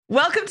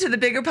Welcome to the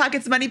Bigger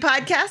Pockets Money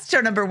Podcast, show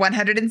number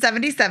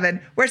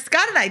 177, where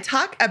Scott and I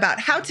talk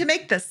about how to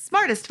make the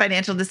smartest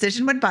financial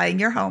decision when buying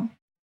your home.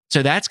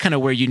 So that's kind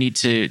of where you need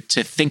to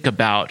think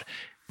about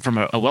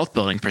from a wealth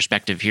building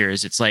perspective here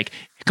is it's like,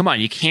 come on,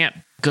 you can't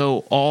go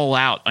all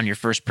out on your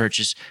first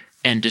purchase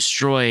and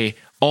destroy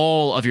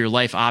all of your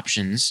life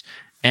options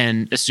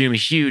and assume a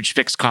huge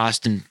fixed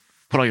cost and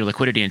put all your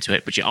liquidity into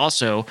it. But you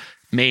also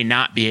may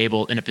not be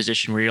able in a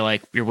position where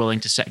you're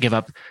willing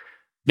to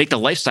make the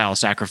lifestyle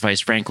sacrifice,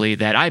 frankly,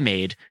 that I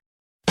made.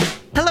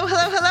 Hello.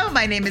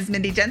 My name is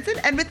Mindy Jensen,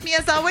 and with me,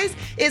 as always,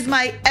 is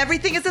my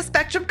Everything is a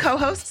Spectrum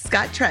co-host,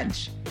 Scott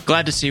Trench.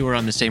 Glad to see we're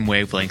on the same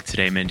wavelength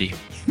today, Mindy.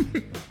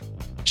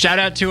 Shout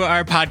out to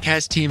our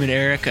podcast team and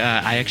Eric.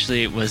 I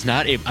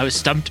was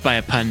stumped by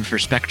a pun for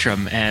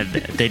Spectrum, and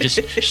they just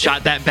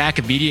shot that back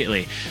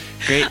immediately.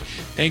 Great.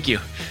 Thank you.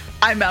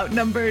 I'm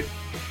outnumbered.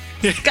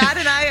 Scott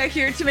and I are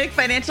here to make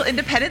financial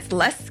independence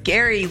less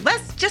scary,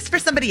 less just for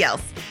somebody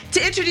else,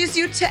 to introduce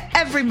you to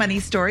every money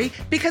story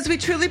because we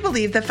truly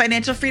believe that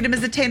financial freedom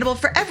is attainable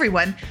for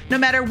everyone, no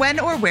matter when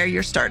or where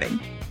you're starting.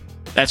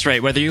 That's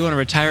right. Whether you want to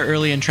retire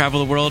early and travel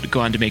the world,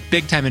 go on to make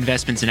big-time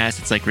investments in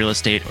assets like real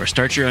estate, or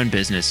start your own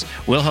business,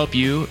 we'll help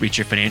you reach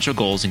your financial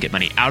goals and get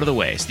money out of the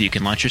way so that you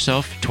can launch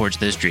yourself towards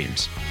those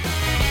dreams.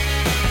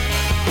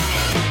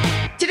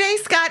 Today,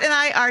 Scott and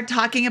I are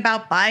talking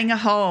about buying a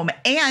home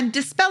and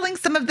dispelling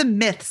some of the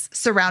myths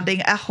surrounding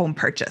a home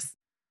purchase.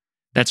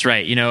 That's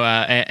right.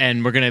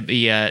 And we're going to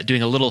be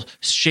doing a little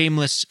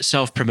shameless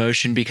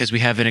self-promotion because we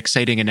have an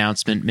exciting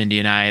announcement, Mindy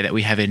and I, that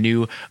we have a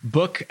new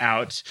book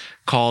out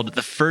called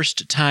The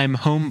First Time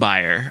Home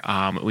Buyer.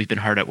 We've been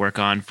hard at work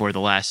on for the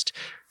last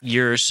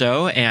year or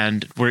so,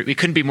 and we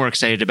couldn't be more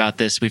excited about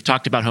this. We've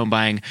talked about home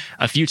buying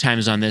a few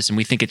times on this, and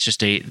we think it's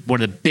just one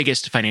of the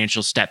biggest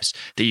financial steps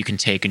that you can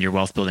take in your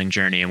wealth building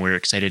journey, and we're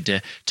excited to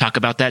talk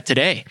about that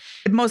today.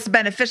 The most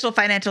beneficial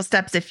financial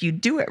steps if you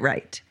do it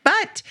right.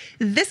 But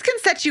this can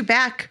set you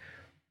back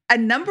a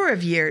number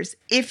of years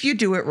if you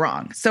do it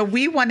wrong. So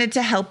we wanted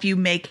to help you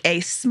make a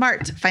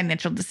smart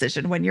financial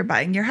decision when you're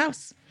buying your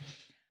house.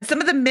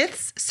 Some of the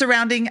myths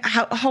surrounding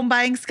home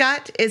buying,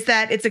 Scott, is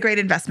that it's a great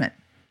investment.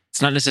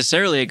 It's not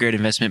necessarily a great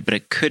investment, but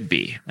it could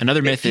be.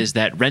 Another myth is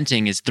that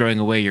renting is throwing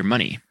away your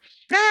money.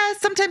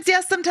 Sometimes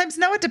yes, sometimes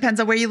no. It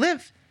depends on where you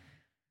live.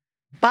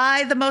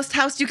 Buy the most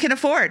house you can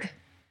afford.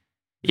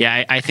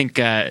 Yeah, I think,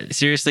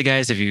 seriously,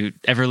 guys, if you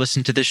ever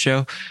listen to this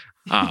show,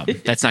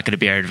 that's not going to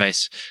be our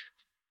advice.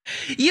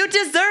 You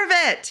deserve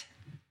it.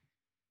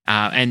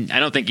 And I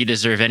don't think you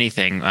deserve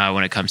anything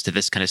when it comes to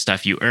this kind of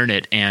stuff. You earn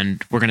it.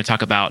 And we're going to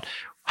talk about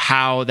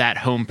how that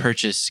home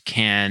purchase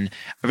can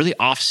really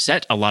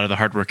offset a lot of the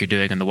hard work you're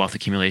doing on the wealth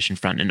accumulation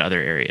front in other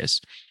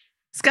areas.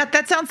 Scott,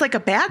 that sounds like a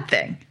bad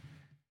thing.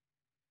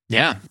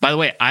 Yeah. By the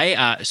way,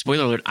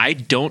 spoiler alert, I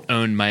don't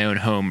own my own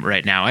home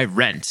right now. I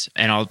rent,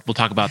 and we'll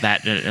talk about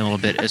that in a little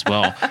bit as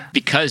well,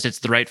 because it's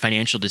the right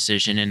financial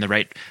decision and the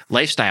right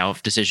lifestyle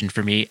decision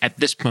for me at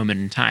this moment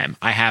in time.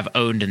 I have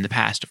owned in the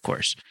past, of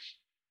course.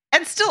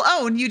 And still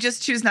own, you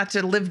just choose not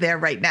to live there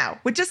right now,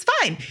 which is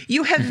fine.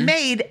 You have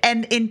made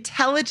an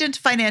intelligent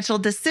financial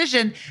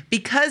decision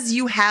because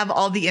you have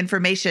all the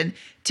information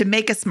to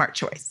make a smart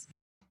choice.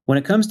 When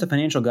it comes to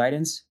financial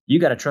guidance, you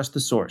got to trust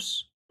the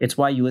source. It's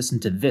why you listen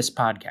to this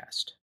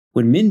podcast.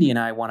 When Mindy and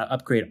I want to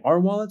upgrade our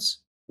wallets,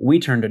 we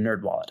turn to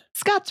NerdWallet.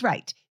 Scott's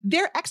right.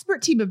 Their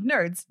expert team of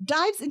nerds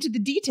dives into the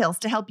details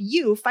to help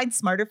you find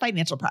smarter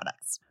financial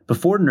products.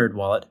 Before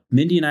NerdWallet,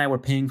 Mindy and I were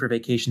paying for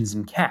vacations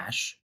in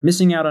cash,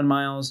 missing out on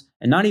miles,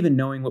 and not even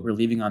knowing what we're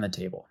leaving on the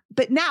table.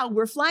 But now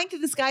we're flying through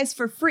the skies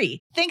for free,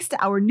 thanks to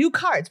our new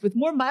cards with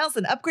more miles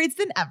and upgrades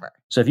than ever.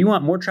 So if you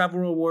want more travel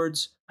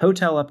rewards,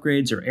 hotel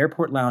upgrades, or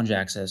airport lounge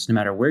access, no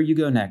matter where you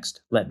go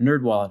next, let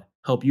NerdWallet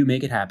help you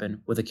make it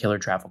happen with a killer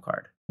travel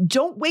card.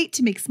 Don't wait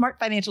to make smart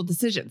financial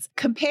decisions.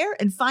 Compare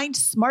and find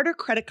smarter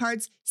credit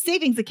cards,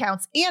 savings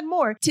accounts, and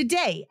more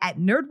today at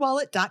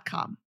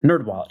nerdwallet.com.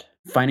 NerdWallet.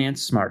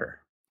 Finance smarter.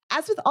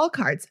 As with all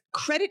cards,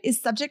 credit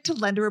is subject to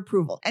lender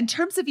approval, and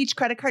terms of each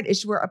credit card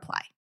issuer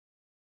apply.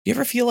 You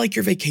ever feel like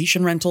your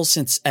vacation rental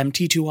sits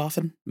empty too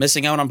often?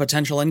 Missing out on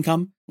potential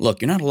income?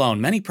 Look, you're not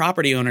alone. Many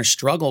property owners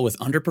struggle with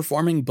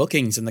underperforming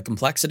bookings and the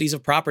complexities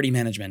of property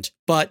management.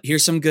 But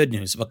here's some good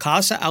news.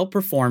 Vacasa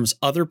outperforms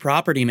other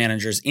property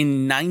managers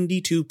in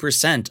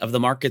 92% of the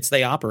markets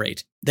they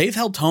operate. They've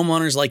helped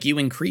homeowners like you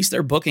increase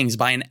their bookings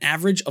by an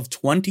average of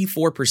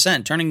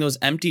 24%, turning those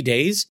empty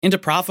days into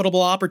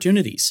profitable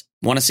opportunities.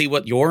 Want to see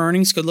what your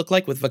earnings could look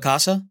like with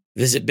Vacasa?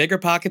 Visit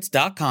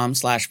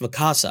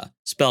biggerpockets.com/Vacasa,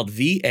 spelled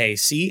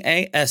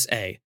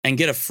VACASA, and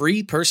get a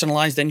free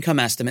personalized income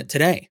estimate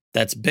today.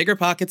 That's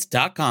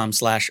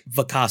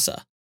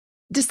biggerpockets.com/Vacasa.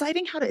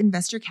 Deciding how to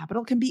invest your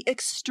capital can be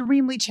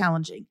extremely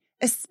challenging,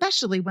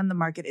 especially when the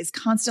market is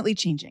constantly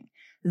changing.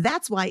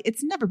 That's why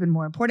it's never been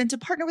more important to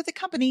partner with a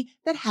company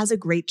that has a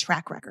great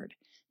track record.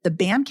 The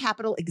BAM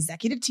Capital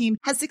executive team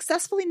has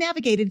successfully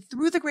navigated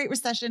through the Great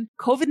Recession,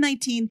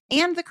 COVID-19,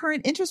 and the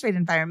current interest rate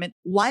environment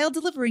while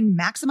delivering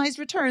maximized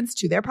returns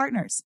to their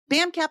partners.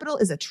 BAM Capital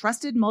is a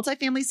trusted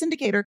multifamily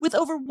syndicator with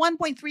over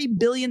 $1.3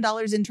 billion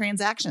in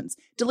transactions,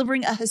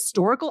 delivering a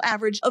historical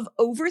average of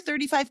over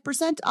 35%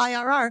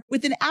 IRR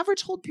with an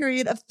average hold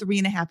period of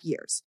 3.5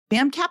 years.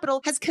 BAM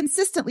Capital has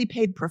consistently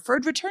paid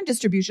preferred return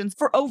distributions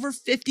for over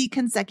 50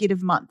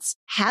 consecutive months,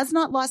 has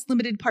not lost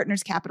limited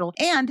partners capital,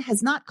 and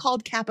has not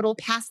called capital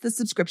past the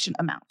subscription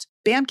amount.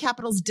 BAM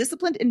Capital's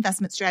disciplined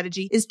investment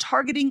strategy is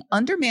targeting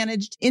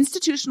undermanaged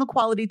institutional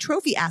quality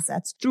trophy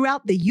assets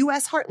throughout the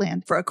U.S.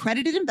 heartland for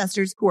accredited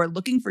investors who are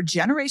looking for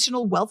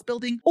generational wealth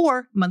building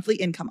or monthly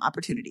income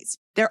opportunities.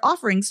 Their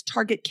offerings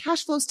target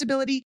cash flow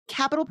stability,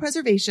 capital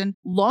preservation,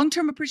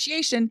 long-term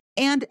appreciation,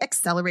 and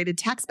accelerated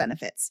tax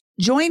benefits.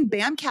 Join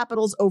BAM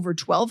Capital's over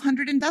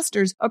 1,200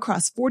 investors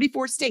across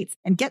 44 states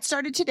and get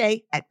started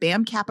today at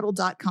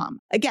bamcapital.com.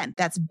 Again,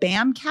 that's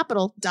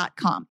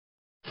bamcapital.com.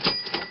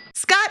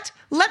 Scott,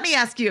 let me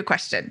ask you a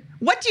question.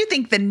 What do you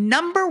think the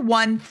number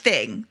one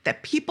thing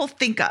that people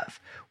think of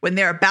when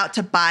they're about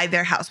to buy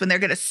their house, when they're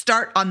going to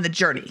start on the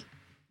journey?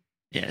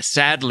 Yeah,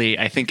 sadly,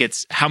 I think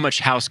it's how much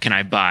house can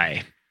I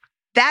buy?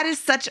 That is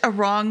such a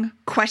wrong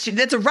question.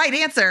 That's a right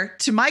answer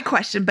to my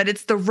question, but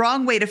it's the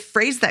wrong way to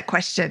phrase that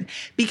question,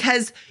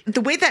 because the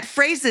way that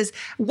phrase is,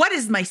 what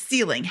is my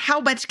ceiling? How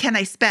much can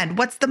I spend?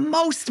 What's the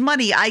most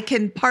money I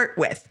can part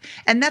with?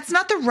 And that's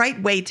not the right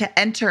way to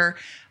enter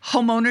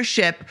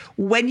homeownership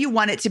when you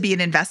want it to be an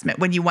investment,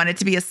 when you want it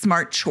to be a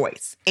smart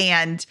choice.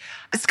 And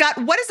Scott,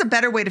 what is a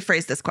better way to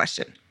phrase this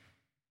question?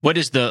 What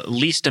is the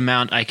least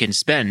amount I can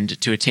spend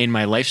to attain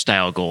my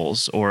lifestyle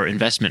goals or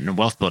investment and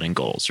wealth building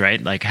goals,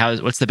 right? Like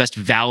what's the best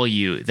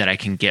value that I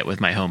can get with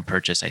my home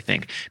purchase, I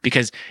think?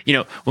 Because,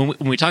 when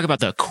we talk about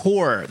the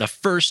core, the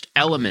first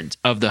element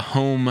of the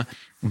home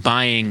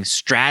buying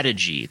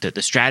strategy, the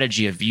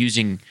strategy of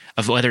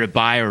whether to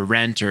buy or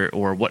rent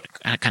or what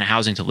kind of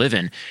housing to live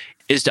in,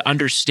 is to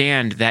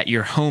understand that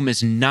your home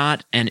is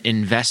not an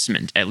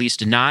investment, at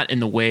least not in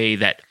the way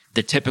that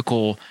the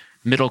typical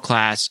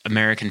middle-class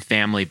American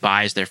family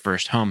buys their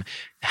first home.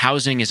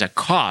 Housing is a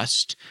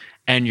cost,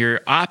 and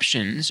your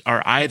options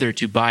are either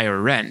to buy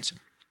or rent.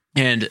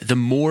 And the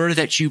more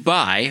that you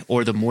buy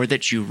or the more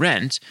that you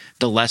rent,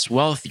 the less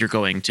wealth you're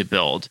going to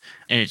build.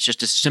 And it's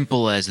just as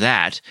simple as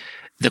that.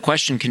 The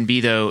question can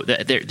be, though,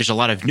 that there's a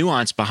lot of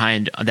nuance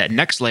behind that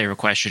next layer of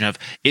question of,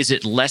 is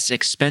it less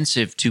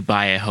expensive to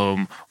buy a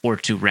home or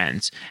to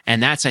rent?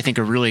 And that's, I think,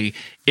 a really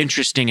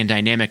interesting and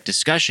dynamic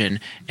discussion.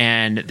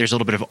 And there's a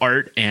little bit of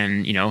art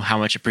and, how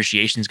much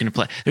appreciation is going to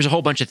play. There's a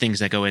whole bunch of things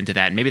that go into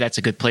that. And maybe that's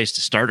a good place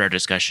to start our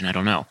discussion. I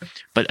don't know.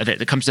 But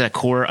it comes to that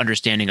core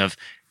understanding of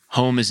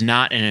home is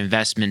not an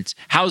investment.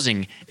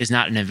 Housing is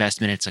not an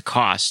investment. It's a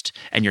cost.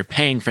 And you're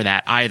paying for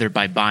that either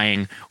by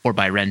buying or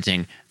by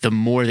renting. The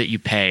more that you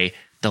pay,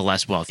 the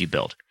less wealth you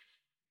build.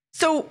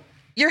 So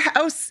your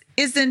house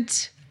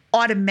isn't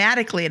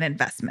automatically an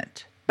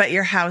investment, but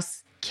your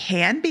house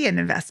can be an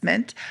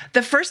investment.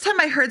 The first time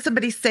I heard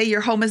somebody say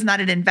your home is not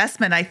an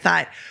investment, I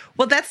thought,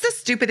 well, that's the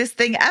stupidest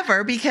thing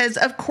ever, because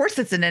of course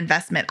it's an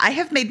investment. I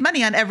have made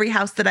money on every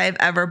house that I have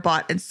ever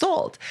bought and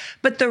sold.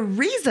 But the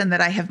reason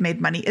that I have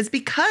made money is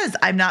because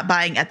I'm not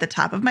buying at the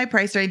top of my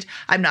price range.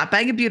 I'm not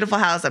buying a beautiful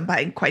house. I'm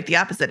buying quite the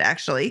opposite,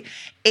 actually.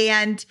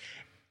 And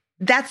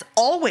that's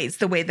always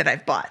the way that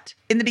I've bought.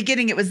 In the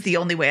beginning, it was the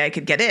only way I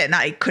could get in.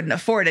 I couldn't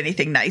afford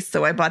anything nice,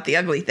 so I bought the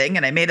ugly thing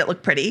and I made it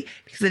look pretty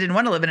because I didn't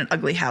want to live in an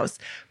ugly house.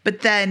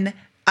 But then,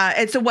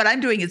 and so what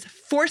I'm doing is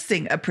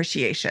forcing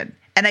appreciation.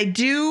 And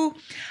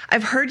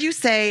I've heard you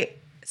say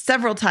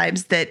several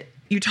times that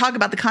you talk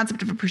about the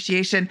concept of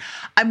appreciation.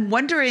 I'm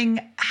wondering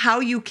how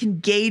you can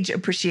gauge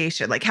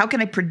appreciation. Like, how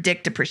can I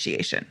predict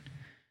appreciation?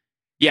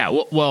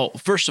 Yeah, well,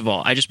 first of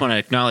all, I just want to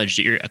acknowledge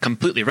that you're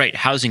completely right.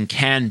 Housing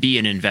can be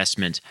an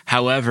investment.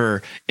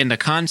 However, in the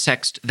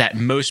context that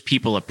most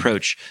people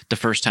approach the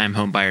first-time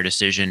home buyer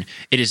decision,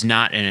 it is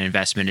not an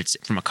investment. It's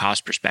from a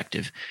cost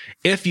perspective.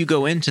 If you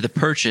go into the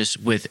purchase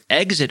with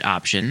exit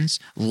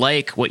options,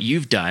 like what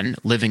you've done,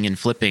 living and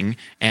flipping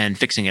and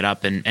fixing it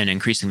up and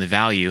increasing the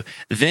value,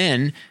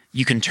 then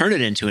you can turn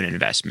it into an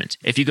investment.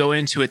 If you go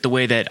into it the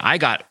way that I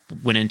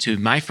went into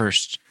my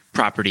first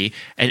property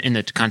in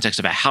the context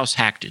of a house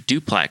hacked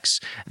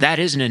duplex, that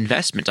is an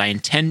investment. I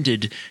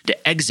intended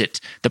to exit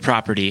the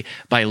property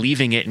by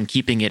leaving it and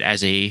keeping it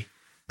as a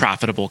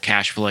profitable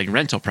cash flowing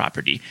rental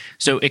property.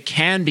 So it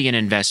can be an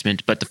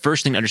investment, but the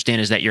first thing to understand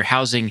is that your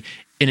housing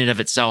in and of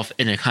itself,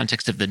 in the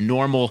context of the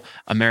normal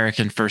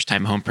American first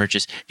time home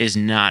purchase, is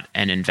not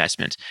an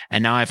investment.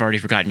 And now I've already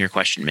forgotten your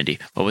question, Mindy.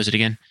 What was it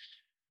again?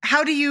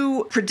 How do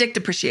you predict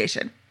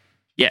appreciation?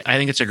 Yeah, I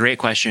think it's a great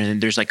question.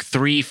 And there's like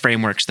three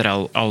frameworks that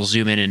I'll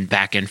zoom in and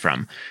back in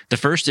from. The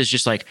first is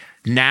just like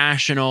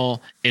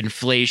national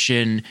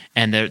inflation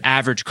and the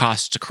average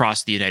costs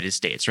across the United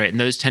States, right? And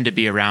those tend to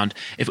be around,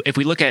 if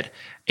we look at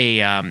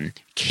a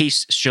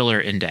Case-Shiller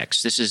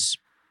index, this is,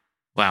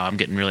 wow, I'm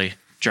getting really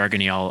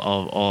jargony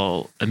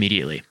all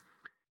immediately.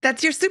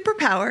 That's your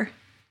superpower.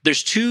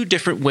 there's two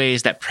different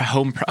ways that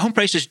home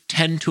prices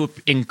tend to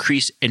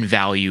increase in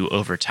value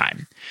over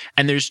time.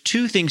 And there's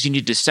two things you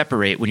need to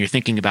separate when you're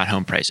thinking about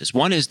home prices.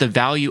 One is the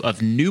value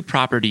of new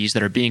properties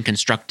that are being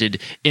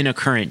constructed in a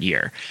current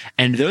year.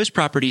 And those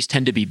properties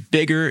tend to be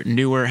bigger,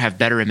 newer, have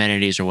better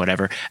amenities or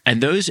whatever.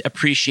 And those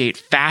appreciate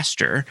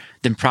faster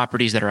than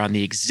properties that are on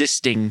the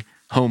existing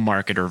home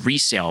market or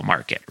resale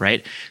market,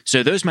 right?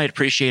 So those might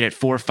appreciate at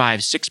 4,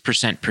 5,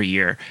 6% per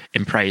year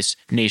in price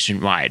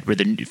nationwide, where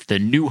the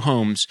new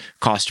homes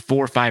cost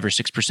 4, 5, or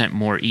 6%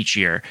 more each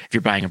year if you're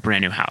buying a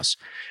brand new house.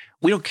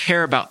 We don't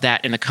care about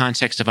that in the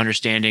context of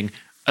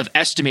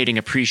estimating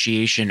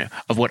appreciation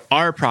of what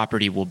our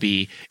property will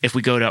be if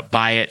we go to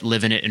buy it,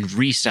 live in it, and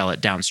resell it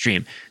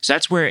downstream. So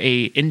that's where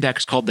a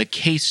index called the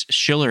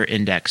Case-Shiller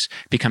Index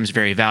becomes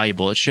very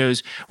valuable. It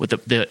shows what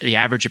the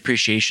average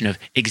appreciation of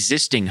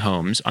existing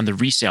homes on the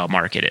resale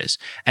market is.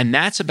 And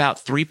that's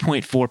about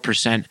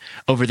 3.4%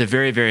 over the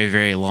very, very,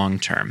 very long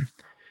term.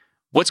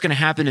 What's going to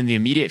happen in the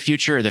immediate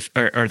future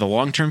or the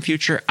long-term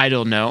future, I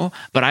don't know.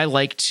 But I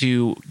like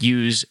to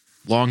use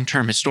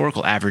long-term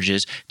historical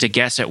averages to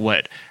guess at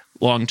what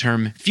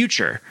long-term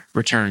future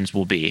returns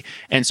will be.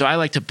 And so I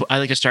like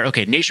to start,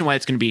 okay, nationwide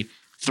it's going to be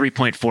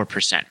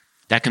 3.4%.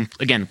 That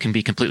can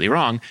be completely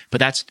wrong, but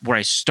that's where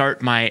I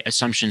start my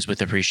assumptions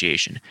with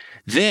appreciation.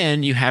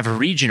 Then you have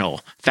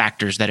regional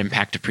factors that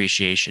impact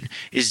appreciation.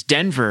 Is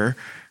Denver,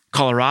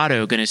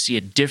 Colorado going to see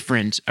a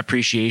different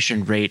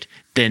appreciation rate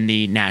than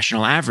the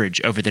national average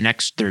over the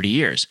next 30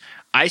 years?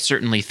 I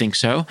certainly think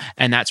so.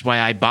 And that's why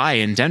I buy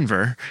in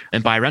Denver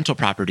and buy rental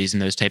properties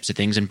and those types of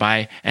things and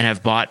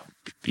have bought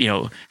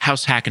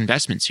house hack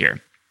investments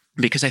here,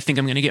 because I think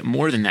I'm going to get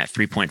more than that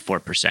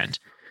 3.4%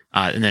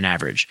 than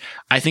average.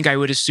 I think I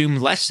would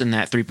assume less than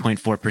that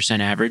 3.4%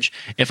 average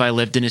if I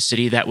lived in a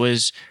city that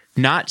was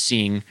not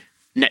seeing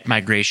net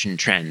migration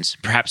trends,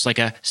 perhaps like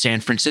a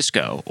San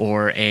Francisco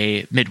or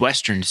a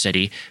Midwestern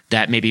city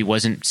that maybe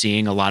wasn't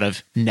seeing a lot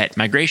of net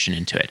migration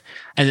into it.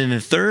 And then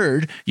the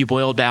third, you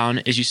boil down,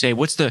 is you say,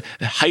 what's the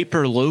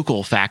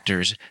hyper-local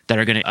factors that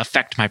are going to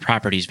affect my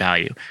property's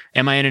value?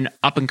 Am I in an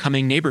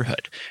up-and-coming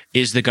neighborhood?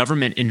 Is the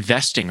government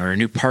investing, or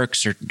new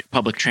parks or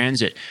public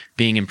transit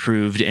being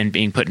improved and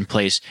being put in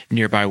place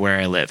nearby where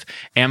I live?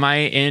 Am I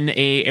in an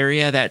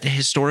area that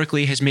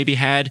historically has maybe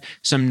had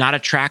some not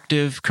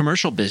attractive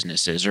commercial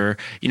businesses, or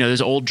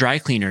those old dry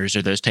cleaners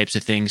or those types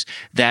of things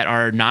that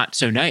are not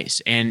so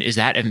nice? And is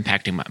that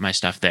impacting my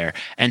stuff there?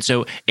 And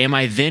so am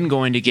I then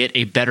going to get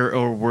a better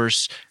or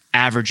worse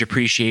average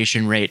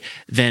appreciation rate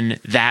than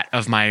that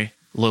of my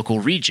local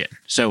region?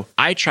 So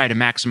I try to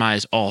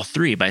maximize all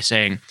three by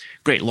saying,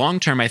 great, long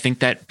term, I think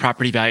that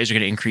property values are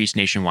going to increase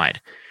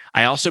nationwide.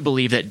 I also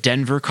believe that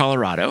Denver,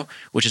 Colorado,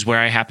 which is where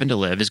I happen to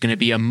live, is going to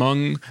be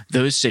among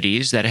those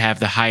cities that have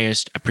the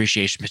highest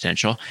appreciation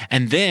potential.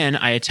 And then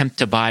I attempt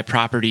to buy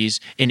properties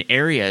in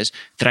areas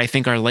that I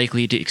think are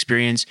likely to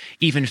experience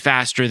even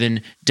faster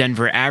than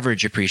Denver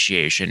average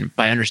appreciation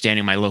by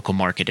understanding my local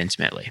market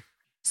intimately.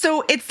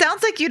 So it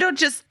sounds like you don't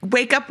just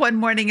wake up one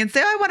morning and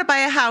say, I want to buy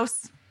a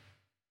house,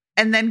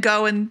 and then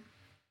go and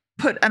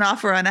put an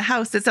offer on a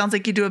house. It sounds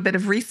like you do a bit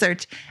of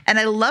research. And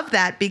I love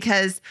that,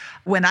 because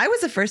when I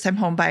was a first-time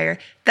home buyer,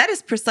 that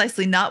is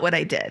precisely not what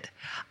I did.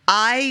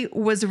 I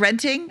was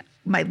renting.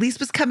 My lease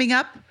was coming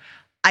up.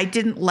 I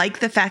didn't like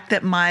the fact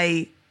that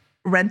my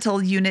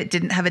rental unit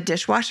didn't have a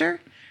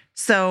dishwasher.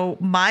 So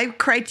my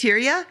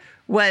criteria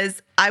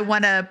was, I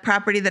want a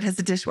property that has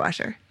a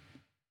dishwasher.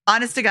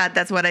 Honest to God,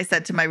 that's what I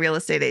said to my real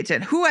estate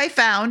agent, who I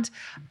found.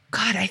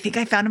 God, I think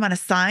I found him on a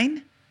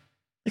sign.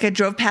 Like I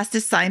drove past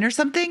his sign or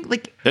something.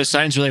 Like those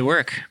signs really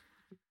work.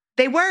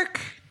 They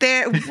work.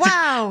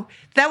 Wow.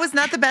 That was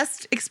not the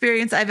best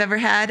experience I've ever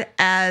had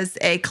as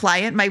a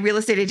client. My real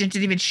estate agent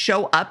didn't even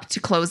show up to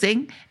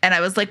closing. And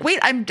I was like, wait,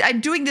 I'm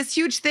doing this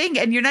huge thing,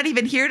 and you're not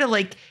even here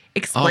to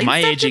explain. Oh,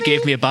 my stuff agent to me?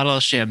 gave me a bottle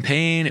of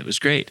champagne. It was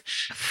great.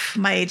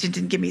 My agent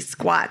didn't give me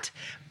squat.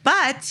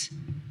 But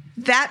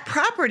that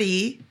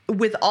property,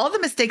 with all the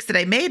mistakes that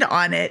I made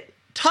on it,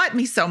 taught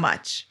me so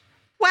much.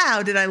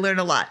 Wow, did I learn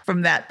a lot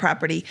from that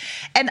property.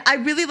 And I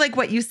really like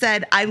what you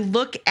said. I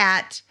look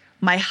at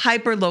my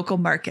hyper-local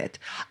market.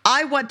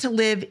 I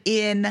live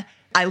in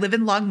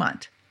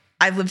Longmont.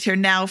 I've lived here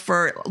now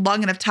for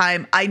long enough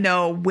time. I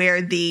know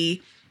where the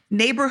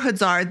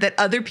neighborhoods are that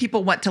other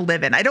people want to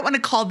live in. I don't want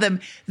to call them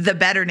the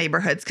better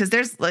neighborhoods, because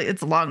it's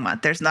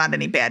Longmont. There's not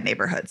any bad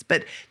neighborhoods.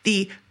 But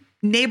the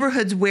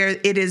neighborhoods where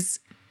it is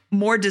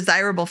more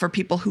desirable for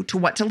people to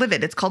want to live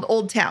in. It's called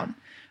Old Town.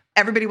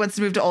 Everybody wants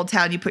to move to Old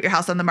Town. You put your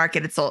house on the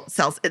market, it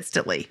sells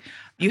instantly.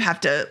 You have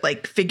to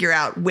figure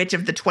out which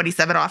of the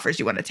 27 offers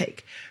you want to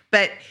take.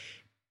 But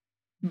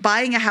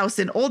buying a house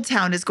in Old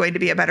Town is going to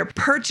be a better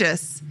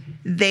purchase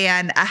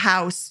than a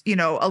house,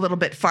 a little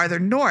bit farther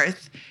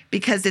north,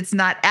 because it's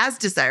not as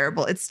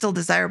desirable. It's still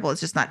desirable.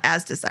 It's just not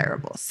as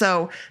desirable.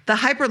 So the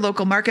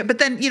hyper-local market, but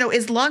then,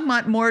 is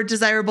Longmont more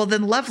desirable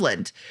than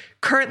Loveland?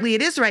 Currently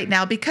it is right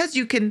now, because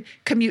you can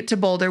commute to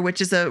Boulder,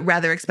 which is a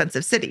rather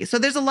expensive city. So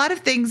there's a lot of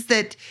things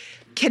that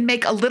can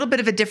make a little bit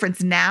of a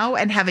difference now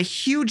and have a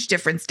huge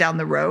difference down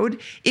the road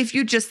if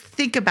you just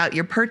think about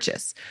your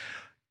purchase.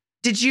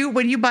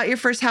 When you bought your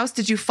first house,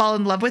 did you fall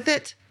in love with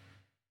it?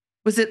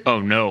 Was it? Oh,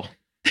 no.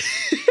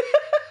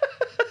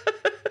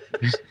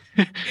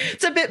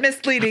 It's a bit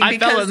misleading. I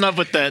fell in love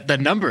with the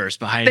numbers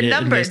behind it. The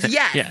numbers,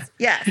 yes.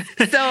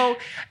 So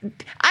maybe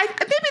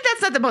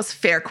that's not the most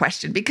fair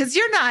question because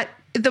you're not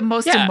the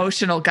most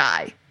emotional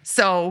guy.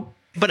 So,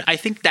 but I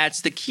think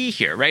that's the key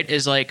here, right?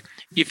 Is like,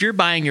 if you're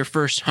buying your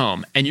first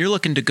home and you're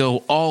looking to go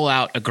all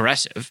out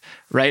aggressive,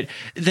 right?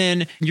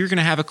 Then you're going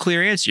to have a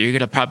clear answer. You're going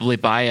to probably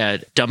buy a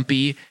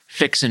dumpy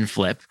fix and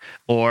flip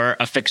or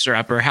a fixer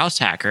upper house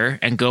hacker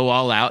and go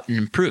all out and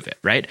improve it,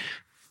 right?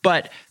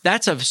 But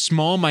that's a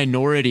small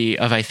minority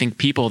of, I think,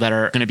 people that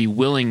are going to be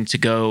willing to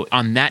go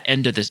on that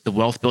end of the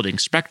wealth building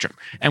spectrum.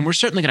 And we're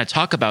certainly going to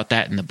talk about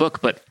that in the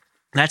book, but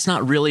that's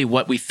not really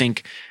what we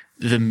think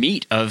the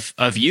meat of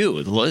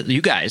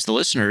you guys, the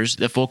listeners,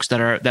 the folks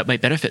that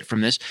might benefit from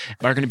this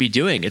are going to be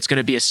doing. It's going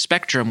to be a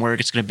spectrum where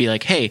it's going to be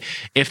like, hey,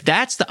 if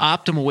that's the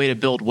optimal way to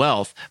build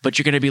wealth, but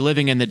you're going to be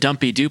living in the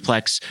dumpy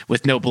duplex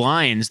with no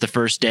blinds the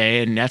first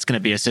day, and that's going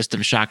to be a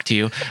system shock to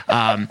you,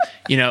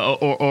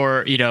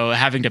 or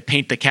having to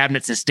paint the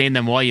cabinets and stain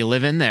them while you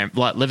live in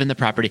the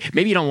property.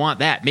 Maybe you don't want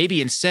that.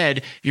 Maybe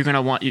instead you're going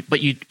to want,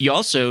 but you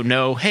also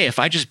know, hey, if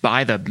I just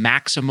buy the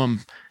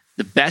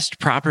best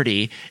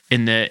property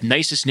in the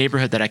nicest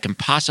neighborhood that I can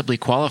possibly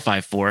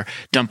qualify for,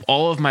 dump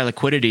all of my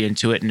liquidity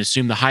into it and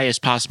assume the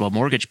highest possible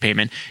mortgage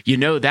payment,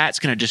 that's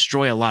going to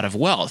destroy a lot of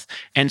wealth.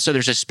 And so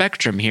there's a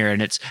spectrum here,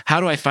 and it's how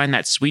do I find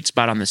that sweet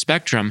spot on the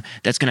spectrum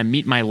that's going to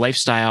meet my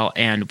lifestyle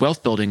and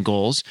wealth building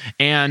goals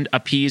and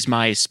appease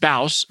my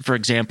spouse. For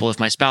example, if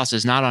my spouse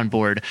is not on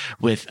board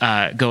with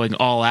going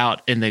all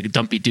out in the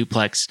dumpy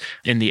duplex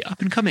in the up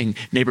and coming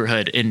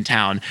neighborhood in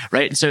town,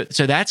 right? And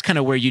so that's kind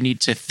of where you need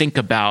to think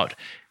about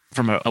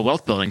from a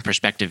wealth building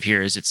perspective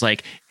here is it's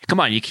like, come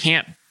on, you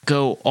can't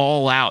go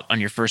all out on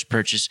your first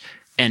purchase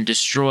and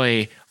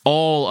destroy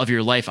all of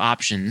your life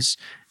options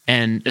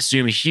and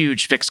assume a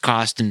huge fixed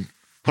cost and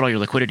put all your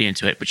liquidity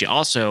into it. But you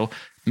also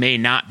may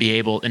not be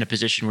able in a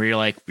position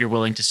where you're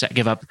willing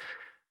to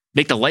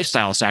make the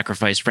lifestyle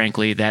sacrifice,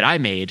 frankly, that I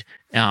made.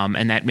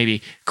 And that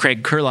maybe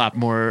Craig Kurlop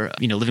more,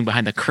 living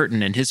behind the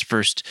curtain in his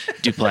first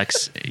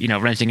duplex,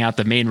 renting out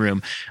the main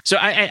room. So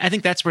I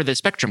think that's where the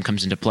spectrum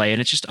comes into play. And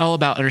it's just all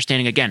about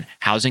understanding, again,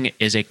 housing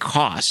is a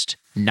cost,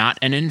 not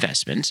an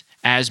investment.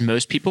 As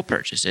most people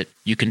purchase it,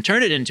 you can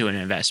turn it into an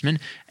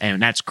investment,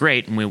 and that's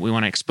great. And we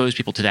want to expose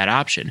people to that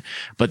option.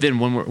 But then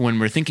when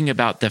we're thinking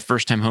about the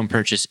first-time home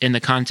purchase in the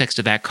context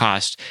of that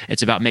cost,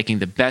 it's about making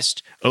the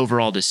best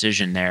overall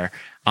decision there.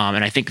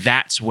 And I think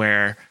that's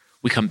where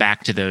we come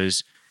back to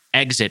those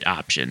exit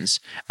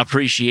options,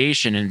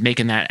 appreciation, and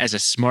making that as a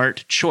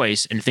smart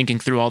choice and thinking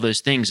through all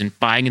those things and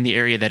buying in the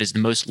area that is the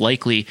most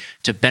likely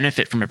to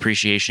benefit from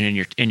appreciation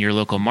in your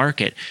local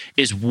market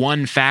is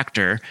one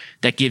factor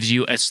that gives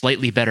you a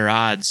slightly better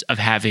odds of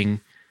having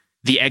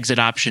the exit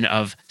option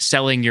of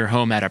selling your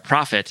home at a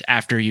profit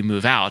after you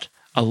move out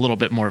a little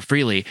bit more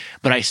freely.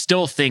 But I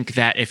still think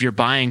that if you're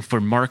buying for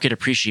market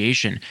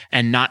appreciation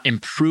and not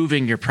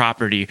improving your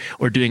property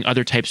or doing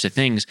other types of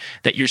things,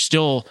 that you're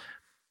still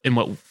in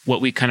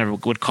what we kind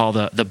of would call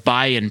the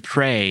buy and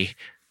pray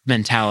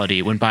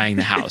mentality when buying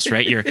the house,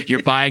 right?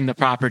 You're buying the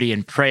property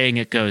and praying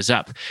it goes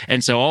up.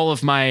 And so all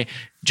of my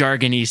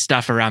jargony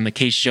stuff around the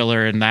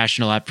Case-Shiller and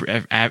national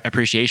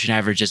appreciation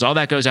averages, all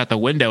that goes out the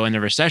window in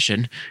the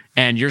recession,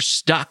 and you're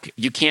stuck.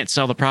 You can't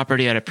sell the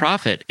property at a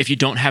profit if you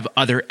don't have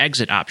other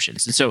exit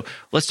options. And so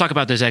let's talk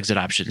about those exit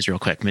options real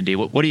quick, Mindy.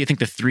 What do you think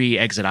the 3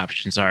 exit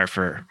options are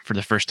for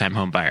the first-time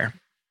home buyer?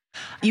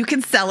 You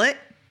can sell it,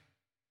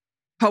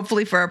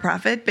 hopefully for a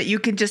profit, but you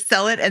can just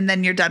sell it and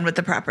then you're done with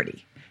the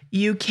property.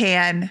 You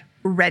can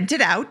rent it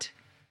out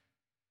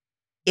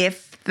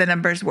if the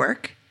numbers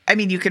work. I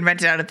mean, you can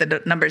rent it out if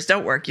the numbers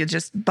don't work. You're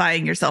just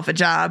buying yourself a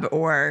job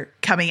or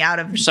coming out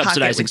of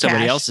subsidizing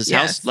somebody else's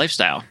house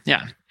lifestyle.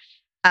 Yeah.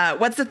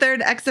 What's the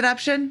third exit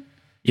option?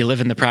 You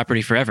live in the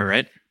property forever,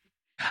 right?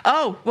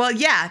 Oh, well,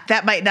 yeah,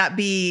 that might not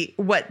be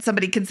what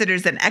somebody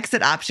considers an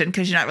exit option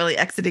because you're not really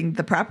exiting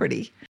the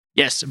property.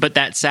 Yes, but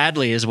that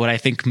sadly is what I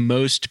think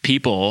most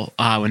people,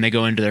 when they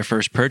go into their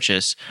first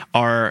purchase,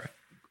 are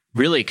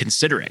really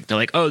considering. They're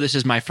like, oh, this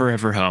is my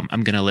forever home.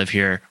 I'm going to live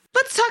here.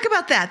 Let's talk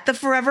about that. The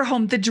forever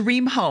home, the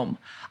dream home.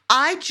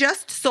 I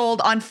just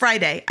sold on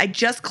Friday. I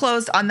just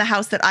closed on the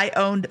house that I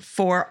owned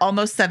for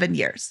almost 7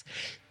 years.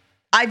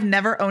 I've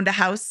never owned a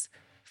house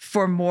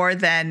for more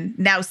than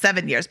now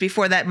 7 years.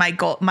 Before that,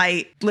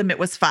 my limit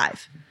was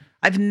 5.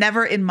 I've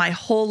never in my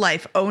whole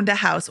life owned a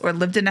house or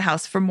lived in a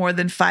house for more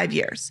than 5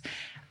 years.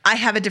 I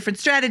have a different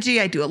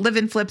strategy. I do a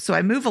live-in flip, so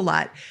I move a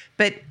lot.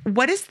 But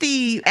what is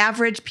the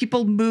average?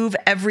 People move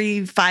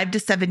every 5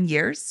 to 7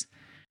 years?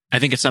 I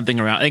think it's something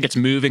around, I think it's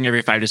moving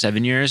every 5 to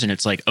 7 years, and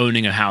it's like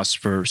owning a house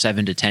for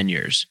 7 to 10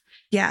 years.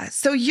 Yeah.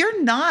 So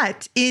you're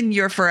not in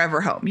your forever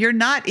home. You're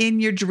not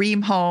in your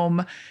dream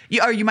home.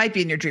 Or you might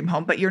be in your dream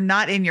home, but you're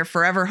not in your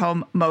forever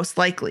home, most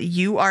likely.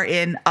 You are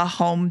in a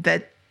home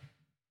that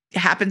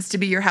happens to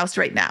be your house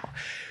right now.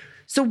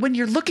 So when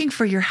you're looking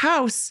for your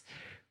house,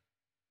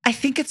 I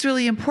think it's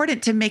really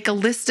important to make a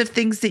list of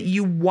things that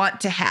you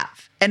want to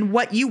have. And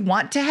what you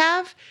want to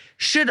have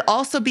should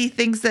also be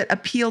things that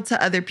appeal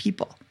to other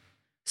people.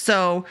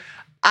 So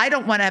I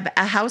don't want to have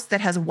a house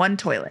that has one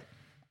toilet.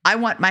 I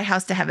want my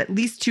house to have at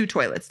least 2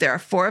 toilets. There are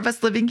 4 of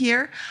us living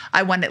here.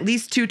 I want at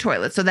least 2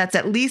 toilets. So that's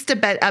at least a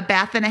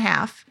bath and a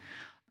half.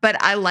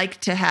 But I like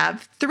to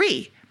have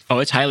 3. Oh,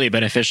 it's highly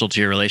beneficial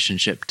to your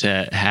relationship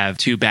to have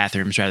 2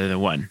 bathrooms rather than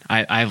 1.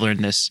 I've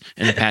learned this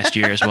in the past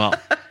year as well.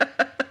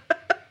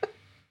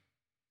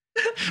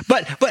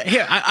 But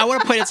here, I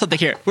want to point out something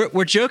here.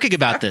 We're joking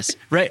about this,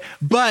 right?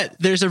 But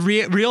there's a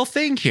real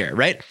thing here,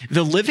 right?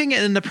 The living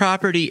in the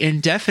property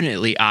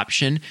indefinitely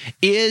option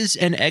is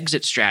an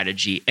exit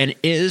strategy and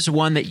is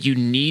one that you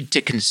need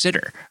to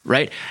consider,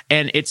 right?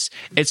 And it's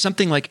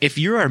something like if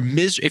you're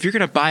going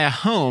to buy a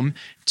home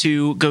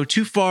to go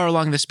too far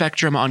along the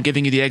spectrum on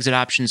giving you the exit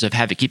options of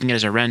keeping it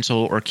as a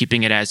rental or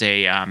keeping it as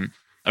a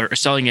or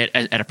selling it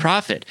at a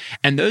profit,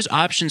 and those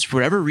options for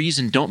whatever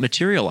reason don't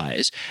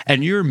materialize,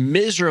 and you're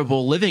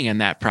miserable living in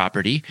that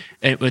property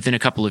within a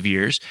couple of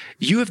years,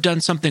 you have done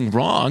something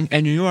wrong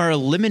and you are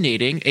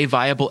eliminating a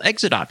viable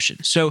exit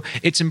option. So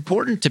it's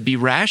important to be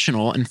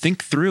rational and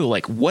think through,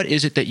 like, what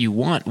is it that you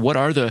want? What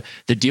are the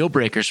deal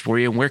breakers for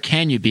you, and where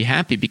can you be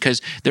happy?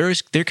 Because there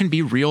can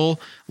be real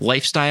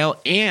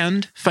lifestyle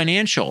and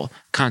financial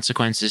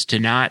consequences to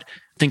not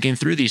thinking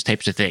through these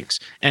types of things.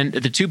 And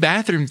the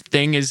 2-bathroom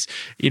thing is,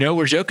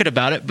 we're joking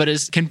about it, but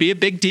can be a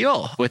big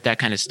deal with that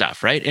kind of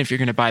stuff, right? If you're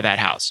going to buy that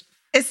house.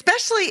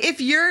 Especially if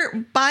you're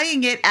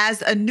buying it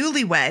as a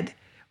newlywed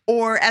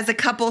or as a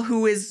couple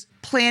who is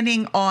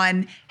planning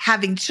on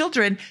having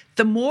children,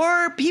 the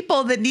more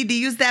people that need to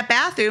use that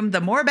bathroom,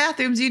 the more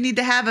bathrooms you need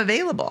to have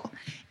available.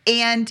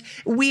 And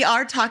we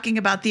are talking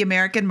about the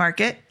American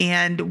market,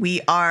 and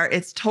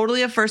it's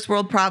totally a first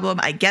world problem.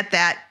 I get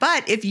that.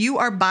 But if you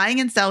are buying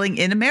and selling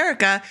in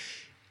America,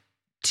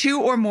 2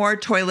 or more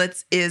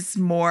toilets is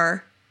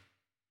more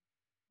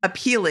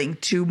appealing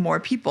to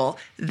more people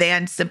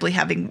than simply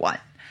having 1.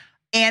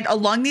 And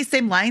along these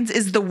same lines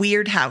is the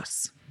weird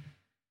house.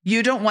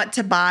 You don't want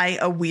to buy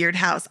a weird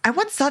house. I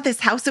once saw this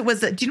house. Do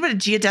you know what a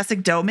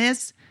geodesic dome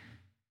is?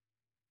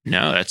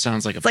 No, that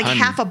sounds like it's like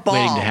half a ball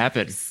waiting to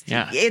happen.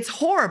 Yeah, it's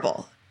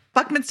horrible.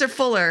 Buckminster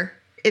Fuller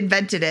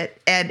invented it,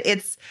 and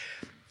it's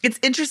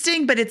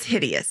interesting, but it's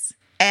hideous.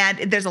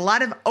 And there's a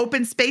lot of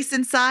open space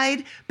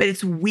inside, but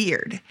it's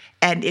weird.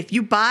 And if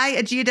you buy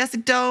a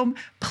geodesic dome,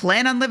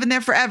 plan on living there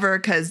forever,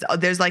 because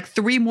there's like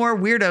 3 more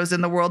weirdos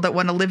in the world that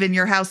want to live in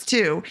your house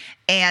too.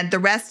 And the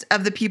rest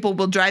of the people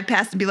will drive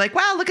past and be like,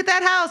 "Wow, look at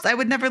that house! I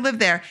would never live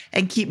there,"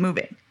 and keep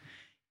moving.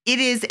 It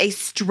is a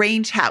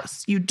strange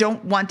house. You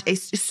don't want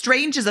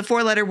strange is a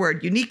 4-letter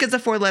word. Unique is a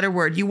 4-letter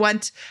word. You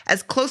want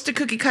as close to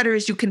cookie cutter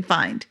as you can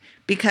find,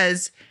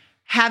 because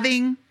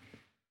having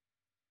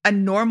a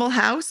normal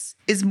house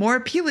is more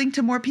appealing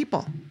to more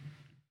people.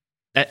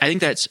 I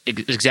think that's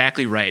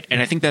exactly right.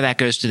 And I think that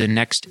goes to the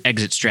next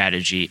exit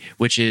strategy,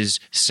 which is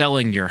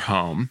selling your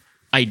home,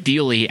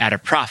 ideally at a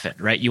profit,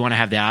 right? You want to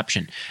have the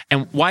option.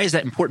 And why is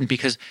that important?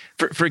 Because,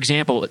 for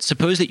example,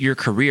 suppose that your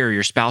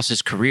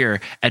spouse's career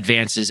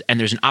advances and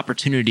there's an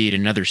opportunity in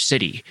another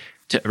city,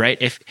 right?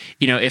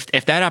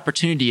 If that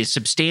opportunity is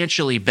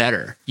substantially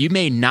better, you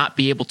may not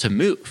be able to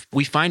move.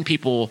 We find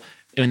people,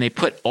 when they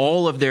put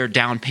all of their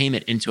down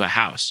payment into a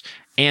house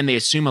and they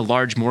assume a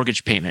large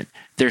mortgage payment,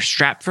 they're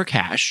strapped for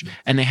cash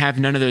and they have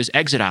none of those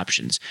exit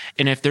options.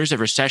 And if there's a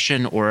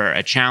recession or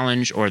a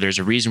challenge, or there's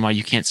a reason why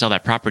you can't sell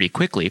that property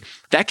quickly,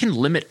 that can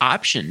limit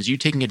options, you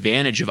taking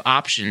advantage of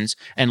options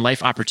and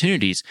life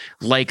opportunities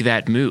like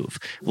that move,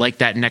 like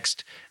that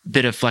next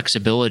bit of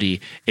flexibility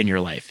in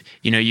your life.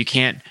 You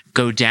can't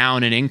go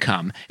down in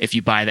income if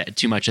you buy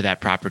too much of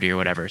that property or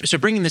whatever. So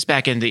bringing this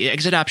back in, the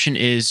exit option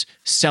is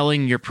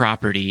selling your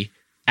property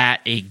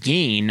at a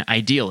gain,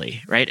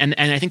 ideally, right? And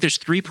I think there's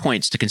 3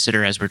 points to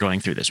consider as we're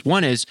going through this.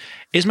 One is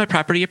my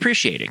property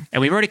appreciating?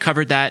 And we've already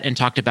covered that and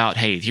talked about,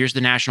 hey, here's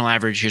the national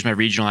average, here's my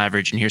regional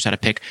average, and here's how to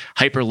pick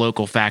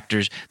hyper-local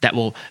factors that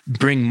will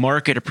bring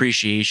market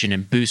appreciation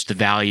and boost the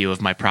value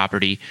of my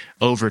property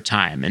over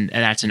time. And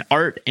that's an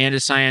art and a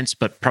science,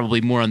 but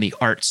probably more on the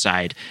art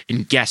side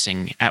in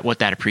guessing at what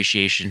that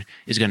appreciation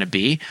is going to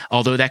be,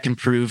 although that can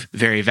prove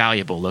very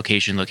valuable.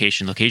 Location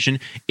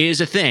is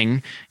a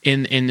thing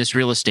in this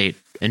real estate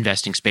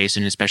investing space,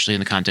 and especially in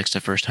the context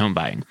of first home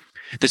buying.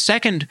 The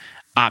second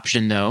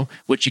option, though,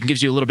 which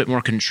gives you a little bit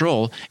more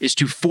control, is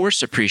to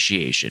force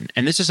appreciation.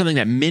 And this is something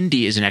that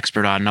Mindy is an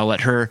expert on, and I'll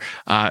let her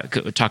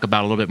talk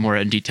about a little bit more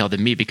in detail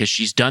than me, because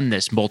she's done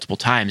this multiple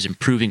times,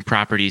 improving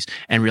properties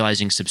and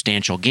realizing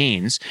substantial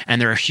gains. And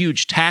there are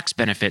huge tax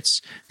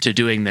benefits to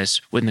doing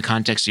this within the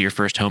context of your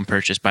first home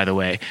purchase, by the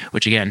way,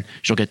 which again,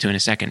 she'll get to in a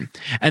second.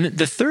 And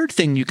the third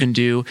thing you can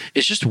do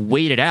is just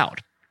wait it out,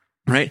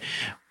 right?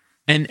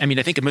 And I mean,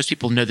 I think most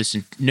people know this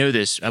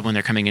when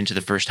they're coming into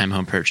the first-time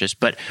home purchase.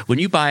 But when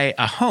you buy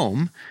a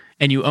home,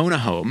 and you own a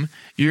home,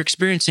 you're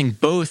experiencing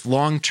both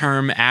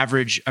long-term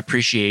average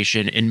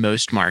appreciation in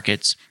most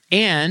markets,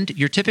 and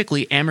you're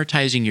typically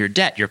amortizing your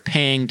debt. You're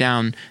paying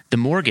down the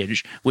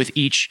mortgage with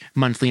each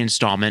monthly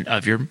installment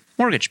of your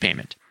mortgage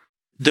payment.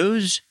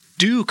 Those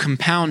do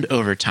compound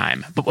over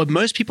time, but what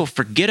most people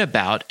forget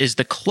about is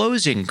the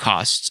closing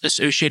costs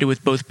associated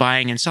with both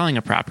buying and selling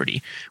a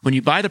property. When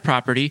you buy the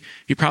property,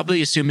 you're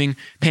probably assuming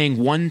paying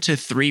 1% to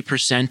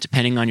 3%,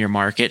 depending on your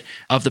market,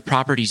 of the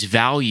property's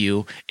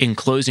value in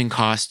closing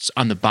costs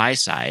on the buy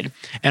side.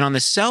 And on the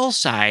sell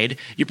side,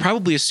 you're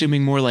probably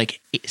assuming more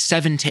like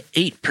 7% to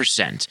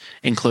 8%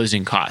 in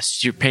closing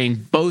costs. You're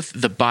paying both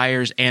the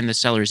buyer's and the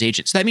seller's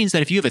agent. So that means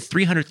that if you have a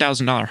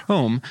 $300,000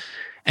 home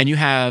and you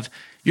have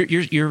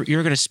you're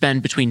going to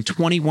spend between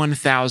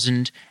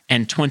 $21,000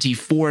 and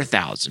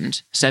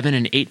 $24,000, 7%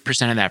 and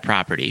 8% of that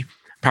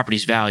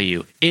property's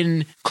value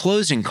in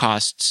closing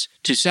costs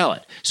to sell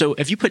it. So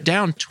if you put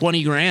down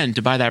 $20,000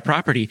 to buy that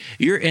property,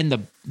 you're in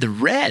the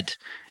red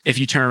if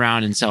you turn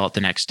around and sell it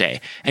the next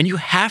day. And you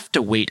have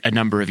to wait a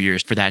number of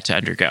years for that to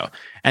undergo.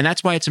 And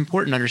that's why it's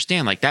important to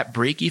understand, like, that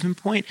break-even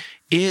point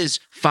is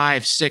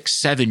 5, 6,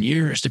 7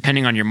 years,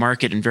 depending on your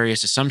market and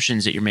various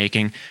assumptions that you're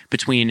making,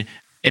 between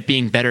it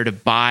being better to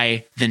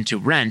buy than to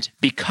rent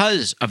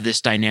because of this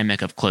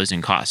dynamic of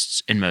closing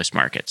costs in most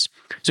markets.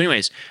 So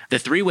anyways, the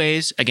 3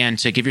 ways, again,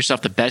 to give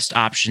yourself the best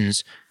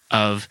options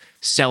of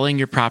selling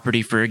your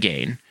property for a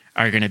gain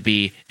are going to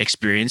be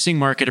experiencing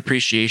market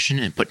appreciation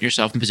and putting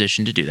yourself in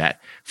position to do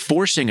that,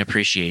 forcing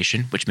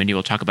appreciation, which Mindy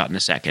will talk about in a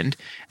second,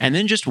 and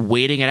then just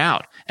waiting it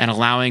out and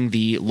allowing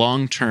the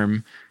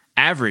long-term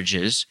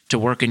averages to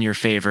work in your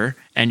favor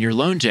and your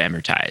loan to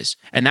amortize.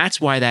 And that's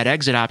why that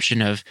exit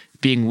option of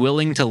being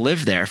willing to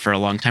live there for a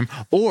long time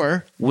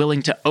or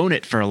willing to own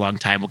it for a long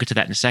time, we'll get to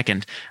that in a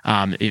second,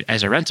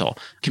 as a rental,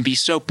 can be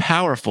so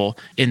powerful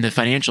in the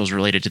financials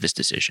related to this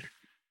decision.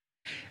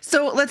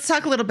 So let's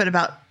talk a little bit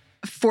about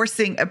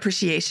forcing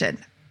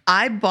appreciation.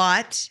 I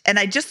bought, and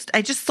I just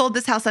sold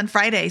this house on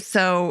Friday.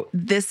 So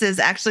this is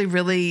actually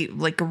really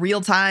like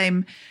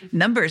real-time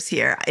numbers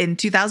here. In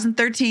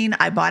 2013,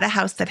 I bought a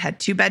house that had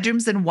 2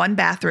 bedrooms and 1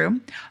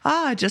 bathroom.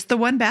 Just the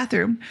 1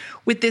 bathroom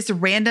with this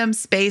random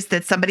space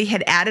that somebody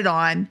had added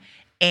on,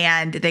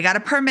 and they got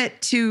a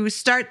permit to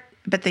start,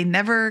 but they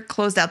never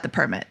closed out the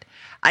permit.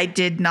 I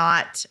did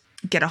not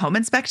get a home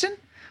inspection.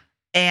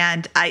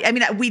 And I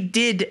mean, we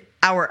did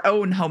our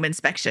own home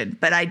inspection,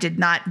 but I did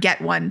not get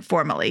one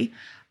formally.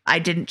 I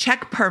didn't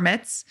check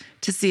permits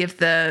to see if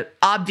the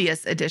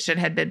obvious addition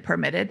had been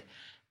permitted.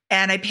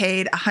 And I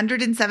paid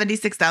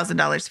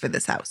 $176,000 for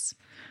this house.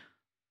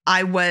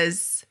 I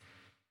was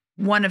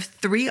one of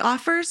 3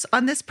 offers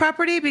on this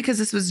property because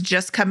this was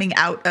just coming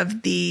out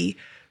of the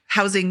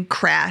housing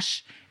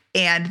crash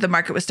and the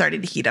market was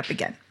starting to heat up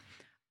again.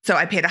 So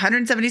I paid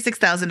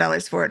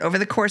 $176,000 for it. Over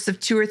the course of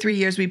 2 or 3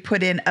 years, we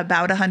put in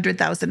about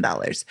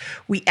 $100,000.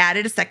 We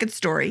added a second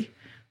story,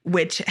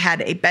 which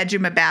had a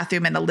bedroom, a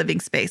bathroom, and a living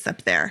space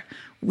up there.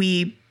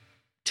 We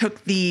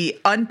took the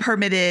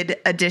unpermitted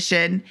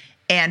addition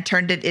and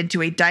turned it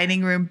into a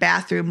dining room,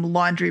 bathroom,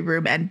 laundry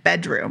room, and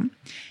bedroom.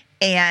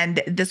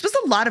 And this was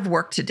a lot of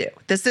work to do.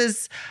 This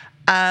is,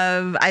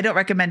 I don't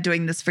recommend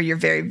doing this for your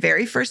very,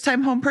 very first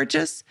time home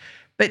purchase,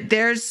 but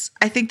I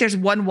think there's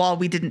 1 wall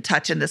we didn't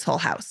touch in this whole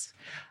house.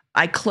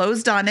 I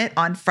closed on it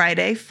on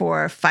Friday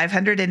for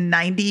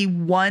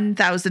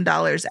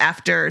 $591,000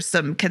 after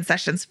some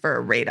concessions for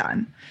a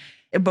radon.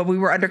 But we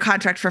were under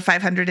contract for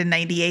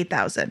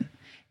 $598,000.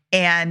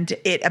 And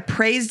it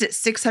appraised at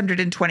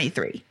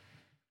 $623,000.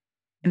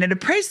 And it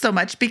appraised so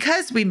much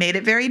because we made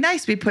it very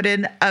nice. We put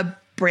in a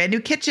brand new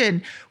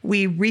kitchen.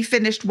 We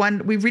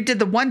redid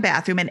the 1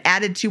 bathroom and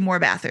added 2 more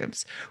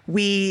bathrooms.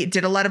 We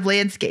did a lot of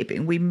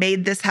landscaping. We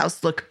made this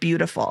house look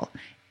beautiful.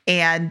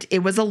 And it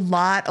was a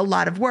lot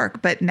of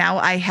work. But now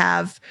I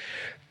have,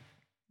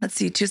 let's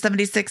see,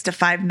 276 to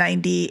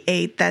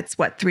 598. That's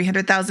what,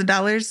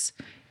 $300,000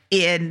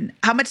 in.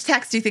 How much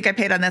tax do you think I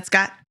paid on that,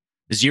 Scott?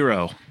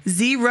 Zero.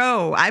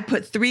 I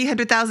put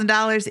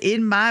 $300,000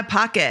 in my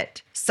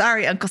pocket.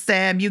 Sorry, Uncle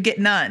Sam, you get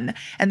none.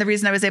 And the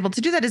reason I was able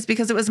to do that is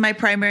because it was my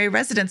primary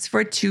residence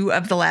for 2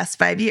 of the last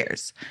 5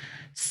 years.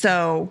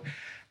 So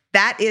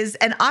that is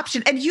an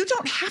option. And you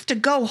don't have to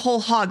go whole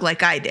hog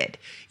like I did.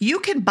 You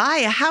can buy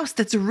a house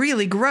that's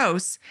really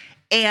gross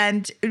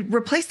and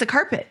replace the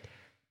carpet,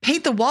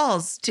 paint the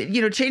walls,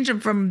 to, change them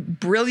from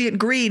brilliant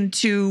green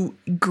to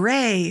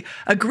gray.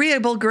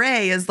 Agreeable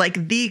gray is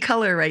like the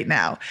color right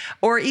now,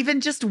 or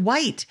even just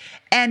white.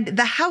 And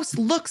the house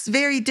looks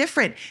very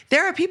different.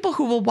 There are people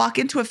who will walk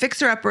into a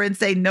fixer-upper and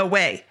say, no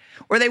way.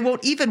 Or they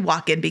won't even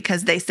walk in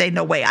because they say,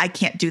 no way, I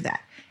can't do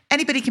that.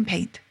 Anybody can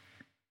paint.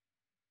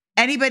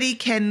 Anybody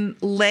can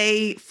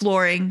lay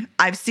flooring.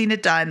 I've seen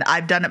it done.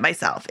 I've done it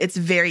myself. It's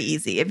very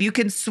easy. If you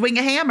can swing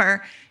a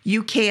hammer,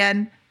 you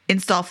can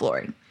install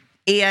flooring.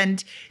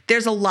 And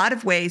there's a lot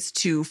of ways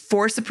to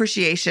force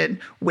appreciation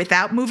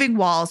without moving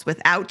walls,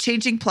 without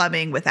changing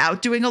plumbing,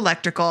 without doing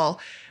electrical.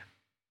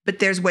 But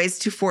there's ways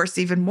to force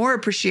even more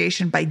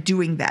appreciation by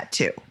doing that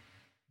too.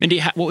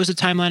 Mindy, what was the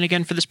timeline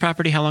again for this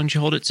property? How long did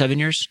you hold it? 7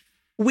 years?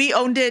 We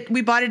owned it.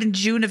 We bought it in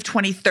June of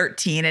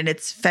 2013, and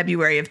it's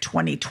February of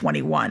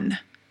 2021.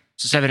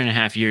 So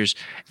 7.5 years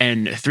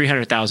and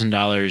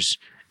 $300,000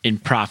 in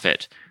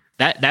profit.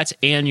 That's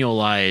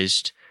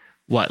annualized,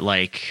 what,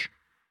 like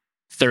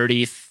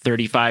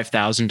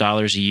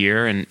 $35,000 a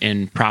year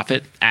in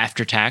profit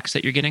after tax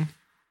that you're getting?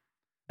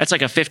 That's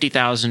like a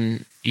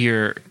 $50,000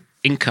 year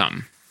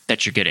income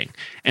that you're getting.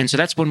 And so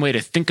that's one way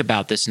to think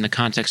about this in the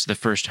context of the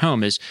first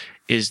home is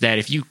that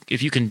if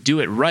you can do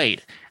it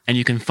right and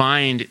you can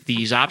find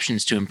these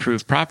options to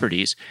improve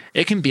properties,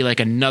 it can be like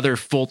another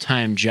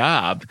full-time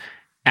job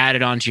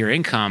added onto your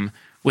income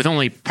with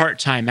only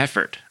part-time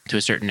effort to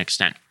a certain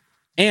extent.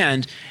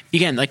 And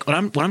again, like what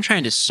I'm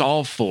trying to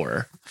solve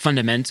for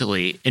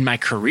fundamentally in my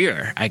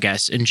career, I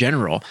guess, in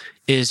general,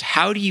 is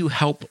how do you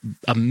help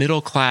a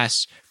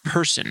middle-class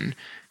person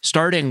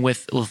starting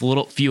with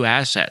little few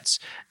assets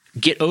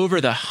get over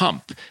the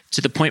hump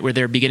to the point where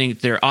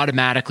they're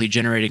automatically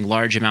generating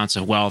large amounts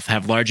of wealth,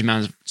 have large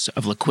amounts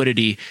of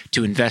liquidity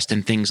to invest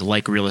in things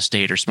like real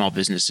estate or small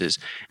businesses.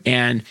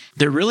 And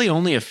there are really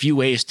only a few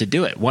ways to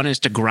do it. One is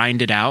to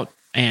grind it out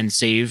and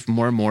save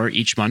more and more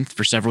each month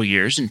for several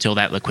years until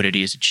that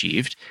liquidity is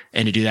achieved,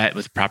 and to do that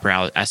with proper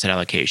asset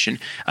allocation.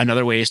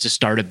 Another way is to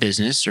start a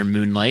business or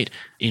moonlight,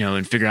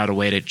 and figure out a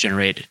way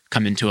to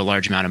come into a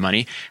large amount of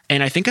money.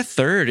 And I think a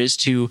third is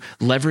to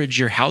leverage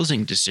your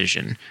housing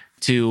decision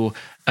to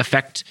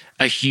affect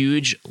a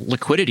huge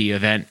liquidity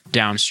event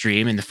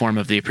downstream in the form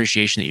of the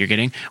appreciation that you're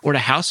getting, or to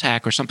house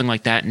hack or something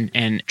like that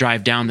and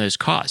drive down those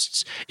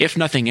costs. If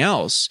nothing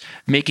else,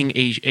 making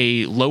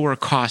a lower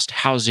cost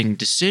housing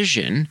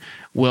decision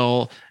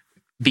will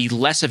be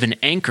less of an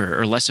anchor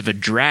or less of a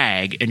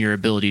drag in your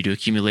ability to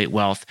accumulate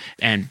wealth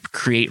and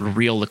create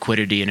real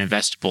liquidity and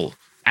investable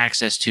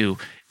access to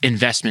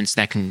investments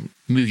that can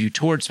move you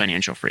towards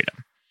financial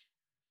freedom.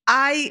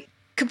 I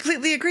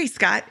completely agree,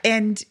 Scott.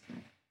 And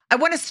I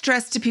want to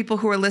stress to people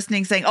who are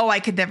listening saying, oh, I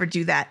could never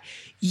do that.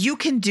 You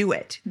can do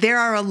it. There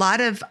are a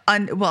lot of,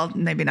 well,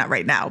 maybe not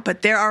right now,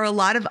 but there are a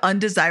lot of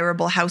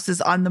undesirable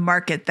houses on the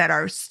market that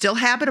are still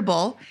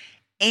habitable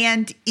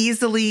and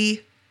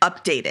easily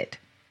updated.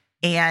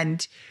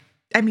 And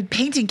I mean,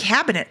 painting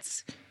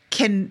cabinets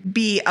can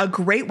be a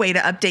great way to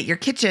update your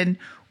kitchen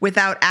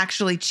without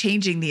actually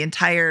changing the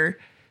entire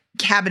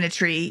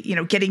cabinetry.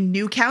 Getting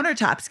new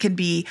countertops can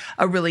be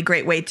a really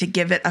great way to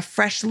give it a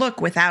fresh look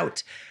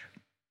without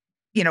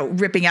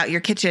ripping out your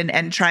kitchen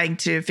and trying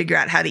to figure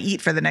out how to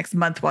eat for the next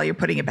month while you're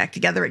putting it back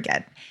together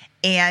again.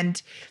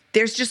 And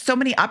there's just so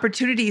many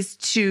opportunities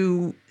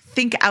to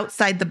think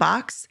outside the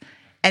box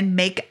and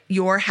make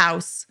your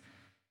house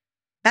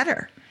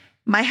better.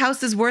 My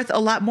house is worth a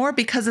lot more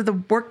because of the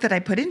work that I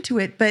put into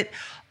it, but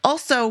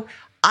also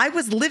I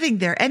was living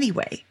there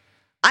anyway.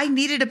 I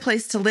needed a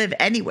place to live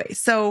anyway.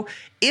 So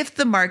if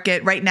the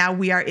market, right now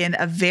we are in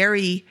a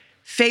very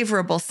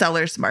favorable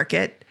seller's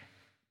market,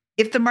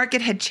 if the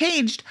market had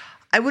changed,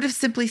 I would have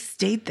simply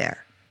stayed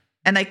there.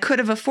 And I could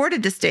have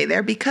afforded to stay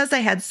there because I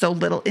had so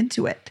little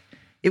into it.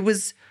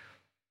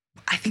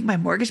 I think my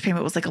mortgage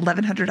payment was like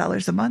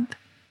 $1,100 a month.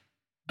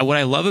 What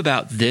I love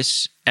about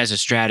this as a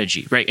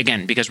strategy, right?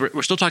 Again, because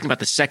we're still talking about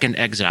the second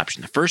exit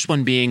option. The first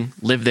one being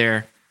live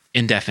there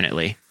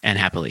indefinitely and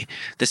happily.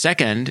 The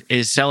second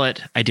is sell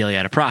it ideally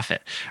at a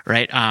profit,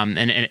 right?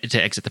 And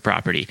to exit the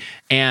property.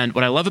 And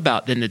what I love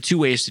about then the two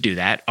ways to do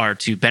that are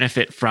to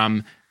benefit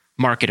from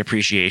market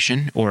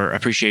appreciation or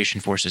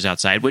appreciation forces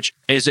outside, which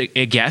is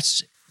a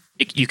guess.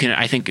 You can,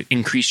 I think,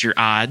 increase your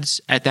odds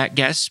at that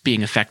guess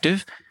being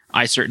effective.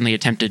 I certainly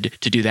attempted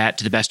to do that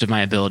to the best of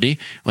my ability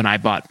when I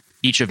bought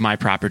each of my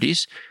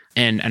properties,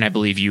 and I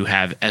believe you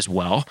have as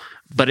well.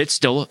 But it's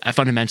still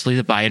fundamentally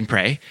the buy and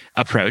pray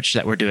approach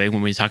that we're doing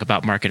when we talk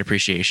about market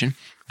appreciation.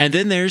 And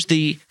then there's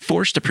the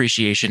forced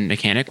appreciation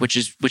mechanic, which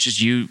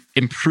is you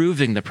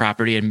improving the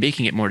property and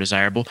making it more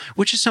desirable,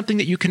 which is something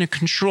that you can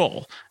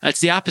control.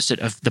 That's the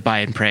opposite of the buy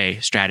and pray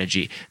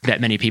strategy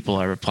that many people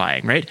are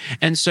applying, right?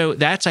 And so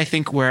that's, I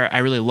think, where I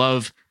really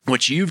love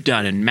what you've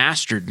done and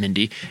mastered,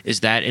 Mindy,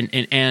 is that,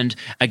 and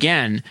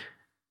again,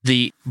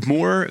 the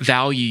more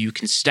value you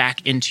can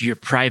stack into your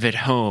private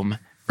home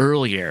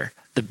earlier,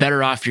 the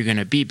better off you're going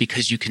to be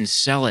because you can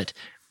sell it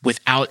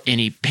without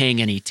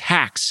paying any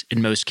tax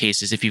in most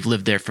cases if you've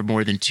lived there for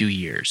more than 2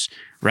 years,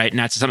 right? And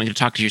that's something to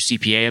talk to your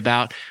CPA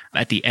about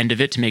at the end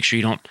of it to make sure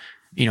you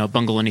don't,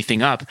 bungle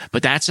anything up.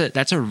 But that's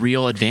a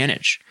real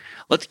advantage.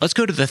 Let's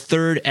go to the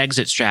third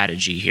exit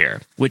strategy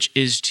here, which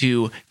is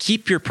to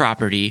keep your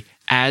property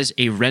as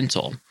a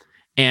rental.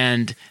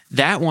 And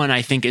that one,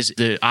 I think, is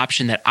the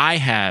option that I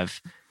have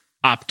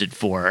opted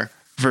for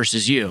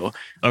versus you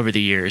over the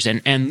years.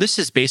 And this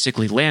is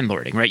basically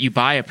landlording, right? You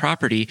buy a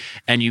property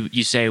and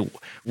you say,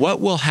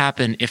 what will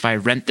happen if I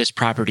rent this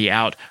property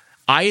out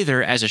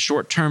either as a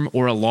short-term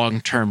or a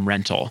long-term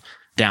rental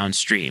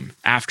downstream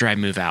after I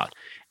move out?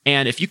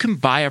 And if you can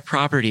buy a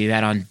property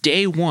that on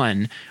day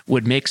one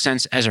would make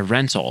sense as a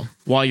rental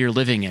while you're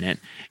living in it,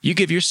 you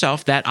give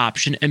yourself that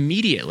option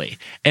immediately.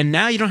 And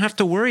now you don't have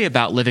to worry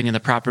about living in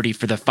the property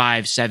for the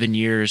 5-7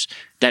 years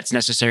that's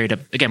necessary to,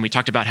 again, we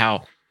talked about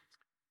how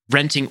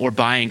renting or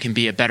buying can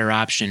be a better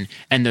option.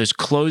 And those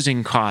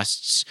closing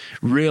costs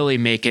really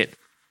make it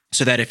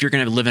so that if you're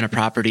going to live in a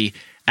property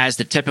as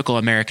the typical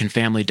American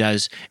family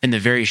does in the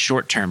very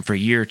short term for a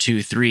year,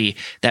 2, 3,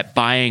 that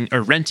buying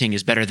or renting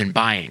is better than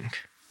buying,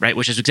 right?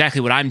 Which is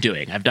exactly what I'm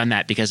doing. I've done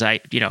that because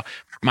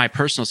my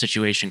personal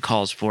situation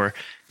calls for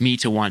me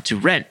to want to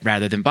rent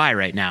rather than buy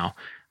right now,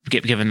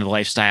 given the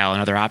lifestyle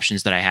and other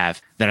options that I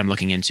have that I'm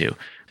looking into.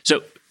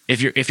 So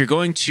if you're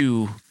going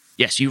to,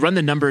 yes, you run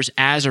the numbers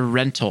as a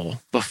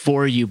rental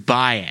before you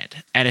buy it.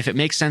 And if it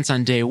makes sense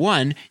on day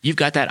one, you've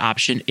got that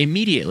option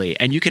immediately.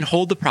 And you can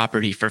hold the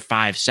property for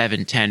 5,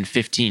 7, 10,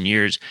 15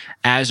 years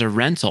as a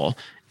rental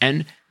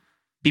and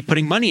be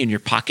putting money in your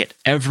pocket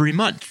every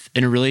month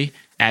in a really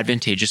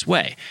advantageous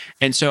way.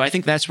 And so I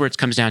think that's where it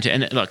comes down to.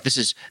 And look, this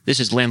is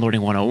Landlording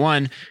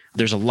 101.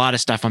 There's a lot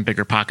of stuff on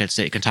Bigger Pockets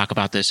that you can talk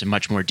about this in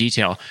much more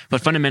detail.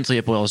 But fundamentally,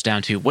 it boils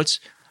down to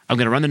I'm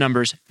going to run the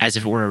numbers as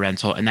if it were a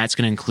rental, and that's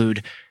going to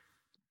include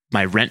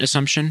my rent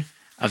assumption,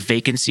 a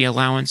vacancy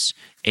allowance,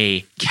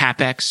 a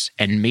CapEx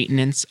and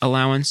maintenance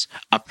allowance,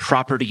 a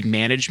property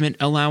management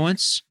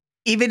allowance.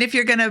 Even if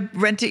you're going to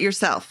rent it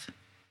yourself.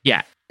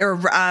 Yeah. Or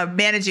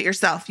manage it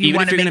yourself. Even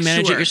if you're going to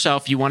manage it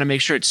yourself, you want to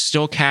make sure it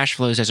still cash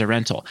flows as a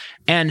rental.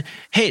 And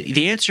hey,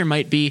 the answer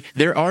might be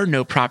there are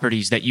no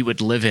properties that you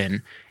would live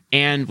in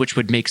and which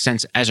would make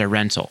sense as a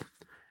rental.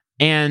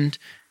 And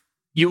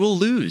you will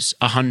lose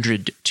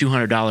 $100,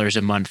 $200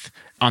 a month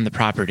on the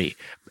property,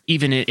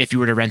 even if you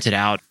were to rent it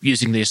out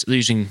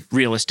using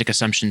realistic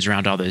assumptions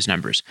around all those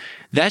numbers.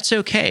 That's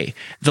okay.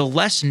 The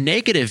less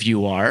negative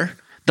you are,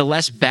 the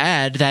less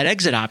bad that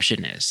exit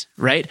option is,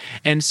 right?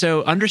 And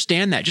so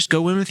understand that. Just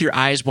go in with your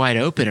eyes wide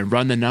open and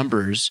run the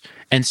numbers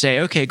and say,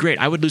 okay, great.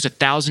 I would lose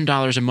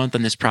 $1,000 a month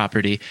on this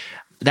property.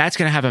 That's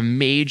going to have a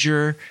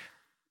major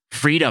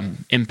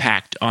freedom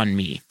impact on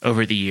me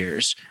over the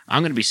years.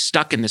 I'm going to be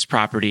stuck in this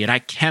property and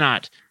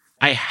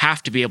I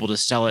have to be able to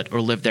sell it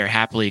or live there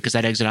happily because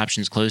that exit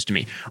option is closed to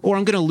me. Or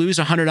I'm going to lose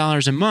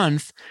 $100 a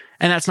month,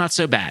 and that's not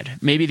so bad.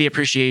 Maybe the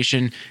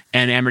appreciation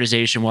and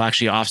amortization will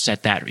actually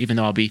offset that, even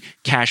though I'll be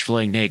cash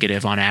flowing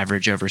negative on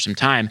average over some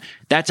time.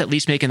 That's at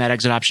least making that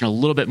exit option a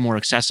little bit more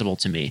accessible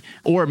to me.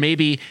 Or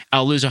maybe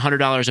I'll lose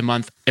 $100 a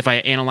month if I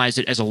analyze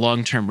it as a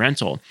long-term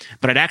rental,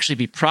 but I'd actually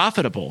be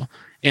profitable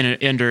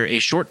under a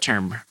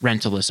short-term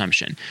rental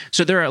assumption.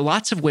 So there are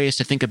lots of ways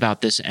to think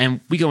about this, and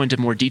we go into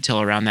more detail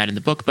around that in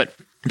the book, but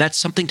that's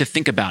something to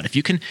think about. If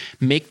you can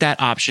make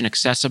that option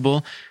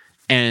accessible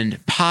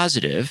and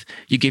positive,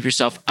 you give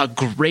yourself a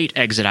great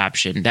exit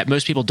option that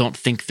most people don't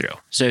think through.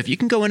 So if you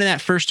can go into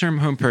that first-term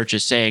home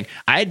purchase saying,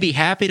 I'd be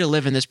happy to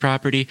live in this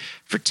property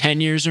for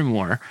 10 years or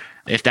more,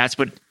 if that's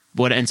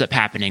what ends up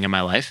happening in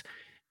my life,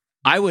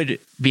 I would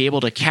be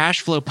able to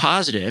cash flow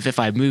positive if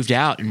I moved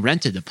out and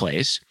rented the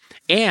place.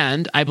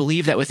 And I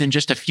believe that within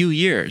just a few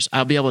years,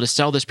 I'll be able to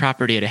sell this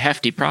property at a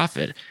hefty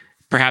profit.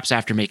 Perhaps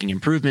after making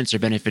improvements or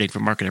benefiting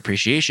from market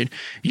appreciation,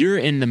 you're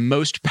in the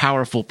most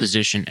powerful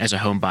position as a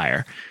home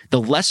buyer.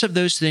 The less of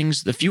those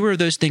things, the fewer of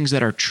those things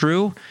that are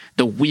true,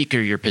 the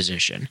weaker your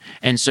position.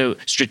 And so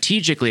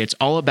strategically, it's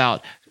all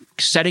about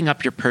setting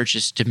up your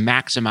purchase to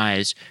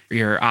maximize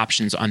your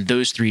options on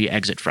those 3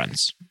 exit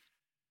fronts.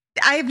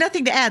 I have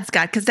nothing to add,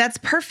 Scott, because that's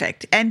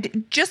perfect.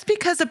 And just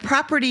because a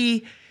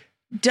property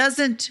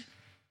doesn't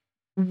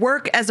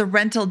work as a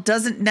rental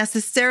doesn't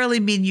necessarily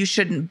mean you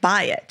shouldn't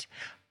buy it.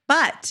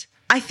 But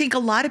I think a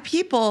lot of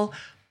people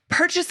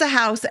purchase a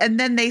house and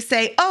then they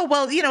say, oh,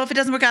 well, if it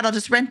doesn't work out, I'll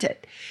just rent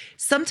it.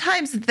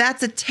 Sometimes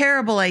that's a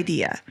terrible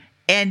idea.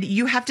 And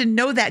you have to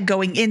know that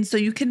going in so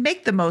you can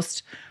make the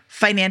most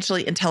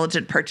financially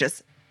intelligent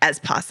purchase as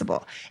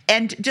possible.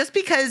 And just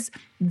because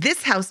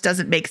this house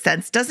doesn't make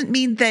sense doesn't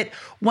mean that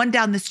one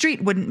down the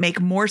street wouldn't make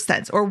more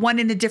sense, or one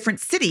in a different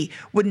city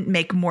wouldn't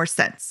make more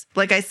sense.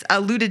 Like I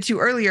alluded to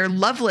earlier,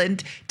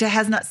 Loveland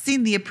has not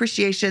seen the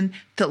appreciation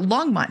that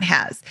Longmont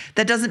has.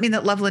 That doesn't mean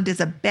that Loveland is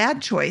a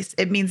bad choice.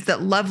 It means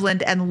that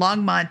Loveland and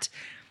Longmont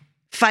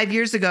 5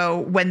 years ago,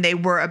 when they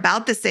were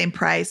about the same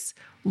price,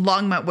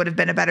 Longmont would have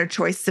been a better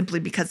choice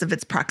simply because of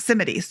its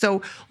proximity.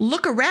 So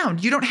look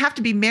around. You don't have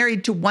to be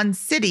married to one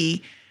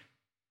city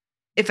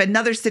if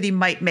another city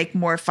might make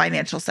more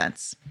financial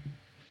sense.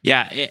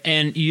 Yeah,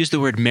 and you use the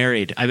word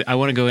married. I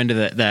want to go into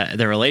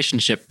the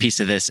relationship piece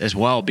of this as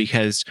well,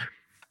 because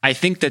I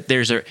think that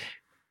there's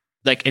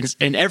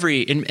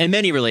in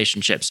many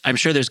relationships, I'm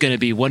sure there's going to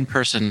be one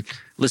person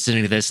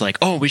listening to this like,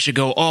 oh, we should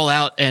go all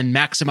out and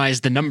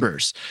maximize the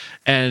numbers.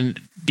 And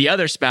the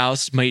other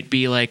spouse might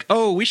be like,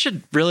 oh, we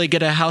should really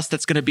get a house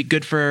that's going to be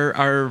good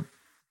for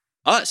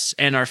us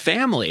and our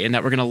family, and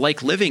that we're going to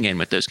like living in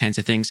with those kinds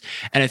of things.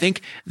 And I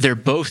think they're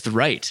both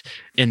right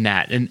in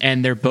that.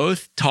 And they're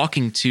both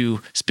talking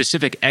to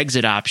specific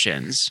exit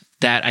options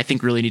that I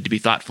think really need to be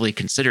thoughtfully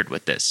considered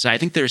with this. So I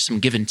think there's some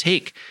give and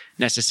take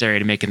necessary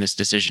to making this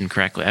decision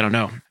correctly. I don't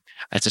know.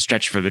 That's a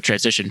stretch for the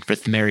transition for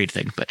the married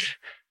thing, but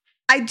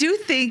I do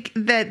think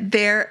that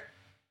there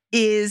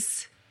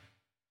is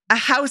a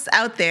house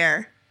out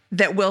there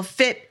that will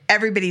fit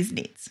everybody's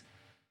needs.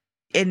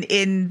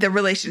 in the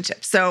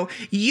relationship. So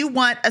you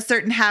want a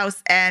certain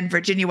house and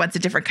Virginia wants a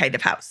different kind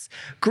of house.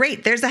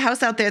 Great. There's a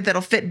house out there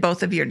that'll fit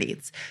both of your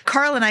needs.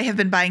 Carl and I have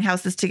been buying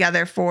houses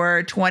together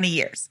for 20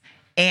 years.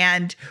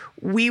 And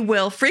we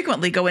will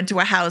frequently go into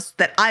a house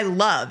that I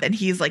love and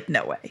he's like,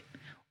 no way.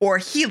 Or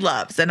he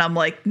loves and I'm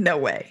like, no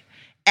way.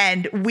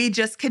 And we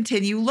just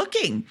continue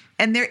looking.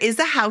 And there is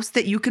a house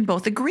that you can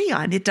both agree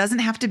on. It doesn't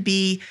have to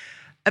be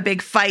a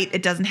big fight.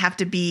 It doesn't have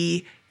to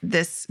be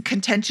this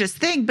contentious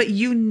thing, but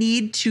you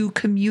need to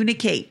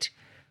communicate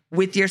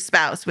with your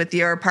spouse, with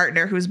your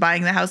partner who's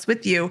buying the house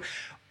with you,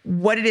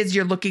 what it is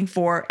you're looking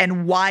for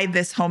and why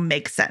this home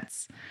makes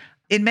sense.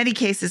 In many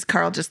cases,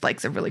 Carl just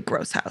likes a really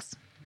gross house.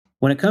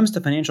 When it comes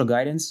to financial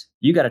guidance,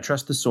 you got to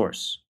trust the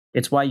source.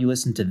 It's why you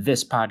listen to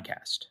this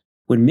podcast.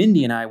 When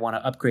Mindy and I want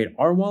to upgrade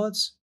our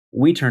wallets,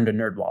 we turn to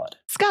NerdWallet.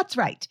 Scott's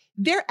right.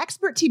 Their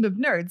expert team of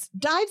nerds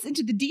dives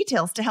into the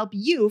details to help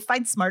you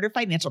find smarter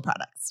financial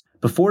products.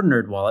 Before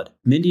NerdWallet,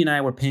 Mindy and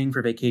I were paying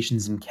for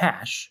vacations in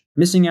cash,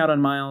 missing out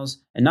on miles,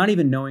 and not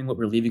even knowing what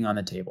we're leaving on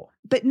the table.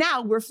 But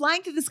now we're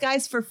flying through the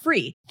skies for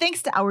free,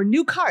 thanks to our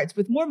new cards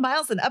with more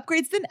miles and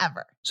upgrades than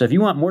ever. So if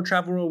you want more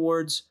travel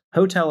rewards,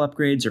 hotel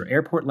upgrades, or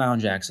airport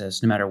lounge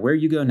access, no matter where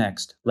you go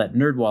next, let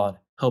NerdWallet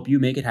help you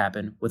make it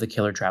happen with a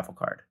killer travel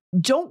card.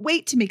 Don't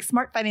wait to make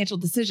smart financial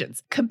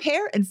decisions.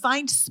 Compare and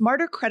find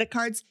smarter credit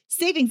cards,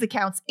 savings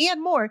accounts,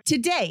 and more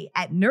today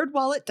at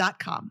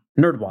nerdwallet.com.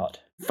 NerdWallet.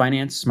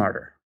 Finance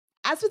smarter.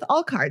 As with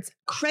all cards,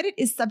 credit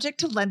is subject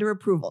to lender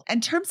approval,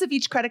 and terms of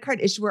each credit card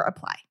issuer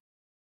apply.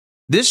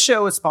 This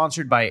show is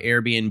sponsored by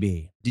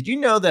Airbnb. Did you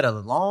know that a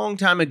long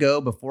time ago,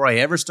 before I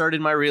ever started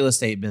my real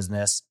estate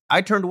business,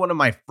 I turned one of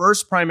my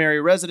first primary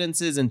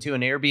residences into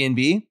an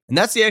Airbnb? And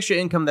that's the extra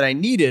income that I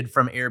needed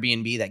from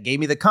Airbnb that gave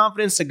me the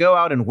confidence to go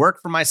out and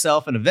work for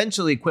myself and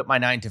eventually quit my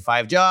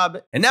 9-to-5 job.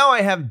 And now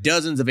I have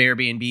dozens of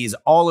Airbnbs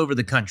all over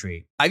the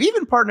country. I've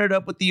even partnered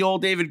up with the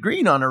old David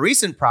Green on a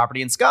recent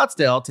property in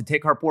Scottsdale to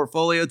take our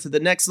portfolio to the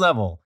next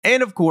level.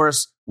 And of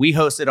course, we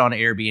host it on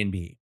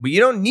Airbnb. But you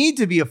don't need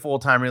to be a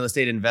full-time real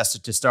estate investor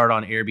to start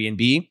on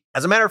Airbnb.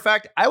 As a matter of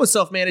fact, I was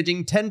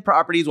self-managing 10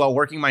 properties while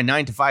working my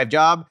 9-to-5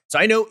 job, so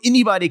I know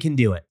anybody can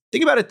do it.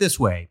 Think about it this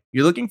way.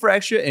 You're looking for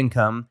extra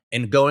income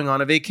and going on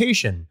a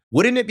vacation.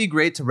 Wouldn't it be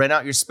great to rent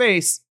out your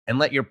space and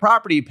let your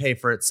property pay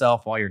for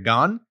itself while you're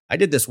gone? I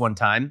did this one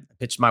time. I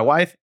pitched my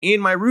wife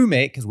and my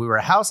roommate, because we were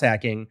house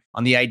hacking,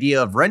 on the idea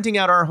of renting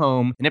out our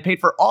home, and it paid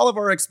for all of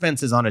our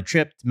expenses on a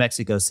trip to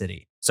Mexico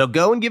City. So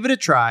go and give it a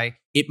try.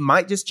 It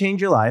might just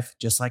change your life,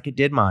 just like it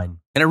did mine.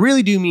 And I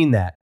really do mean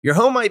that. Your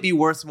home might be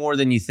worth more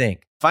than you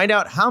think. Find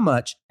out how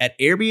much at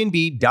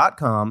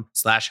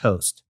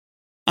airbnb.com/host.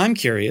 I'm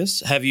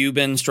curious, have you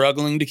been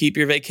struggling to keep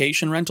your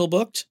vacation rental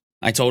booked?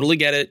 I totally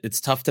get it.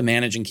 It's tough to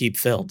manage and keep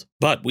filled.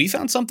 But we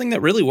found something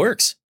that really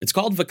works. It's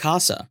called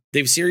Vacasa.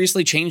 They've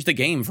seriously changed the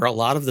game for a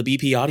lot of the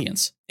BP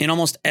audience. In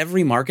almost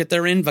every market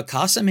they're in,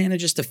 Vacasa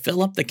manages to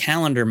fill up the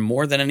calendar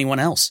more than anyone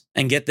else.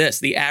 And get this,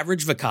 the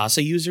average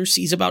Vacasa user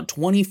sees about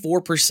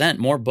 24%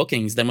 more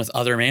bookings than with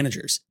other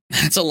managers.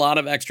 That's a lot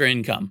of extra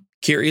income.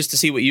 Curious to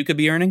see what you could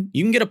be earning?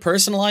 You can get a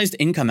personalized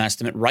income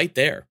estimate right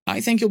there.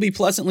 I think you'll be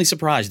pleasantly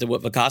surprised at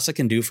what Vacasa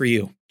can do for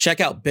you. Check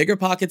out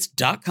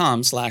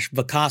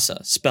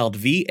biggerpockets.com/Vacasa, spelled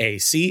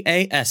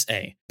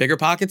Vacasa.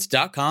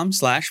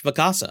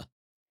 biggerpockets.com/Vacasa.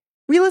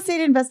 Real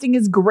estate investing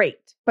is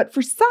great, but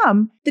for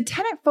some, the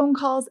tenant phone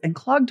calls and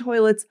clogged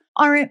toilets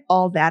aren't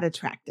all that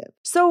attractive.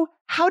 So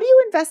how do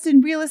you invest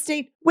in real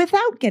estate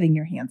without getting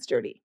your hands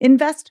dirty?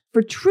 Invest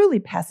for truly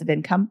passive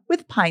income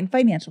with Pine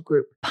Financial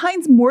Group.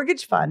 Pine's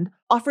mortgage fund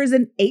offers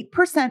an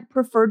 8%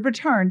 preferred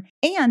return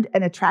and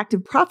an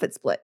attractive profit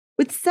split,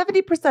 with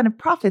 70% of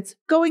profits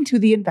going to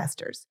the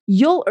investors.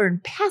 You'll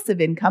earn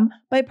passive income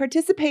by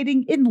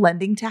participating in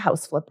lending to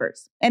house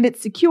flippers. And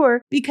it's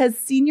secure because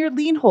senior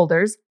lien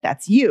holders,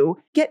 that's you,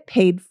 get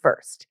paid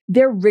first.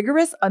 Their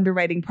rigorous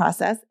underwriting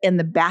process and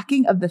the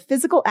backing of the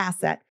physical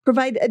asset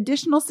provide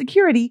additional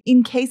security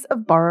in case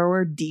of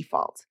borrower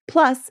default.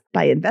 Plus,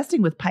 by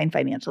investing with Pine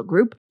Financial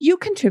Group, you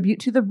contribute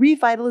to the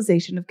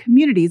revitalization of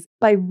communities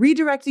by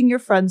redirecting your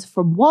funds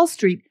from Wall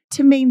Street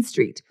to Main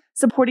Street,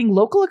 supporting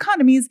local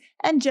economies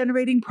and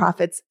generating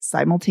profits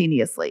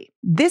simultaneously.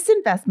 This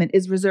investment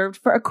is reserved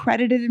for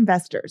accredited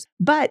investors,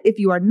 but if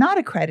you are not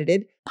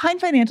accredited, Pine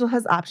Financial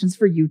has options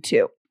for you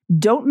too.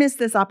 Don't miss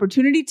this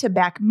opportunity to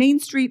back Main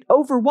Street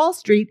over Wall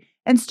Street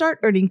and start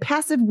earning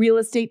passive real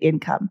estate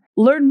income.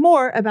 Learn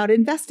more about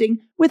investing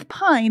with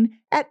Pine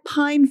at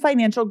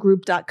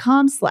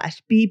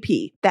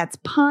pinefinancialgroup.com/BP. That's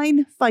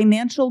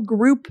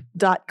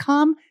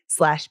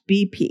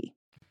pinefinancialgroup.com/BP.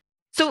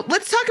 So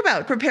let's talk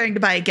about preparing to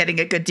buy and getting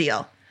a good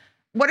deal.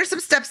 What are some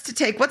steps to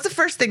take? What's the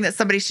first thing that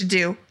somebody should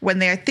do when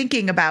they're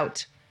thinking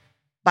about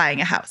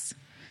buying a house?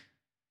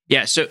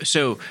 Yeah,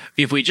 so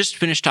if we just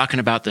finished talking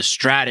about the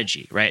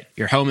strategy, right?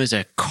 Your home is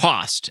a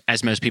cost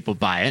as most people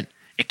buy it.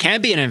 It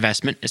can be an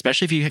investment,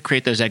 especially if you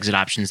create those exit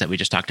options that we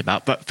just talked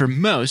about. But for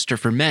most or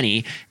for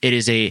many, it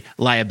is a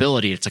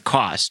liability. It's a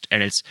cost,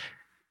 and it's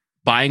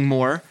buying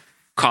more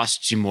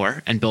costs you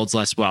more and builds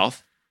less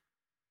wealth.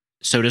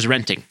 so does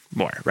renting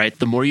more, right?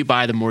 The more you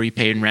buy, the more you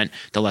pay in rent,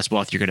 the less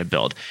wealth you're going to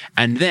build.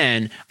 And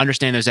then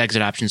understand those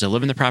exit options. So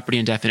live in the property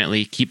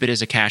indefinitely, keep it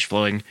as a cash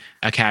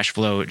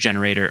flow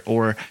generator,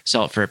 or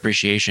sell it for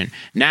appreciation.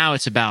 Now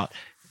it's about,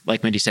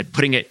 like Mindy said,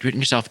 putting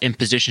yourself in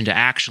position to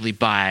actually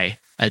buy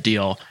a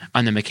deal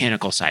on the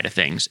mechanical side of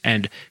things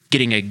and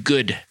getting a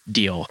good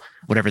deal,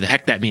 whatever the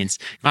heck that means.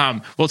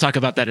 We'll talk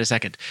about that in a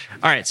second.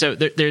 All right. So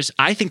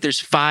I think there's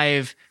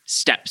 5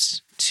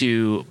 steps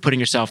to putting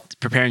yourself,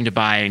 preparing to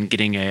buy and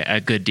getting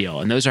a good deal.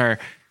 And those are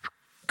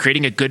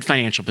creating a good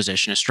financial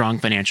position, a strong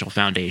financial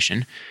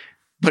foundation,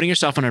 putting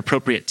yourself on an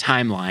appropriate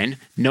timeline,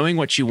 knowing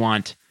what you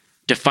want,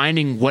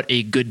 defining what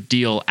a good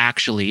deal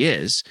actually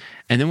is,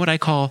 and then what I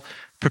call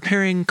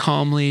preparing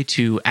calmly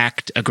to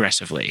act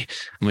aggressively,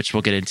 which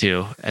we'll get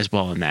into as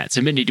well in that.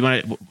 So Mindy, do you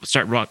want to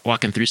start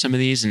walking through some of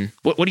these? And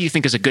what do you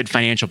think is a good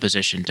financial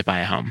position to buy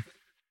a home?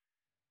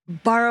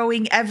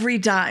 Borrowing every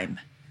dime.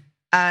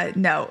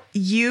 No,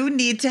 you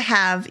need to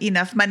have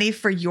enough money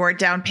for your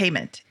down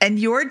payment. And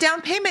your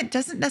down payment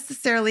doesn't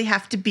necessarily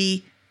have to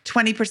be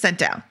 20%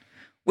 down,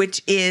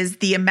 which is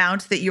the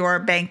amount that your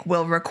bank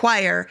will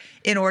require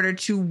in order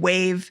to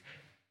waive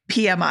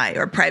PMI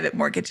or private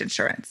mortgage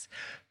insurance.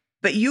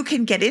 But you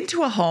can get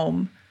into a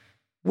home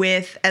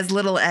with as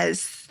little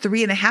as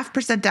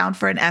 3.5% down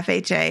for an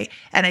FHA.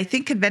 And I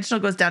think conventional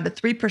goes down to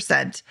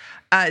 3%,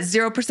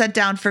 0%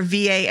 down for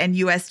VA and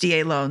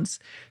USDA loans.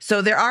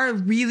 So there are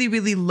really,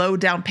 really low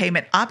down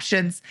payment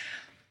options.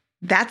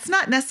 That's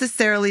not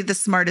necessarily the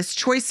smartest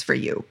choice for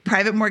you.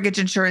 Private mortgage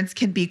insurance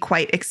can be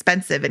quite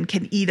expensive and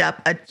can eat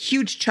up a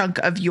huge chunk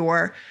of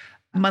your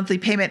monthly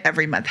payment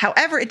every month.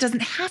 However, it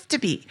doesn't have to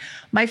be.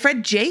 My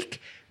friend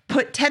Jake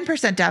put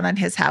 10% down on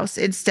his house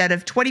instead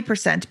of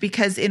 20%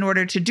 because in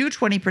order to do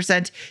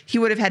 20%, he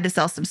would have had to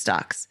sell some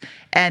stocks.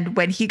 And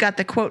when he got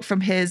the quote from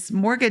his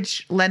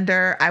mortgage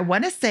lender, I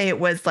want to say it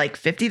was like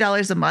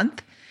 $50 a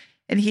month.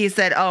 And he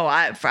said,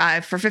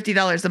 for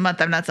 $50 a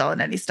month, I'm not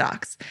selling any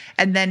stocks.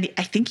 And then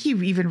I think he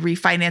even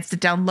refinanced it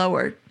down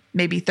lower,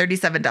 maybe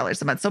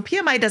 $37 a month. So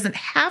PMI doesn't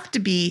have to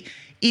be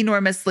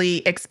enormously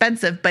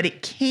expensive, but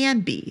it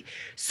can be.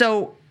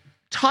 So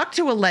talk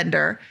to a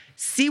lender,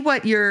 see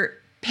what your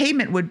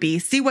payment would be,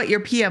 see what your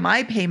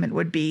PMI payment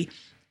would be,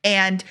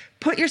 and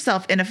put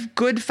yourself in a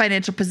good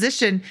financial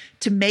position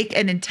to make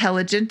an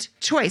intelligent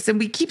choice. And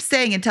we keep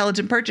saying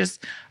intelligent purchase,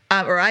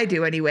 or I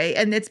do anyway,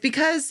 and it's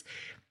because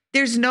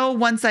there's no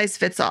one size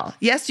fits all.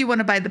 Yes, you want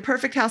to buy the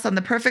perfect house on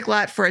the perfect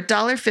lot for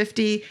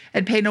 $1.50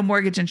 and pay no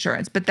mortgage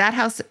insurance, but that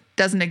house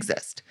doesn't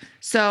exist.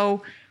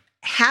 So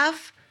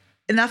have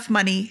enough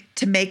money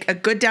to make a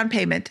good down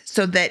payment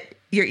so that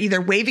you're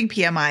either waiving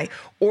PMI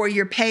or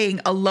you're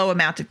paying a low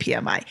amount of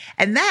PMI.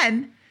 And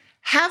then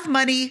have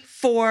money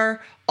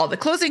for all the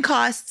closing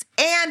costs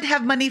and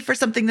have money for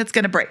something that's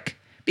going to break,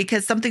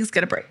 because something's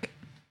going to break.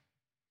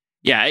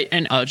 Yeah,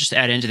 and I'll just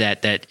add into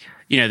that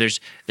there's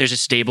a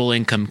stable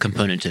income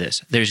component to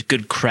this. There's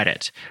good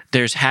credit.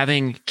 There's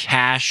having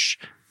cash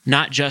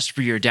not just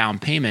for your down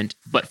payment,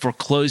 but for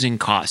closing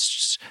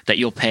costs that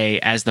you'll pay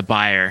as the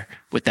buyer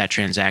with that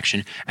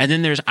transaction. And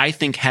then there's, I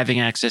think, having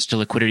access to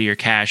liquidity or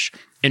cash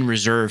in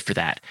reserve for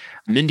that.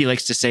 Mindy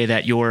likes to say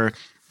that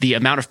the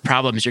amount of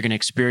problems you're going to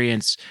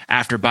experience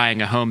after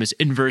buying a home is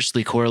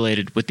inversely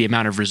correlated with the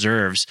amount of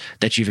reserves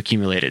that you've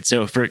accumulated.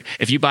 So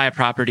if you buy a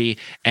property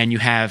and you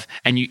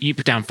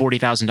put down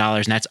 $40,000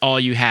 and that's all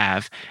you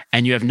have,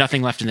 and you have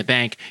nothing left in the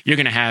bank, you're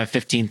going to have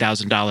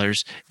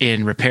 $15,000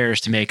 in repairs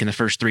to make in the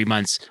first 3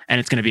 months, and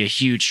it's going to be a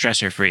huge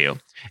stressor for you.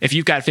 If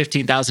you've got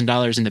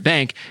 $15,000 in the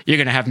bank, you're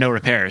going to have no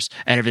repairs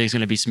and everything's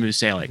going to be smooth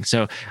sailing.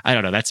 So I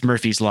don't know, that's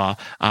Murphy's Law,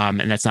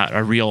 and that's not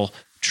a real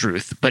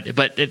truth, but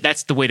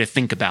that's the way to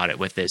think about it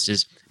with this,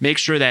 is make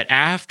sure that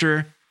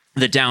after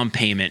the down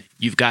payment,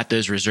 you've got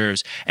those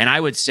reserves. And I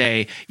would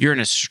say you're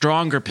in a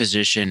stronger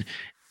position.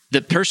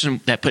 The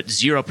person that put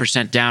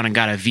 0% down and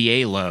got a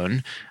VA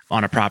loan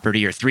on a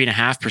property, or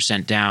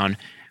 3.5% down,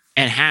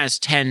 and has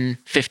 $10,000,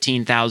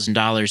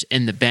 $15,000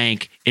 in the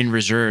bank in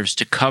reserves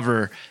to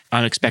cover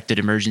unexpected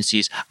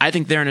emergencies, I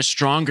think they're in a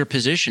stronger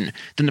position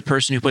than the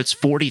person who puts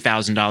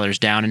 $40,000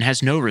 down and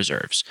has no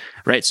reserves,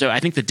 right? So I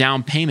think the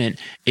down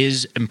payment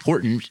is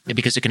important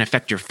because it can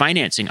affect your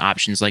financing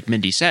options. Like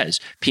Mindy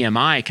says,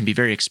 PMI can be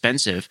very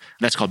expensive.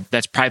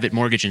 That's private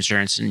mortgage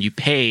insurance, and you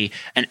pay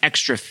an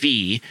extra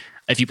fee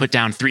if you put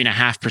down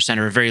 3.5%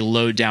 or a very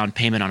low down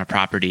payment on a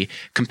property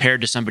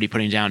compared to somebody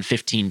putting down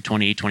 15,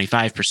 20,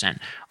 25%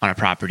 on a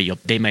property.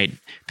 They might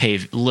pay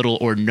little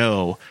or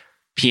no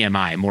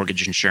PMI,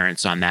 mortgage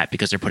insurance, on that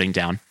because they're putting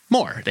down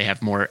more. They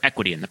have more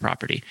equity in the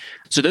property.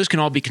 So those can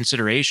all be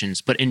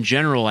considerations. But in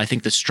general, I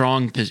think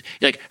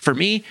for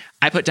me,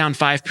 I put down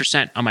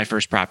 5% on my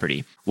first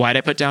property. Why did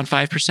I put down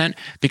 5%?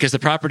 Because the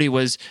property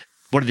was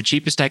one of the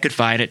cheapest I could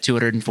find at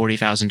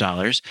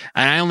 $240,000.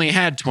 And I only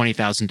had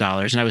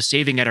 $20,000, and I was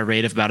saving at a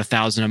rate of about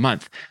 $1,000 a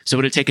month. So it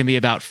would have taken me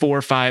about 4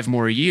 or 5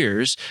 more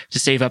years to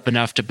save up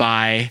enough to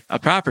buy a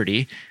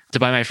property, to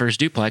buy my first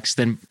duplex,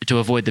 than to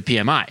avoid the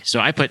PMI. So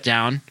I put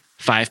down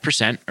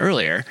 5%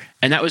 earlier.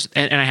 And that was,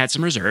 and I had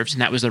some reserves,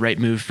 and that was the right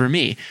move for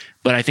me.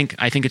 But I think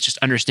it's just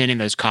understanding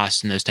those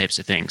costs and those types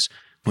of things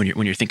when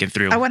you're thinking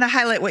through. I want to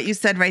highlight what you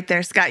said right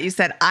there, Scott. You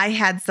said, I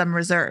had some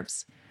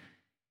reserves.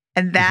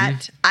 And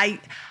that I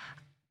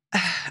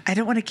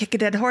don't want to kick a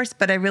dead horse,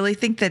 but I really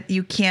think that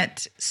you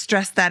can't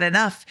stress that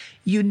enough.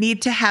 You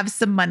need to have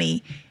some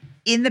money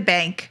in the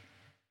bank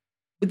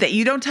that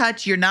you don't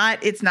touch.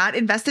 It's not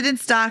invested in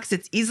stocks.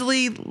 It's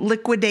easily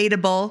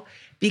liquidatable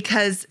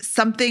because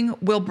something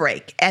will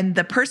break. And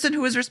the person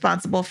who is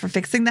responsible for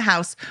fixing the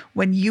house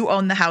when you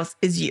own the house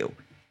is you.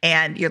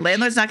 And your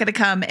landlord's not going to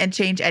come and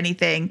change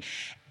anything.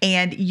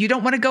 And you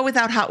don't want to go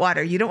without hot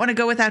water. You don't want to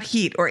go without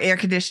heat or air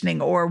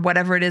conditioning or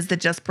whatever it is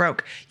that just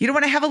broke. You don't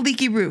want to have a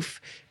leaky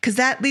roof because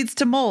that leads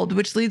to mold,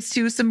 which leads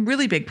to some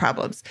really big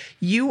problems.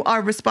 You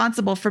are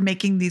responsible for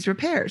making these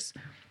repairs.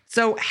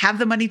 So have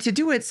the money to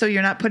do it so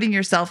you're not putting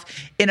yourself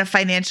in a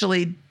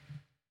financially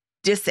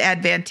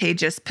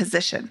disadvantageous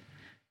position.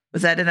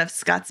 Was that enough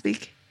Scott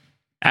speak?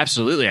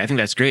 Absolutely. I think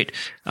that's great.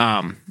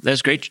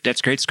 That's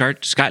great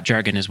Scott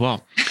jargon as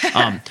well.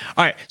 All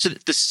right. So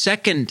the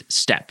second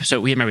step, so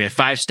we have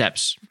 5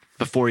 steps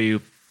before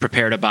you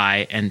prepare to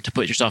buy and to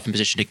put yourself in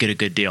position to get a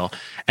good deal.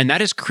 And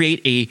that is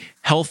create a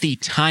healthy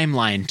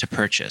timeline to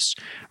purchase,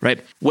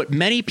 right? What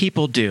many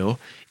people do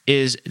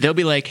is they'll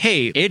be like,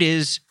 hey, it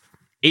is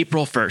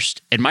April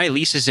 1st, and my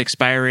lease is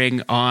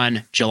expiring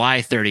on July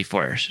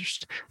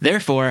 31st.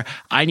 Therefore,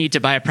 I need to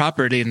buy a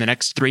property in the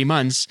next 3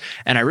 months,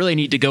 and I really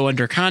need to go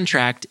under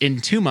contract in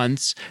 2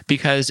 months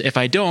because if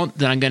I don't,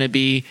 then I'm going to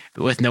be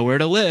with nowhere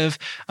to live.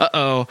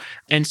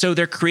 And so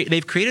they've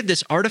created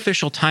this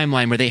artificial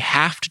timeline where they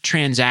have to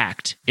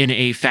transact in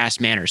a fast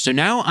manner. So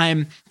now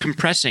I'm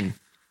compressing.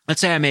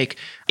 Let's say I make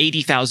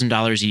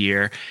 $80,000 a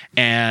year,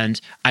 and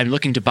I'm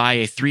looking to buy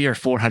a $300,000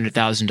 or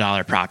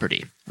 $400,000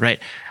 property, right?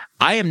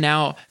 I am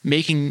now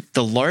making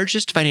the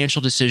largest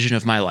financial decision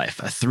of my life,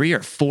 a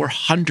 $300,000 or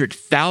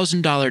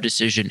 $400,000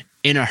 decision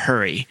in a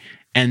hurry.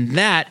 And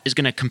that is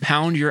going to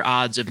compound your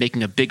odds of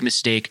making a big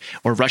mistake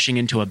or rushing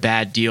into a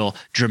bad deal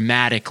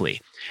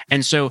dramatically.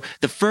 And so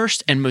the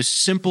first and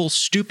most simple,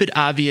 stupid,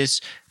 obvious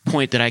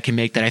point that I can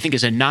make that I think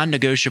is a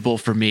non-negotiable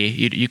for me,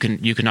 you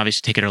can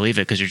obviously take it or leave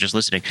it because you're just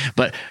listening.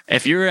 But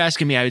if you're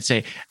asking me, I would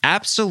say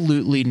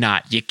absolutely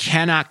not. You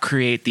cannot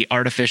create the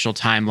artificial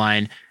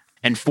timeline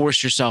and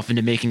force yourself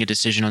into making a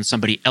decision on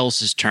somebody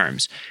else's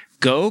terms.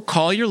 Go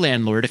call your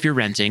landlord if you're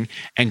renting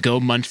and go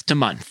month to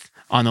month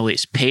on the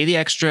lease. Pay the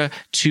extra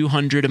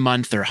 $200 a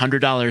month or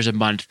 $100 a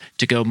month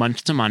to go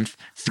month to month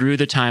through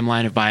the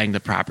timeline of buying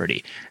the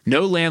property.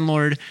 No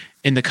landlord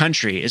in the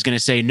country is going to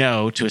say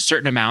no to a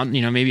certain amount.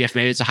 Maybe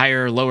it's a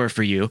higher or lower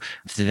for you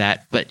to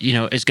that, but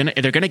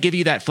they're going to give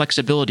you that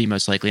flexibility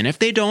most likely. And if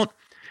they don't,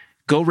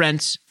 go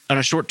rent on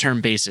a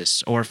short-term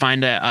basis or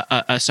find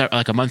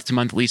a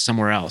month-to-month lease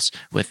somewhere else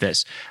with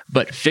this.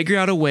 But figure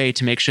out a way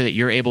to make sure that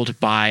you're able to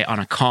buy on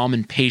a calm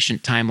and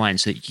patient timeline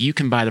so that you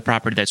can buy the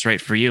property that's right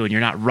for you and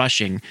you're not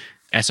rushing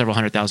a several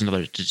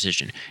 $100,000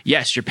 decision.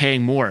 Yes, you're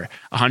paying more,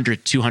 $100,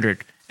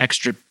 $200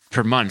 extra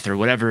per month or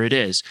whatever it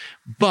is,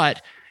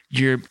 but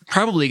you're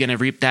probably going to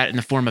reap that in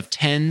the form of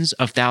tens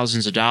of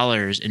thousands of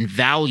dollars in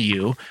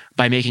value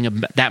by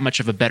making that much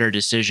of a better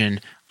decision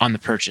on the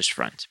purchase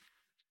front.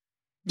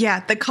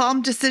 Yeah, the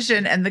calm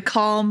decision and the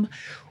calm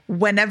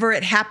whenever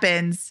it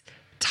happens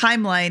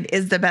timeline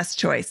is the best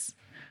choice.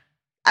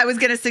 I was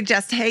going to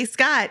suggest, hey,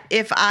 Scott,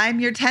 if I'm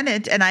your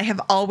tenant and I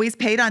have always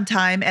paid on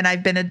time and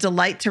I've been a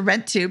delight to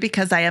rent to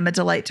because I am a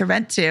delight to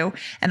rent to,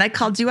 and I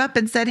called you up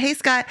and said, hey,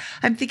 Scott,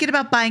 I'm thinking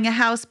about buying a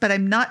house, but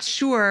I'm not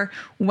sure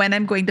when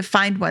I'm going to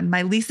find one.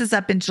 My lease is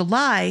up in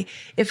July.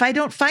 If I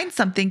don't find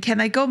something,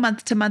 can I go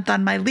month to month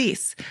on my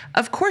lease?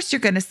 Of course, you're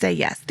going to say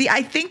yes.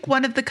 I think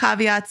one of the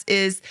caveats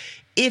is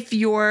if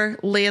your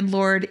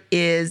landlord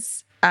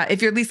is,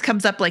 if your lease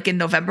comes up like in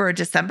November or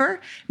December,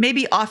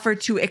 maybe offer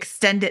to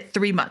extend it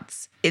 3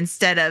 months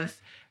instead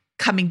of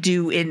coming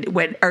due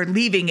or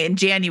leaving in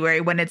January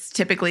when it's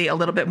typically a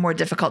little bit more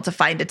difficult to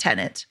find a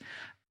tenant.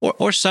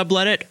 Or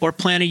sublet it or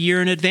plan a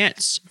year in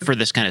advance for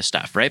this kind of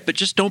stuff, right? But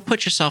just don't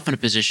put yourself in a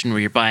position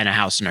where you're buying a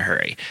house in a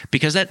hurry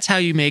because that's how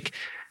you make.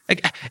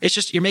 It's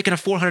just you're making a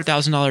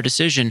 $400,000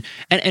 decision.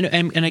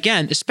 And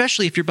again,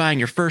 especially if you're buying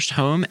your first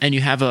home and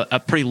you have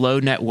a pretty low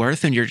net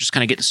worth and you're just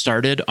kind of getting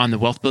started on the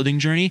wealth building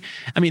journey.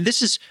 I mean,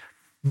 this is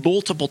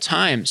multiple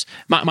times.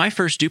 My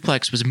first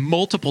duplex was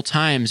multiple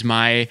times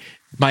my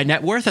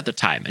net worth at the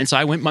time. And so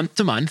I went month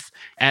to month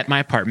at my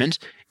apartment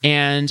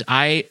and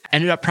I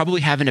ended up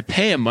probably having to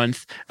pay a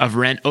month of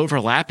rent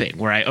overlapping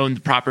where I owned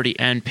the property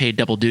and paid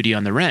double duty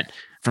on the rent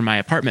for my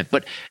apartment.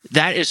 But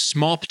that is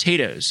small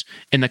potatoes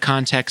in the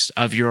context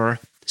of your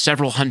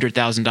several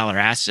 $100,000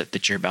 asset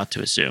that you're about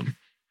to assume.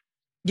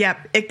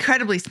 Yep.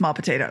 Incredibly small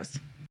potatoes.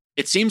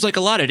 It seems like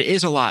a lot. It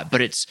is a lot,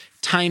 but it's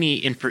tiny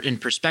in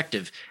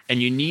perspective. And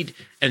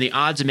the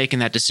odds of making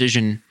that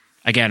decision,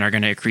 again, are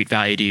going to accrete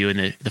value to you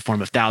in the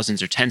form of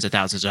thousands or tens of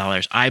thousands of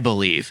dollars, I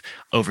believe,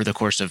 over the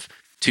course of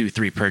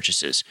 2-3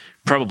 purchases,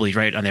 probably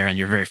right on there on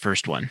your very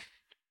first one.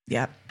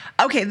 Yep.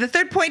 Okay, the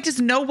third point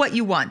is know what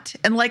you want.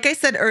 And like I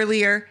said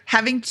earlier,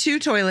 having 2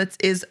 toilets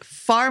is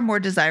far more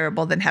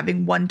desirable than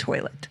having 1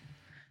 toilet.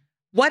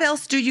 What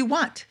else do you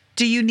want?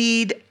 Do you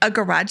need a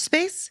garage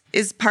space?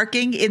 Is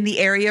parking in the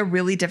area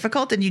really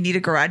difficult and you need a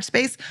garage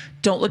space?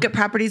 Don't look at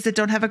properties that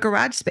don't have a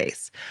garage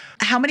space.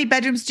 How many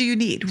bedrooms do you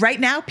need? Right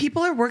now,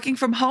 people are working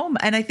from home.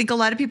 And I think a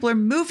lot of people are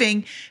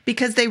moving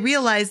because they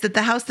realize that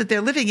the house that they're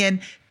living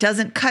in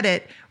doesn't cut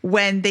it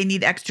when they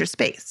need extra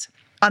space.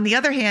 On the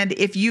other hand,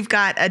 if you've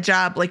got a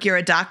job like you're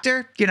a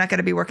doctor, you're not going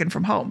to be working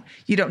from home.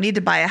 You don't need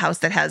to buy a house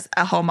that has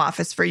a home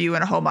office for you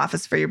and a home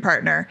office for your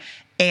partner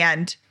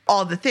and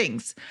all the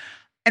things.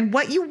 And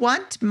what you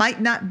want might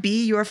not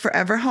be your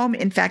forever home.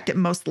 In fact, it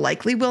most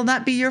likely will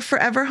not be your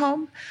forever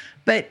home.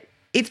 But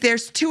if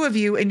there's 2 of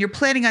you and you're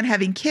planning on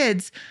having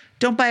kids,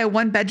 don't buy a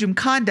 1-bedroom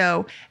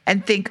condo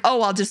and think,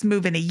 oh, I'll just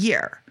move in a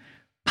year.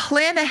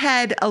 Plan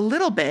ahead a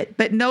little bit,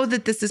 but know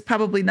that this is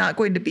probably not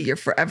going to be your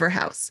forever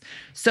house.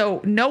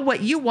 So know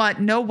what you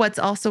want, know what's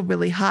also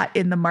really hot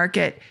in the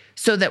market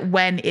so that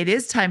when it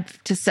is time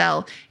to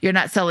sell, you're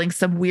not selling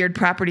some weird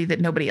property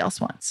that nobody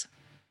else wants.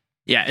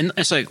 Yeah, and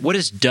it's like, what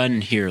does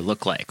done here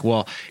look like?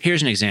 Well,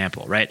 here's an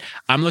example, right?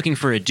 I'm looking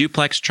for a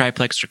duplex,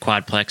 triplex, or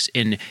quadplex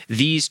in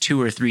these 2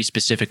 or 3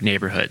 specific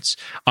neighborhoods.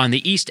 On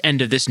the east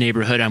end of this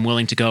neighborhood, I'm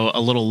willing to go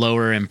a little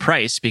lower in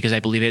price because I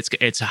believe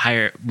it's a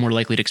higher, more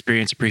likely to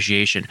experience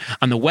appreciation.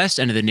 On the west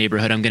end of the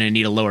neighborhood, I'm going to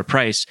need a lower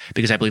price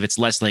because I believe it's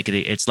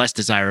less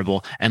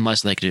desirable and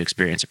less likely to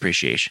experience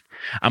appreciation.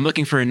 I'm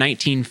looking for a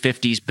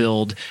 1950s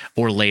build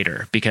or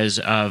later because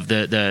of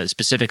the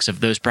specifics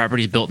of those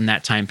properties built in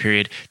that time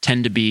period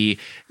tend to be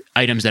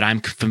items that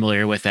I'm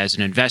familiar with as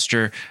an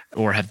investor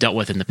or have dealt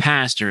with in the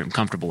past or am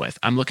comfortable with.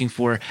 I'm looking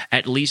for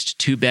at least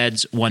 2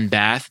 beds, 1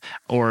 bath,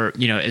 or,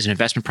 as an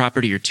investment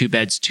property, or 2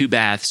 beds, 2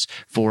 baths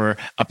for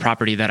a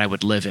property that I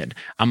would live in.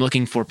 I'm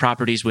looking for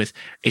properties with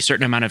a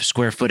certain amount of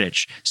square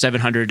footage,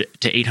 700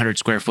 to 800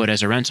 square foot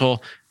as a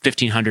rental,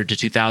 1,500 to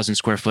 2,000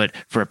 square foot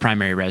for a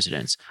primary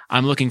residence.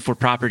 I'm looking for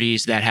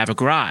properties that have a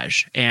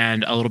garage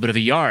and a little bit of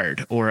a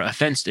yard or a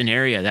fenced-in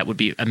area that would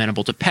be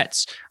amenable to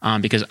pets,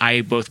 because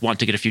I both want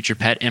to get a future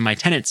pet and my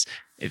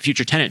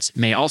future tenants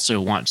may also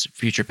want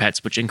future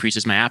pets, which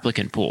increases my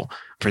applicant pool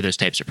for those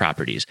types of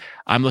properties.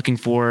 I'm looking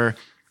for,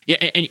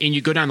 and you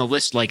go down the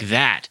list like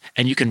that,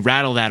 and you can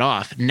rattle that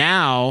off.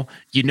 Now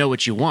you know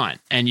what you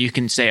want, and you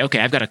can say, okay,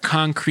 I've got a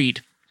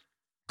concrete,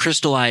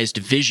 crystallized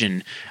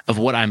vision of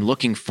what I'm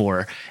looking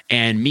for,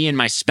 and me and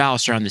my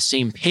spouse are on the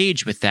same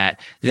page with that.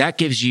 That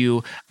gives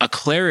you a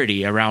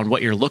clarity around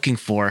what you're looking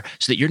for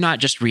so that you're not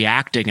just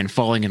reacting and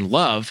falling in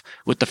love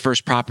with the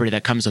first property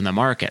that comes on the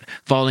market.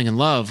 Falling in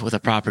love with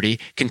a property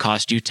can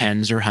cost you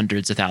tens or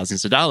hundreds of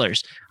thousands of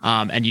dollars.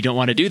 And you don't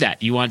want to do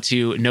that. You want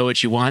to know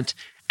what you want.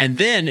 And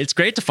then it's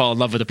great to fall in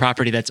love with a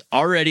property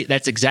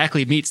that's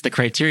exactly meets the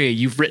criteria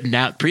you've written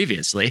out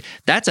previously.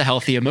 That's a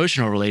healthy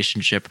emotional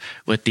relationship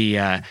with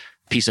the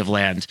piece of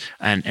land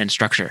and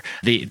structure.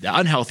 The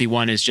unhealthy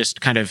one is just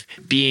kind of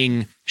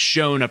being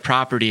shown a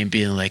property and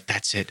being like,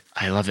 that's it,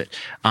 I love it.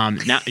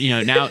 Now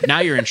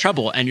you're in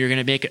trouble and you're going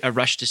to make a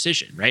rush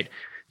decision, right?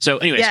 So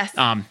anyways,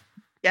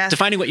 Yes.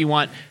 Defining what you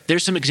want.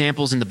 There's some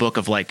examples in the book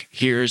of like,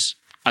 here's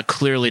a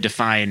clearly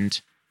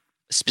defined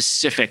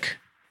specific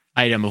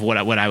item of what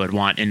I would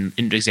want in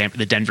example,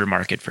 the Denver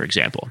market, for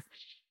example.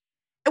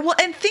 Well,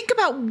 and think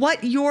about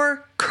what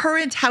your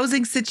current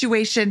housing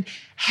situation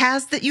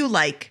has that you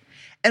like.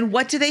 And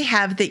what do they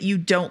have that you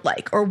don't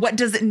like? Or what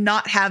does it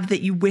not have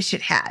that you wish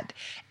it had?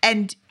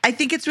 And I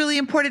think it's really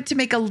important to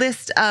make a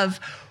list of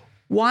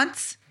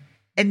wants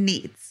and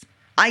needs.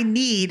 I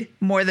need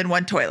more than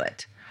 1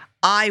 toilet.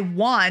 I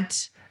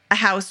want a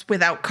house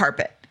without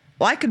carpet.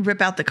 Well, I can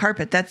rip out the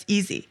carpet. That's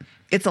easy.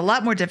 It's a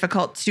lot more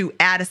difficult to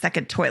add a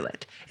second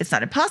toilet. It's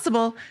not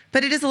impossible,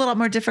 but it is a little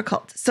more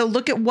difficult. So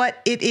look at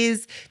what it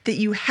is that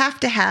you have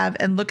to have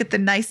and look at the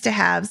nice to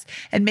haves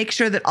and make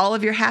sure that all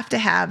of your have to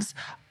haves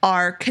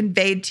are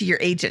conveyed to your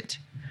agent.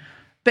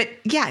 But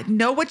yeah,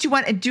 know what you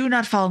want and do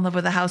not fall in love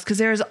with a house because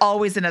there is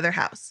always another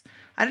house.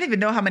 I don't even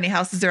know how many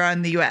houses there are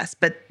in the US,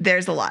 but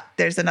there's a lot.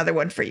 There's another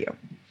one for you.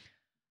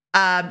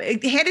 Hand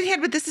in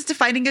hand with this is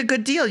defining a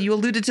good deal. You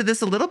alluded to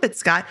this a little bit,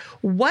 Scott.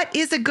 What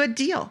is a good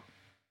deal?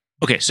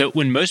 Okay, so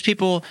when most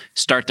people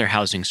start their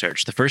housing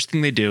search, the first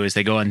thing they do is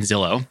they go on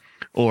Zillow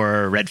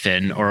or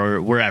Redfin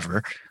or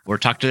wherever, or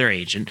talk to their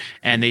agent,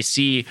 and they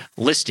see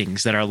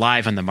listings that are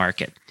live on the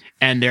market.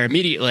 And they're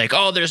immediately like,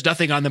 oh, there's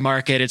nothing on the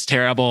market. It's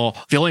terrible.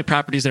 The only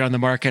properties that are on the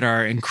market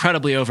are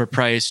incredibly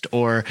overpriced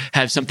or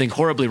have something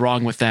horribly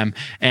wrong with them.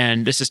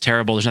 And this is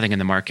terrible. There's nothing in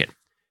the market.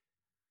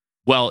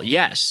 Well,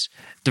 yes.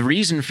 The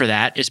reason for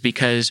that is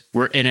because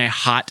we're in a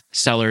hot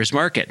seller's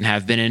market and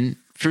have been in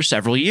for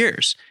several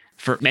years,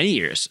 for many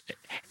years.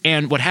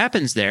 And what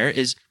happens there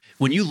is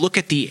when you look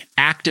at the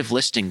active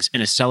listings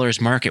in a seller's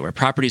market where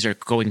properties are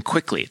going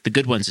quickly, the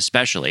good ones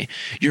especially,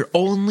 you're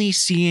only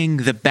seeing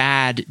the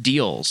bad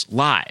deals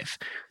live.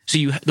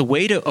 So the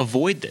way to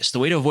avoid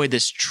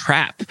this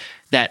trap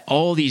that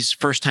all these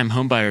first-time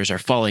homebuyers are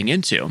falling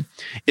into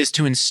is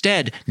to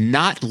instead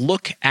not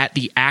look at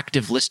the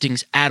active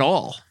listings at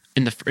all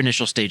in the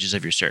initial stages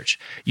of your search.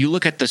 You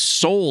look at the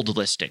sold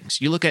listings.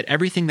 You look at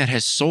everything that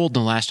has sold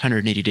in the last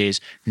 180 days,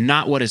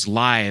 not what is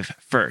live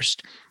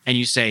first. And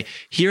you say,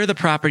 here are the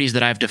properties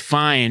that I've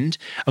defined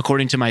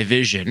according to my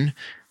vision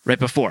right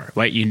before,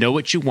 right? You know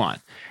what you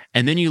want.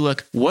 And then you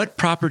look what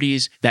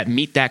properties that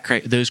meet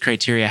those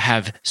criteria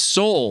have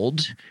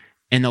sold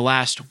in the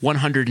last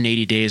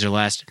 180 days or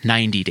last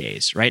 90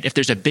 days, right? If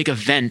there's a big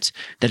event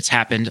that's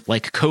happened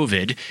like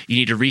COVID, you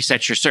need to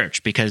reset your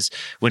search because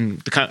when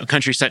the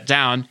country shut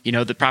down,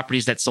 the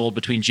properties that sold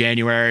between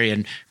January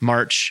and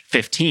March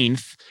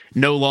 15th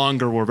no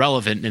longer were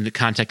relevant in the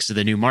context of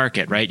the new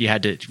market, right? You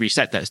had to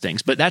reset those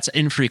things. But that's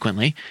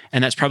infrequently,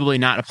 and that's probably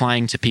not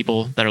applying to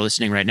people that are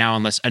listening right now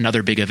unless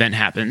another big event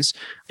happens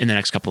in the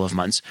next couple of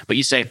months. But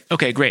you say,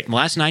 okay, great. In the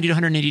last 90 to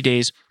 180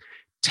 days,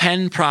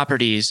 10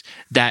 properties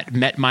that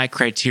met my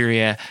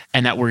criteria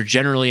and that were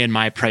generally in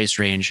my price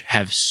range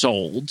have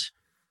sold.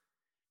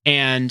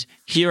 And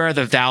here are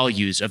the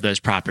values of those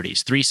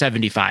properties: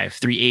 375,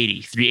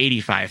 380,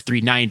 385,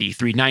 390,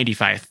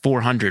 395,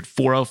 400,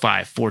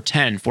 405,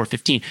 410,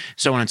 415,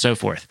 so on and so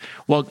forth.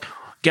 Well,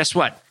 guess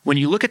what? When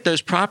you look at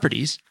those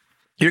properties,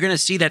 you're going to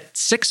see that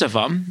 6 of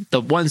them,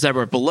 the ones that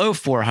were below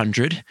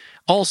 400,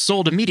 all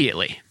sold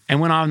immediately and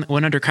went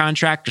under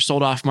contract or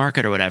sold off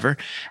market or whatever.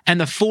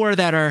 And the 4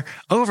 that are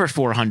over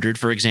 400,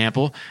 for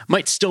example,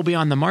 might still be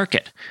on the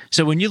market.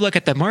 So when you look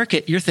at the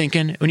market, you're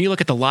thinking, when you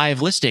look at the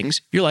live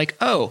listings, you're like,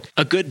 oh,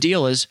 a good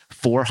deal is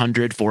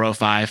 400,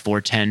 405,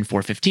 410,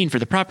 415 for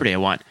the property I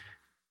want.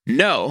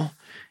 No,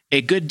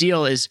 a good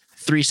deal is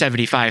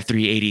 375,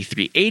 380,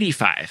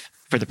 385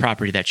 for the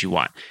property that you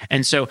want.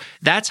 And so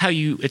that's how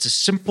it's a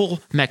simple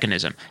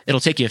mechanism. It'll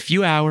take you a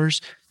few hours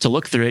to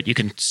look through it. You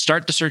can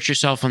start the search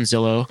yourself on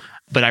Zillow,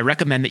 but I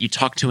recommend that you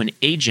talk to an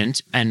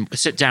agent and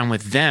sit down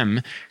with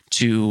them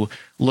to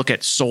look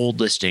at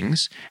sold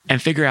listings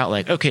and figure out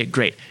like, okay,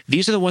 great.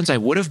 These are the ones I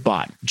would have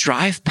bought.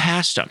 Drive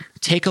past them,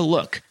 take a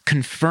look,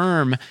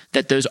 confirm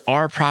that those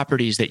are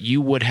properties that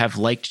you would have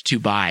liked to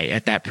buy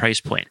at that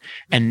price point.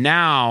 And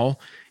now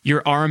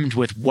you're armed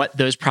with what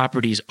those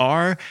properties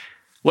are,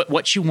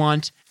 what you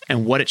want,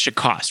 and what it should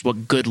cost,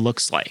 what good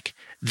looks like.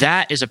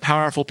 That is a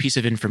powerful piece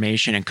of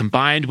information. And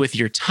combined with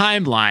your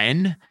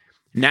timeline,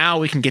 now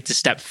we can get to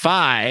step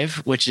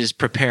 5, which is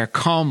prepare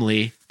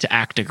calmly to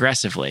act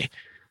aggressively.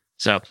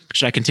 So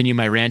should I continue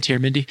my rant here,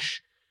 Mindy?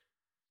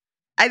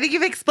 I think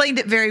you've explained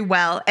it very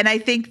well. And I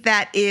think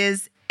that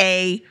is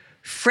a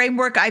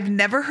framework I've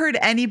never heard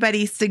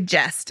anybody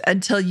suggest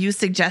until you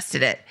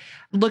suggested it.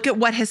 Look at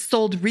what has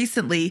sold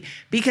recently,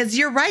 because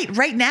you're right.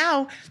 Right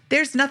now,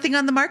 there's nothing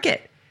on the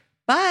market.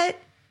 But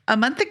a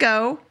month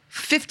ago,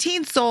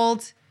 15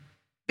 sold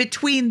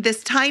between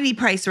this tiny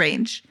price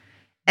range.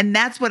 And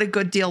that's what a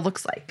good deal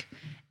looks like.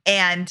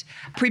 And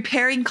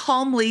preparing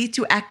calmly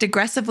to act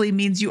aggressively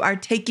means you are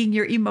taking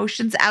your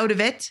emotions out of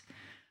it.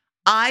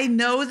 I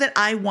know that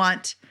I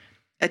want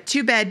a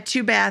 2-bed,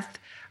 2-bath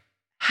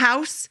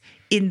house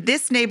in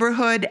this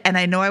neighborhood, and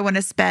I know I want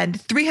to spend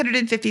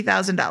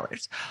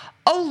 $350,000.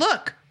 Oh,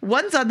 look,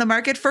 one's on the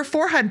market for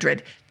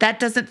 $400,000. That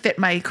doesn't fit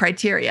my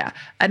criteria.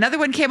 Another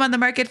one came on the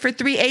market for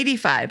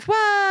 $385,000.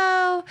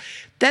 Well,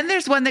 then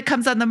there's one that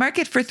comes on the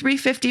market for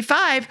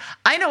 $355,000.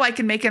 I know I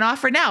can make an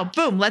offer now.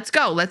 Boom, let's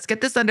go. Let's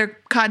get this under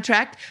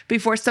contract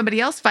before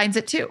somebody else finds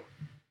it too.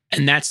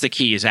 And that's the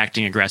key, is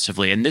acting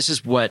aggressively. And this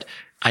is what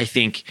I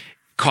think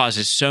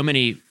causes so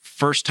many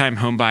first-time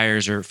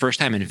homebuyers or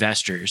first-time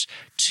investors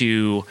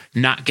to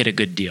not get a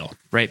good deal,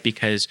 right?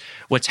 Because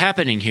what's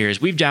happening here is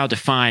we've now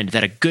defined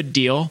that a good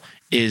deal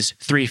is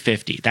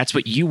 $350,000. That's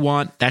what you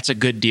want. That's a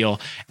good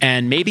deal.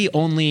 And maybe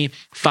only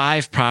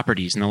 5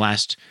 properties in the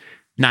last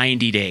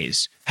 90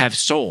 days have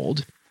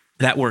sold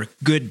that were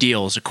good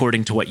deals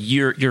according to what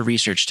your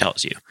research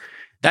tells you.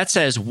 That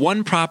says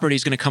one property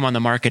is going to come on the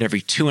market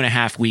every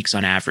 2.5 weeks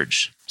on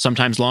average.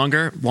 Sometimes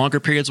longer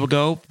periods will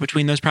go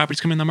between those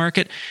properties coming on the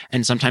market,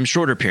 and sometimes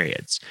shorter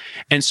periods.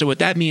 And so what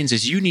that means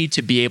is you need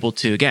to be able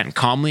to, again,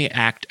 calmly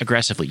act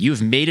aggressively.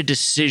 You've made a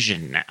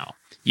decision now.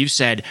 You've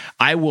said,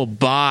 I will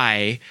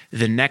buy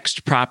the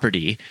next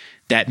property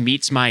that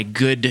meets my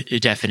good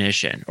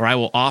definition, or I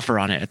will offer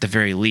on it at the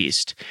very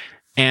least.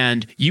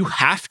 And you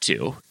have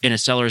to, in a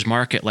seller's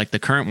market like the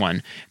current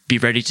one, be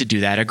ready to do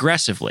that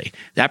aggressively.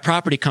 That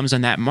property comes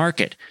on that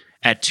market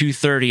at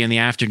 2:30 in the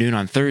afternoon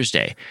on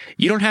Thursday.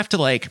 You don't have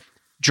to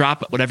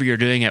drop whatever you're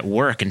doing at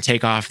work and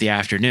take off the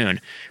afternoon,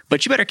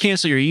 but you better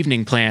cancel your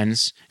evening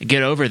plans,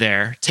 get over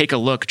there, take a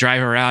look,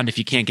 drive around if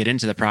you can't get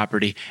into the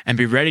property, and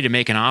be ready to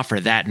make an offer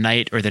that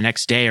night or the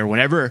next day or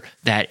whenever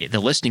that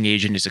the listing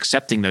agent is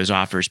accepting those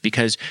offers.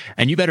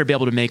 And you better be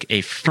able to make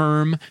a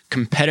firm,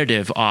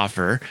 competitive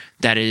offer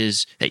that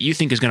you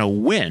think is going to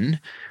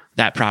win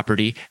that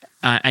property.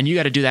 And you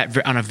got to do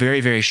that on a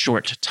very, very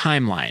short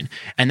timeline.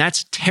 And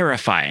that's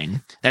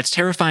terrifying. That's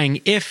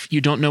terrifying if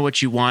you don't know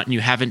what you want and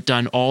you haven't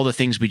done all the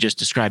things we just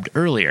described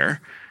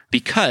earlier,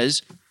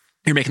 because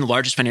you're making the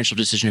largest financial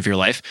decision of your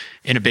life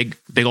in a big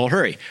old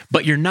hurry.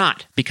 But you're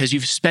not, because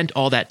you've spent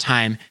all that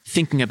time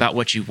thinking about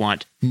what you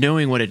want,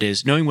 knowing what it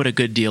is, knowing what a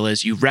good deal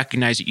is. You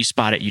recognize it, you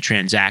spot it, you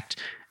transact,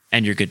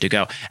 and you're good to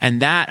go.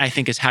 And that, I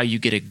think, is how you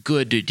get a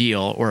good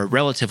deal or a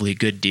relatively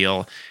good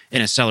deal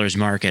in a seller's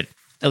market,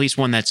 at least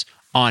one that's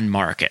on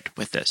market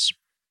with this.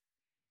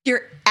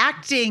 You're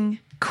acting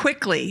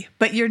quickly,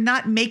 but you're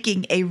not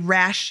making a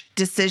rash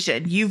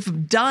decision.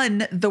 You've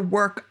done the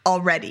work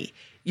already.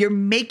 You're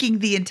making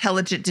the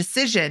intelligent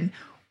decision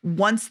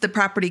once the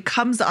property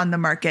comes on the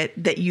market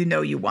that you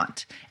know you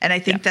want. And I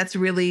think that's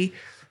really,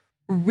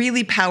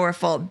 really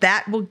powerful.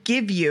 That will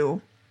give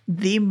you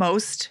the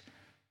most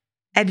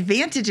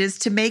advantages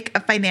to make a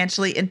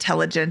financially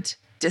intelligent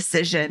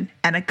decision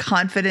and a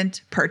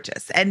confident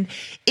purchase. And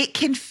it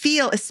can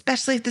feel,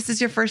 especially if this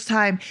is your first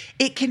time,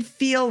 it can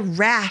feel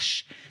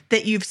rash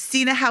that you've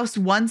seen a house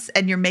once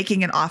and you're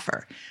making an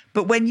offer.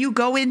 But when you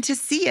go in to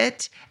see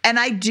it, and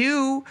I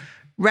do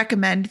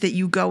recommend that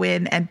you go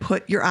in and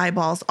put your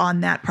eyeballs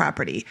on that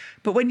property.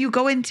 But when you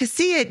go in to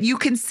see it, you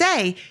can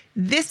say,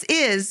 this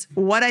is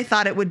what I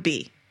thought it would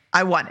be.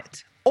 I want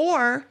it.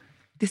 Or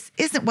this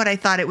isn't what I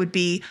thought it would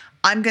be.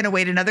 I'm going to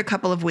wait another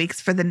couple of weeks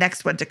for the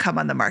next one to come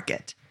on the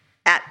market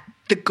at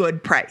the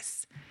good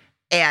price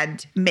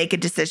and make a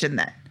decision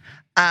then.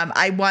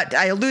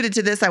 I alluded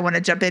to this. I want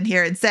to jump in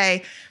here and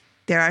say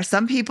there are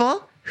some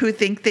people who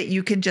think that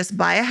you can just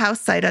buy a house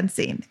sight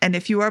unseen. And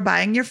if you are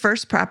buying your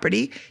first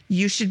property,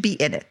 you should be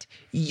in it.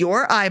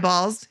 Your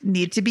eyeballs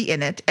need to be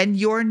in it, and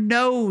your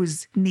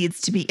nose needs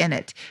to be in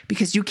it,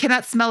 because you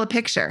cannot smell a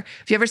picture.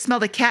 Have you ever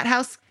smelled a cat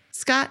house,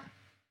 Scott?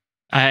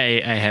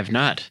 I have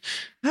not.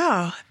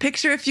 Oh,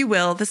 picture, if you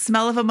will, the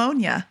smell of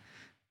ammonia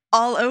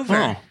all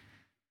over.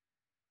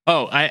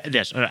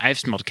 Yes, I've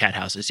smelled cat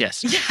houses.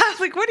 Yes. Yeah,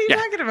 like, what are you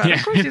talking about?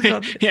 Of course you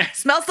smelled it.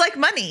 Smells like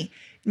money.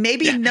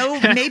 Maybe you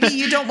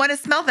don't want to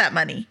smell that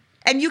money.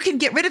 And you can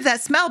get rid of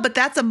that smell, but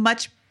that's a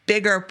much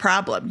bigger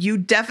problem. You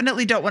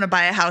definitely don't want to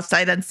buy a house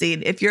sight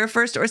unseen if you're a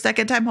first or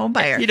second time home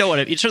buyer. You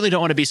certainly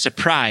don't want to be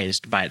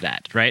surprised by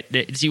that, right?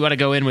 You want to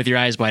go in with your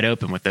eyes wide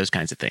open with those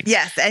kinds of things.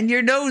 Yes, and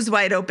your nose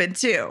wide open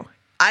too.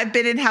 I've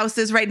been in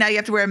houses right now, you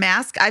have to wear a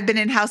mask. I've been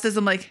in houses,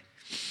 I'm like,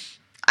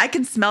 I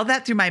can smell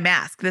that through my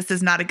mask. This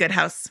is not a good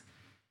house.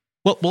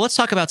 Well, let's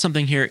talk about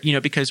something here,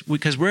 because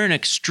we're in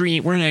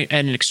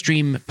an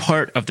extreme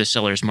part of the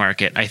seller's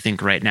market, I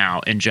think, right now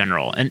in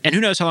general. And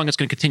who knows how long it's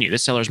going to continue.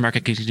 This seller's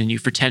market could continue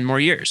for 10 more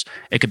years.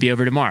 It could be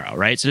over tomorrow,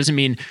 right? So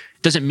it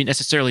doesn't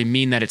necessarily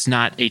mean that it's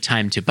not a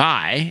time to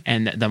buy.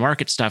 And the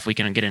market stuff, we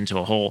can get into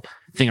a whole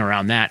thing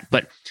around that.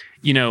 But,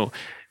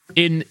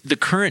 in the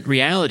current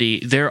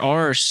reality, there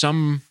are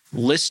some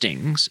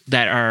listings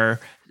that are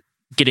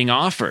getting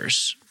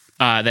offers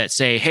that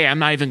say, hey, I'm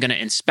not even going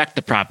to inspect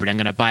the property. I'm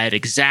going to buy it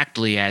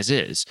exactly as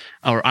is,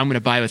 or I'm going to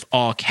buy with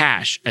all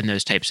cash and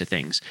those types of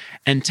things.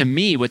 And to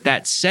me, what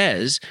that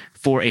says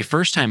for a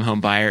first-time home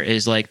buyer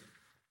is like,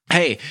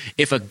 hey,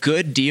 if a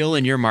good deal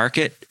in your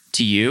market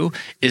to you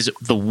is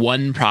the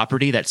one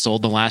property that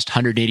sold the last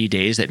 180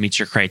 days that meets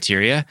your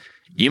criteria,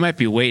 you might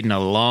be waiting a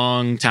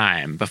long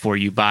time before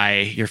you buy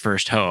your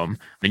first home.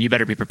 Then you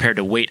better be prepared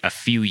to wait a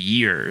few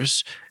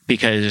years,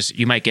 because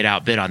you might get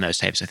outbid on those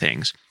types of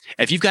things.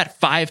 If you've got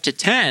 5 to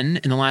 10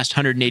 in the last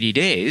 180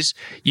 days,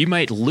 you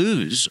might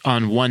lose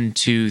on 1,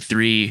 2,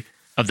 3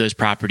 of those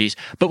properties.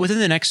 But within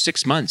the next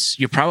 6 months,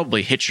 you'll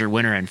probably hit your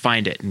winner and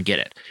find it and get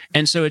it.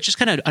 And so it's just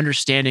kind of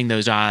understanding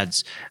those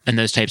odds and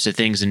those types of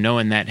things, and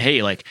knowing that,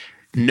 hey,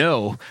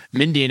 no,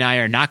 Mindy and I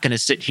are not going to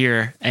sit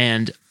here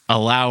and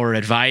allow or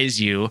advise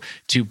you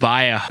to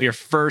buy your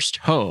first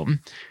home,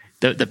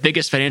 the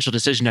biggest financial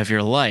decision of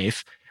your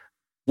life,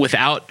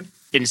 without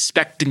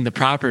inspecting the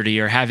property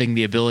or having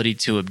the ability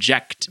to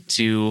object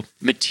to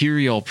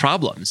material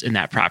problems in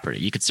that property.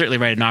 You could certainly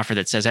write an offer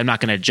that says, I'm not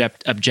going to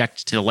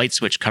object to the light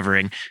switch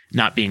covering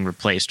not being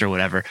replaced or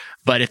whatever.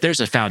 But if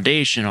there's a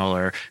foundational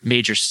or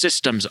major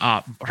systems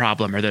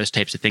problem or those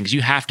types of things,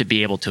 you have to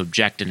be able to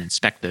object and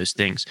inspect those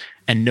things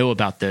and know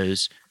about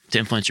those to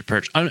influence your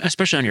purchase,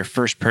 especially on your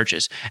first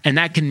purchase. And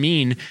that can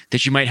mean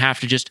that you might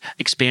have to just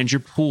expand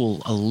your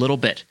pool a little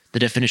bit, the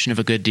definition of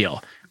a good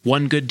deal.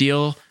 One good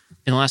deal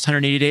in the last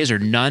 180 days or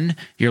none,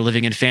 you're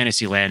living in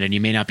fantasy land and you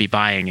may not be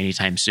buying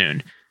anytime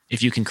soon.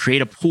 If you can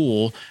create a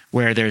pool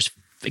where there's,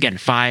 again,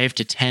 5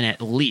 to 10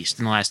 at least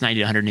in the last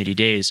 90 to 180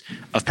 days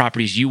of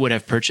properties you would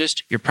have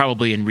purchased, you're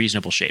probably in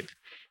reasonable shape.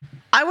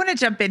 I want to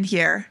jump in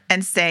here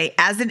and say,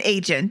 as an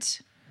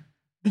agent,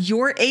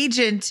 your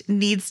agent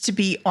needs to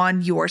be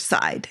on your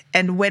side.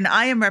 And when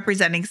I am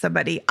representing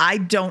somebody, I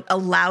don't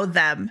allow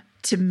them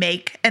to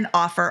make an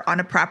offer on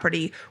a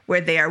property where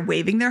they are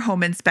waiving their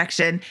home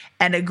inspection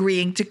and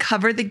agreeing to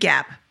cover the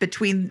gap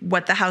between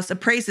what the house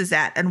appraises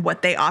at and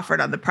what they offered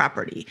on the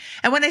property.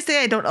 And when I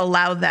say I don't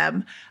allow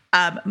them,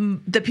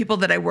 the people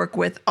that I work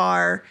with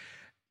are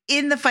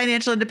in the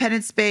financial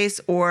independence space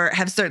or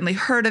have certainly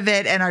heard of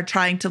it and are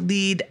trying to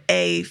lead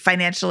a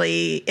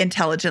financially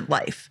intelligent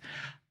life.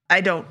 I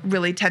don't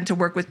really tend to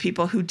work with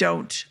people who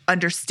don't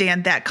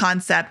understand that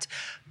concept.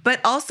 but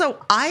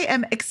also I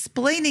am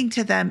explaining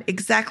to them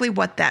exactly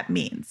what that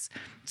means.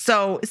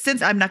 So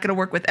since I'm not going to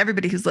work with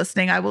everybody who's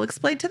listening, I will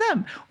explain to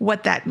them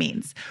what that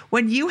means.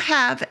 When you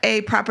have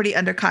a property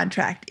under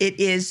contract, it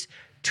is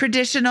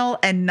traditional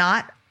and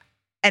not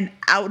an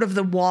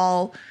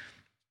out-of-the-wall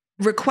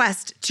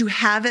request to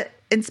have it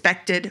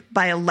inspected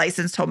by a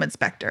licensed home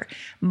inspector.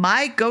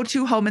 My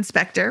go-to home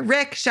inspector,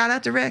 Rick, shout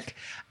out to Rick,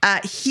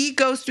 he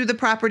goes through the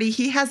property.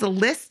 He has a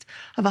list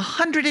of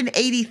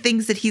 180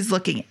 things that he's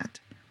looking at.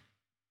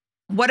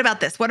 What about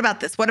this? What about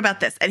this? What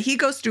about this? And he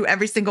goes through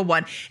every single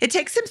one. It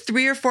takes him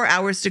 3 or 4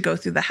 hours to go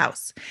through the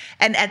house.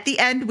 And at the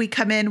end, we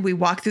come in, we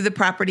walk through the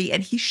property,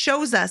 and he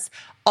shows us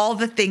all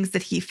the things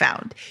that he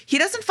found. He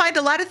doesn't find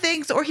a lot of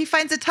things, or he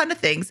finds a ton of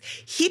things.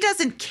 He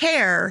doesn't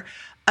care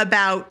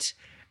about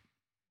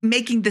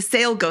making the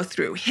sale go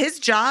through. His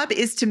job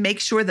is to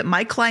make sure that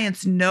my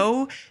clients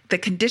know the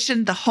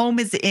condition the home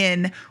is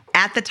in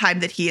at the time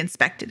that he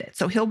inspected it.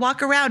 So he'll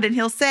walk around and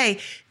he'll say,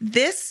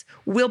 this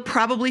will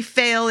probably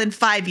fail in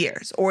 5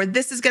 years, or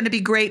this is going to be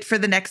great for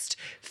the next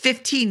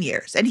 15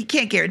 years. And he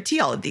can't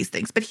guarantee all of these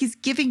things, but he's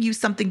giving you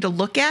something to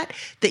look at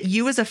that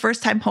you as a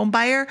first-time home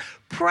buyer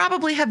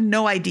probably have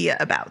no idea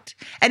about.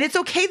 And it's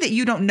okay that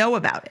you don't know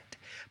about it.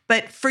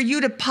 But for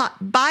you to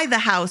buy the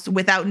house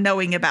without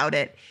knowing about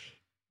it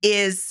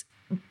is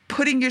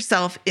putting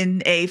yourself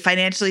in a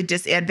financially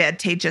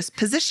disadvantageous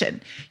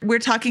position. We're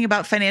talking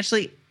about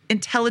financially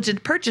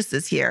intelligent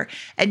purchases here,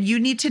 and you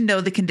need to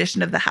know the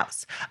condition of the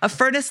house. A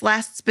furnace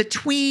lasts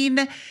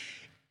between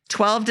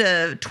 12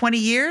 to 20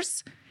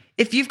 years.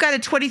 If you've got a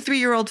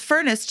 23-year-old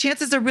furnace,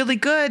 chances are really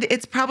good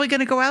it's probably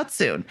going to go out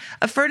soon.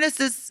 A furnace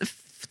is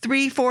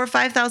 $3,000,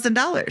 $4,000,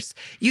 $5,000.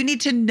 You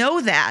need to know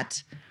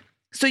that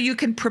so you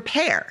can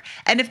prepare.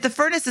 And if the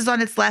furnace is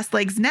on its last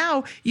legs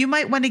now, you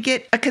might want to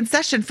get a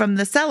concession from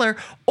the seller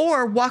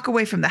or walk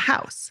away from the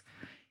house.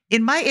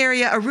 In my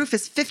area, a roof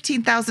is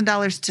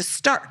 $15,000 to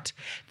start.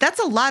 That's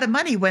a lot of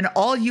money when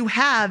all you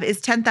have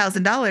is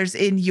 $10,000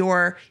 in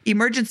your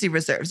emergency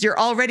reserves. You're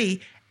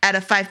already at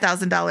a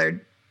 $5,000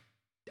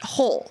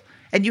 hole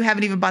and you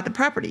haven't even bought the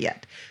property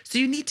yet. So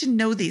you need to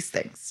know these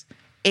things.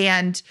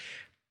 And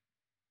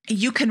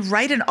you can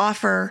write an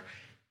offer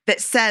that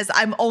says,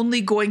 I'm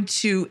only going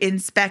to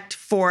inspect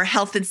for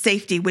health and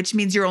safety, which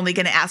means you're only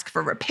going to ask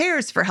for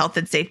repairs for health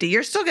and safety.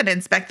 You're still going to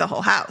inspect the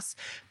whole house.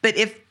 But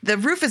if the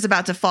roof is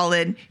about to fall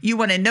in, you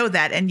want to know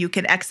that and you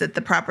can exit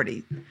the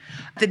property.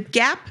 The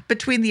gap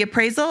between the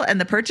appraisal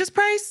and the purchase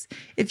price,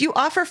 if you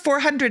offer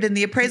 $400 and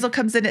the appraisal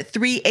comes in at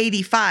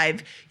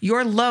 $385,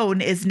 your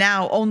loan is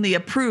now only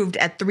approved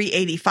at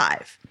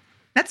 $385.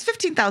 That's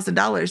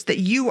 $15,000 that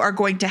you are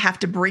going to have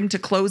to bring to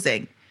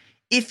closing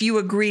if you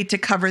agree to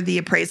cover the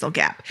appraisal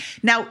gap.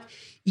 Now,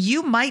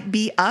 you might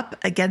be up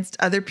against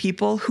other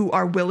people who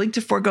are willing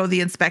to forego the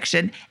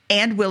inspection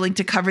and willing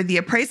to cover the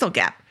appraisal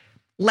gap.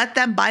 Let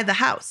them buy the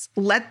house.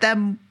 Let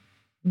them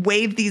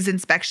waive these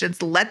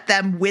inspections. Let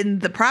them win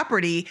the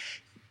property.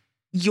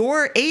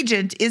 Your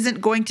agent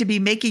isn't going to be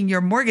making your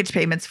mortgage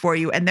payments for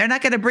you, and they're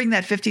not going to bring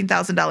that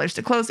 $15,000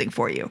 to closing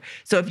for you.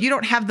 So if you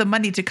don't have the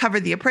money to cover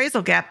the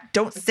appraisal gap,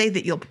 don't say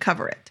that you'll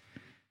cover it.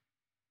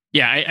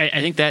 Yeah, I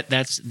think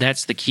that's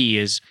the key.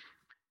 Is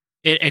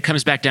it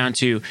comes back down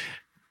to,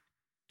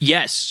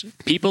 yes,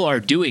 people are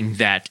doing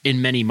that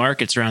in many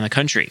markets around the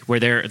country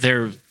where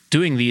they're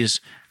doing these,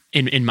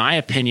 in my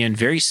opinion,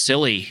 very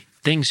silly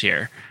things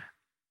here,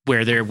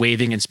 where they're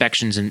waiving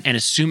inspections and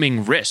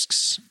assuming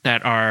risks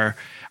that are,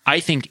 I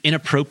think,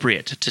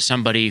 inappropriate to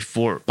somebody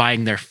for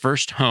buying their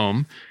first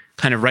home,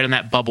 kind of right on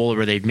that bubble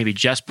where they've maybe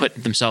just put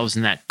themselves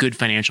in that good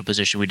financial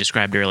position we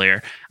described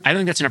earlier. I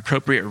think that's an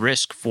appropriate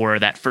risk for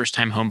that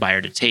first-time home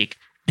buyer to take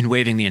in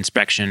waiving the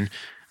inspection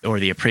or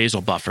the appraisal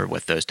buffer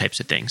with those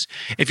types of things.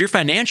 If your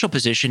financial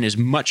position is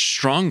much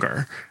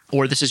stronger,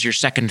 or this is your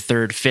second,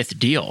 third, fifth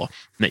deal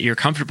that you're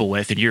comfortable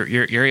with, and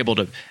you're able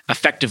to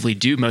effectively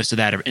do most of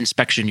that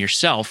inspection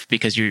yourself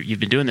because you've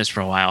been doing this for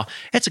a while,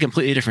 it's a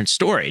completely different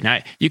story. Now,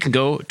 you can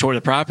go tour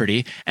the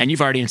property and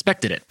you've already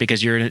inspected it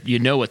because you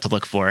know what to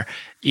look for.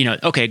 You know,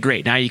 okay,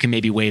 great. Now you can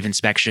maybe waive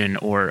inspection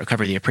or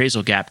cover the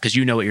appraisal gap because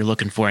you know what you're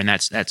looking for, and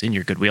that's in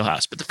your good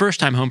wheelhouse. But the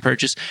first-time home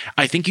purchase,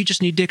 I think you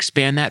just need to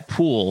expand that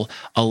pool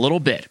a little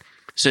bit,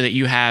 so that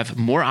you have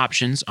more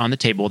options on the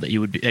table that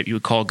you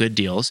would call good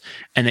deals,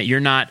 and that you're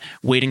not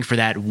waiting for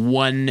that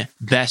one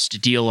best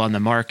deal on the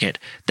market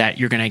that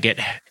you're going to get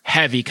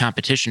heavy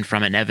competition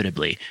from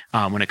inevitably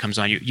when it comes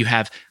on. You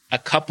have a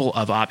couple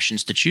of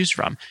options to choose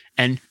from,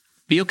 and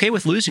be okay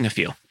with losing a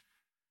few.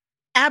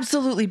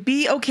 Absolutely.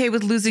 Be okay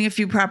with losing a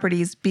few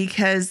properties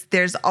because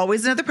there's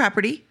always another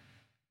property.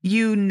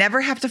 You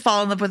never have to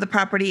fall in love with a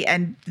property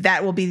and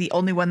that will be the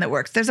only one that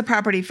works. There's a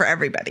property for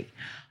everybody.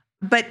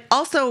 But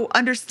also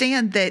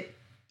understand that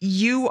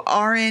you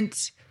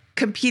aren't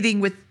competing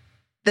with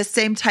the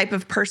same type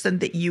of person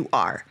that you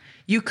are.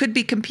 You could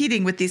be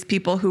competing with these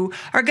people who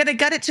are going to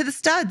gut it to the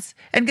studs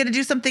and going to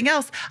do something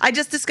else. I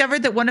just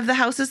discovered that one of the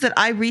houses that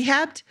I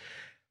rehabbed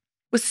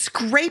was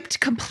scraped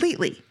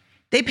completely.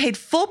 They paid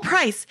full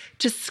price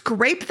to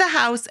scrape the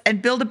house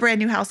and build a brand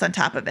new house on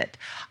top of it.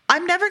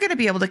 I'm never going to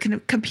be able to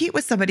compete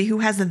with somebody who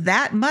has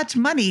that much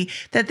money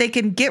that they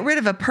can get rid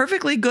of a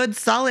perfectly good,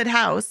 solid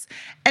house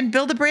and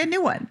build a brand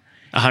new one.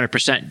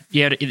 100%.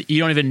 You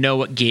don't even know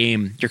what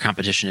game your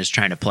competition is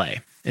trying to play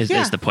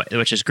is the point,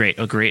 which is great.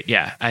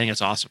 Yeah, I think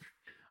that's awesome.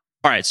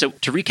 All right, so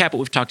to recap what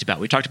we've talked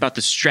about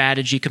the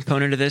strategy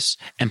component of this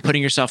and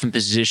putting yourself in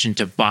position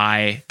to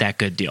buy that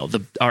good deal.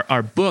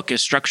 Our book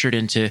is structured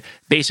into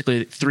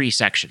basically 3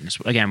 sections.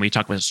 Again, we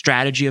talk about the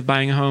strategy of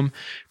buying a home,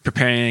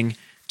 preparing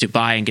to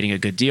buy and getting a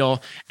good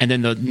deal, and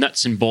then the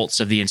nuts and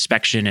bolts of the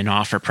inspection and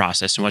offer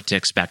process and what to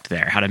expect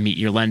there, how to meet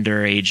your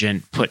lender,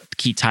 agent, put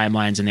key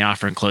timelines in the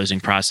offer and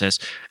closing process.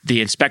 The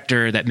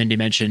inspector that Mindy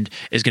mentioned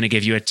is going to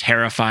give you a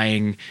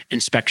terrifying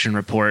inspection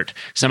report.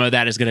 Some of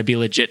that is going to be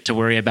legit to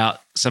worry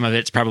about. Some of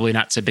it's probably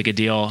not so big a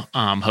deal.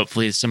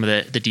 Hopefully some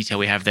of the detail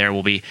we have there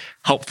will be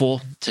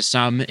helpful to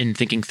some in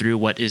thinking through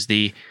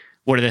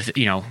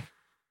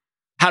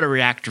how to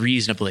react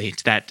reasonably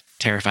to that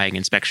terrifying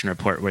inspection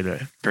report where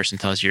the person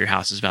tells you your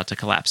house is about to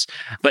collapse.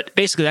 But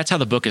basically, that's how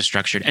the book is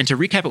structured. And to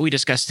recap what we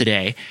discussed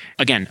today,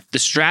 again, the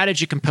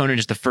strategy component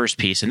is the first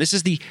piece. And this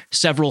is the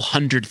several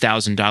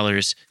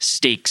 $100,000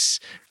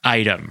 stakes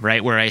item,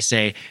 right? Where I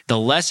say, the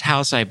less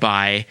house I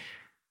buy,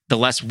 the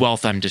less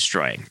wealth I'm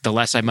destroying. The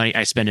less money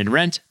I spend in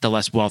rent, the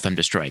less wealth I'm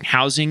destroying.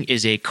 Housing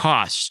is a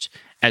cost,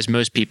 as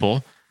most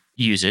people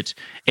use it.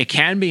 It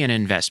can be an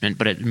investment,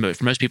 but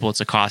for most people,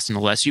 it's a cost. And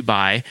the less you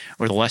buy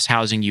or the less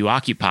housing you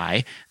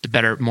occupy,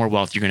 the more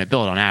wealth you're going to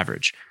build on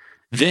average.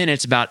 Then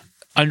it's about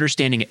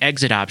understanding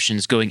exit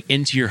options going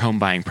into your home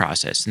buying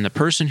process. And the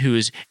person who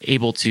is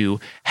able to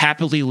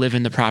happily live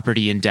in the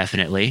property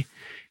indefinitely,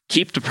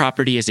 keep the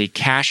property as a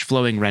cash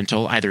flowing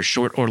rental, either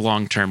short or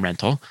long-term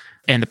rental,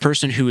 and the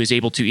person who is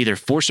able to either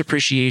force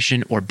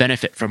appreciation or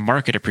benefit from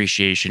market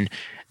appreciation,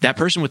 that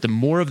person with the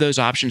more of those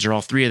options or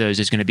all 3 of those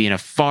is going to be in a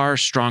far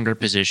stronger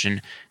position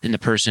than the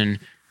person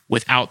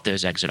without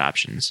those exit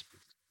options.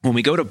 When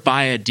we go to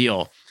buy a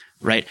deal,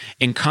 right,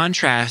 in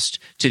contrast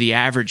to the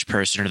average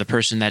person or the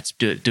person that's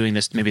doing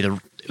this, maybe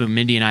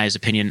Mindy and I's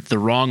opinion, the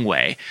wrong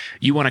way,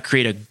 you want to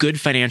create a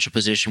good financial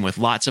position with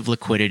lots of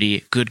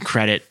liquidity, good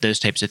credit, those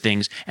types of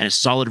things, and a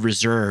solid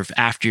reserve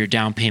after your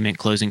down payment,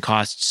 closing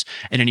costs,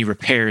 and any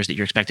repairs that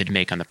you're expected to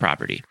make on the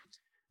property.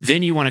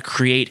 Then you want to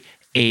create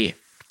a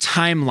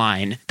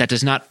timeline that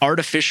does not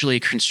artificially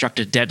construct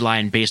a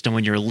deadline based on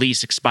when your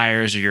lease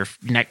expires or your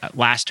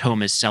last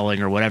home is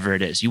selling or whatever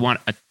it is. You want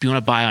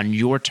to buy on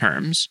your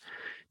terms,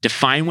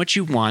 define what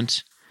you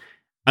want,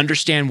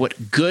 understand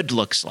what good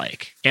looks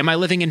like. Am I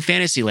living in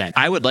fantasy land?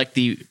 I would like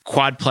the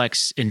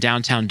quadplex in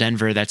downtown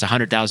Denver that's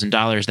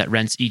 $100,000 that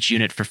rents each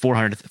unit for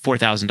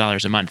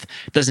 $4,000 a month.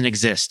 It doesn't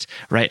exist,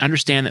 right?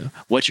 Understand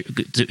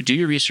that do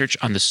your research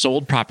on the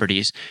sold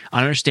properties,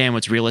 understand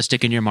what's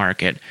realistic in your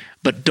market,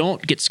 but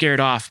don't get scared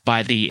off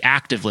by the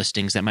active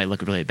listings that might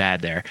look really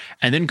bad there.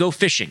 And then go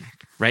fishing,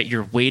 right?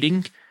 You're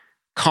waiting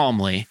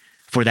calmly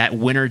for that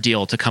winner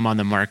deal to come on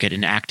the market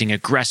and acting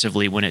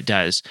aggressively when it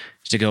does,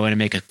 to go in and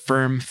make a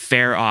firm,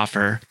 fair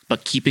offer,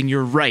 but keeping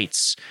your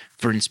rights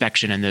for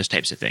inspection and those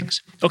types of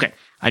things. Okay,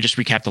 I just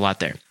recapped a lot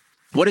there.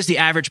 What is the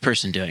average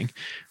person doing,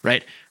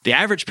 right? The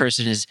average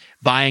person is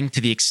buying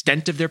to the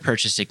extent of their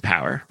purchasing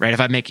power, right?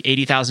 If I make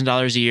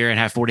 $80,000 a year and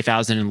have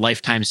 $40,000 in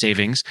lifetime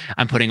savings,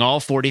 I'm putting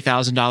all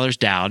 $40,000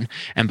 down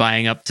and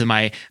buying up to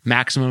my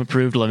maximum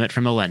approved limit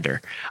from the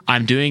lender.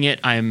 I'm doing it.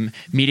 I'm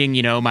meeting,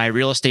 my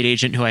real estate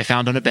agent who I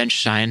found on a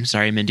bench sign,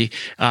 sorry, Mindy,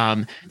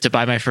 to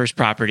buy my first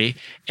property.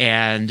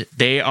 And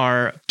they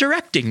are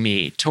directing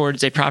me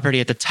towards a property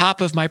at the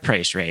top of my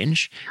price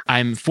range.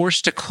 I'm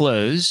forced to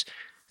close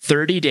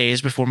 30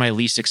 days before my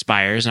lease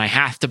expires, and I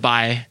have to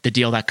buy the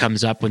deal that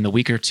comes up when the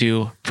week or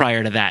two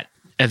prior to that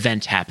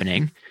event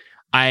happening.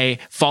 I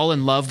fall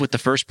in love with the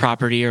first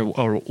property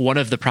or one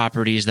of the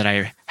properties that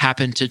I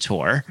happen to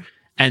tour,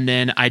 and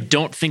then I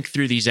don't think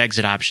through these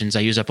exit options. I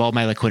use up all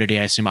my liquidity.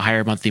 I assume a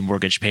higher monthly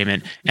mortgage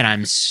payment, and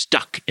I'm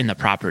stuck in the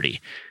property.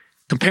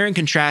 Compare and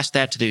contrast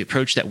that to the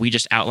approach that we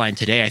just outlined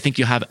today. I think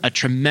you'll have a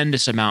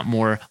tremendous amount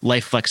more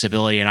life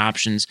flexibility and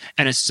options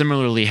and a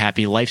similarly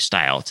happy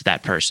lifestyle to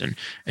that person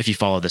if you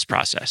follow this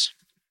process.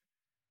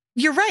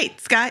 You're right,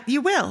 Scott.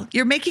 You will.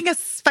 You're making a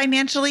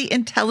financially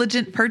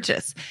intelligent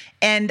purchase.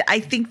 And I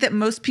think that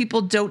most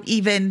people don't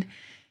even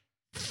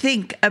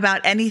think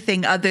about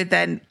anything other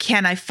than,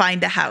 can I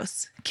find a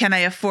house? Can I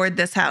afford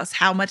this house?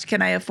 How much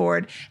can I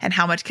afford? And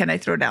how much can I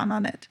throw down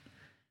on it?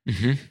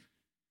 Mm-hmm.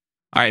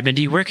 All right,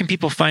 Mindy, where can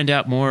people find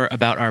out more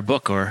about our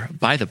book or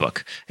buy the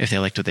book if they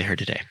liked what they heard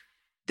today?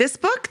 This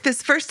book,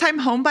 this first-time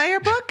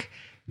homebuyer book,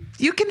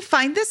 you can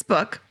find this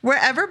book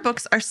wherever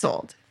books are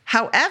sold.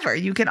 However,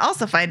 you can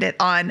also find it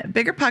on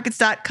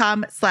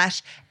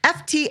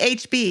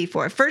biggerpockets.com/FTHB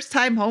for a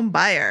first-time home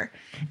buyer.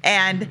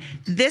 And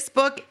this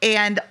book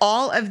and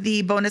all of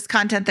the bonus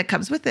content that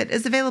comes with it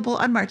is available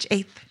on March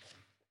 8th.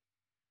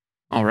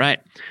 All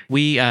right.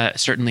 We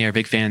certainly are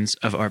big fans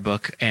of our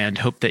book and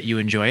hope that you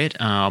enjoy it.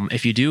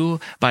 If you do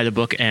buy the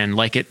book and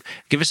like it,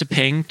 give us a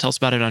ping, tell us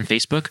about it on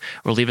Facebook,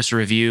 or leave us a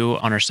review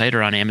on our site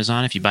or on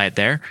Amazon if you buy it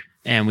there.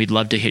 And we'd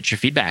love to hit your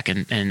feedback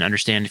and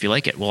understand if you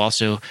like it. We'll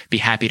also be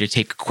happy to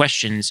take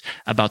questions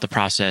about the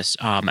process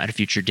at a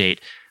future date,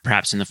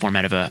 perhaps in the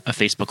format of a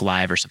Facebook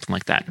Live or something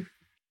like that.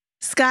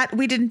 Scott,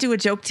 we didn't do a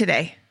joke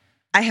today.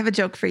 I have a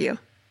joke for you.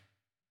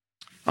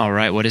 All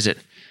right. What is it?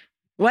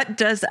 What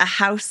does a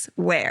house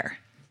wear?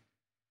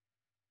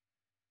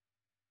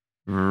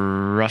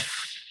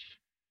 Rough.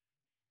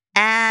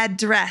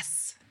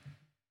 Address.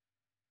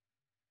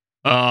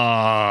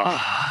 Now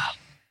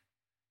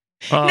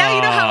Now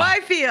you know how I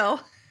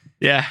feel.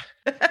 Yeah.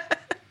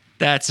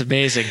 That's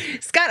amazing.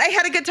 Scott, I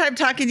had a good time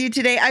talking to you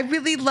today. I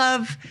really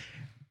love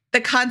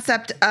the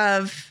concept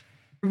of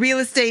real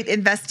estate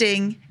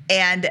investing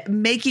and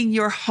making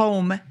your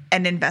home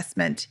an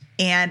investment.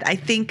 And I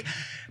think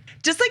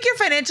just like your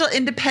financial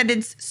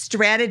independence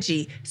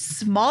strategy,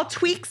 small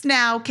tweaks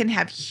now can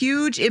have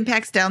huge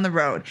impacts down the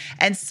road.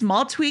 And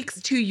small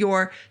tweaks to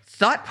your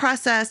thought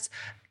process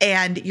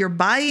and your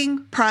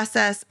buying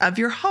process of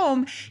your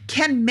home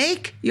can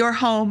make your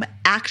home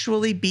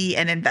actually be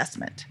an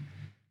investment.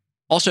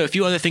 Also, a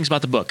few other things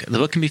about the book. The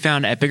book can be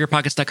found at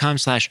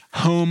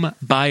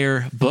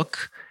biggerpockets.com/homebuyerbook.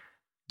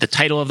 The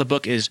title of the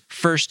book is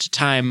First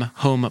Time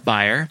Home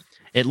Buyer.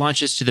 It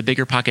launches to the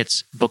Bigger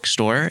Pockets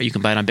bookstore. You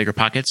can buy it on Bigger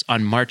Pockets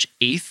on March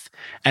 8th,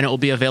 and it will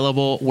be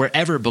available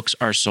wherever books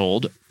are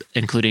sold,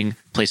 including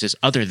places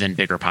other than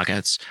Bigger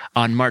Pockets,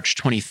 on March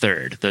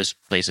 23rd. Those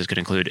places could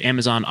include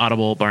Amazon,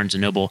 Audible, Barnes &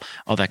 Noble,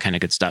 all that kind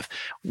of good stuff.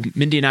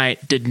 Mindy and I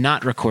did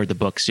not record the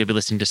book, so you'll be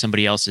listening to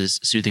somebody else's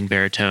soothing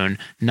baritone,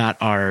 not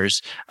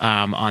ours,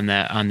 on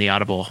the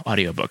Audible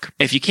audiobook.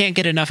 If you can't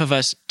get enough of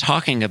us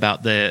talking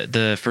about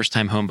the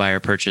first-time home buyer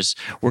purchase,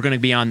 we're going to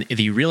be on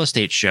the Real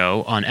Estate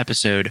Show on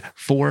episode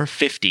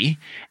 450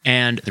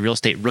 and the Real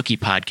Estate Rookie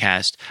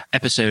Podcast,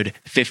 episode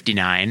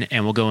 59,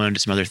 and we'll go into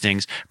some other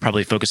things,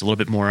 probably focus a little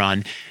bit more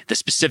on the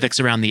specifics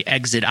around the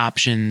exit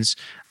options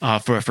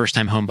for a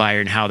first-time home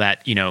buyer and how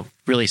that,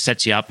 really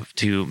sets you up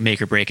to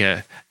make or break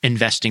a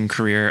investing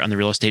career on the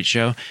Real Estate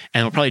Show.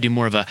 And we'll probably do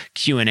more of a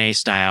Q&A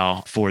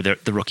style for the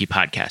Rookie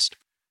Podcast.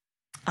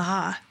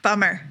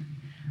 Bummer.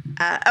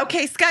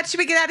 Okay, Scott, should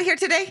we get out of here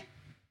today?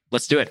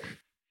 Let's do it.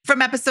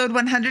 From episode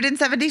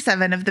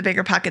 177 of the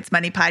Bigger Pockets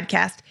Money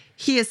Podcast,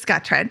 he is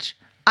Scott Trench.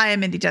 I am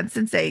Mindy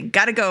Jensen saying,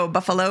 gotta go,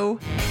 Buffalo.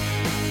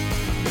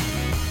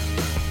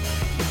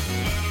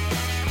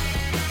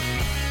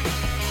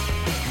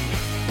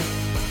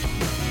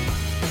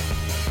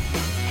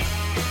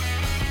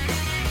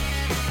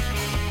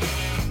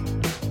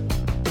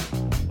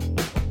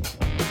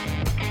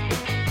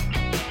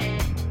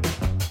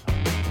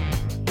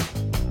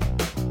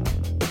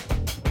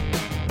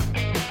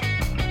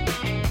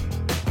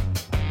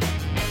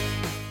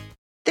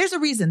 There's a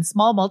reason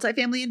small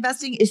multifamily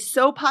investing is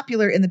so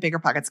popular in the Bigger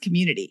Pockets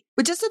community.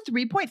 With just a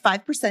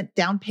 3.5%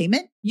 down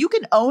payment, you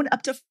can own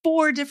up to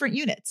 4 different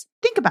units.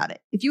 Think about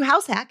it. If you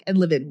house hack and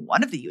live in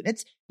one of the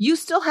units, you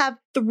still have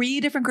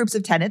 3 different groups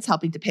of tenants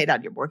helping to pay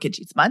down your mortgage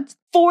each month,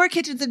 4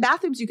 kitchens and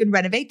bathrooms you can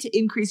renovate to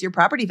increase your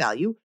property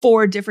value,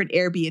 4 different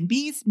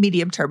Airbnbs,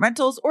 medium-term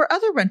rentals, or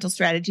other rental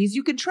strategies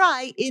you can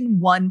try in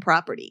one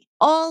property,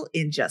 all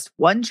in just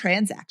one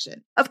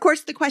transaction. Of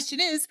course, the question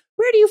is,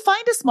 where do you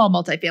find a small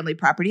multifamily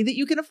property that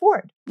you can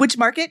afford? Which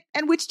market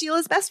and which deal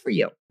is best for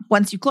you?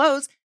 Once you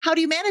close, how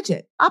do you manage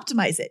it,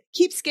 optimize it,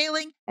 keep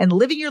scaling, and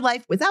living your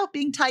life without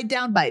being tied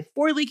down by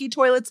 4 leaky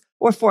toilets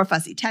or 4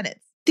 fussy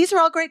tenants? These are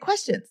all great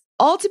questions,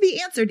 all to be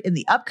answered in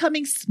the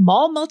upcoming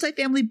Small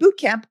Multifamily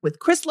Bootcamp with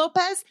Chris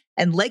Lopez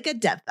and Leica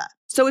Devtha.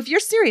 So if you're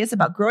serious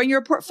about growing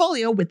your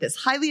portfolio with this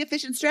highly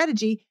efficient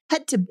strategy,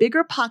 head to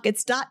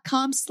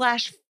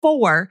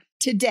biggerpockets.com/4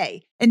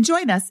 today and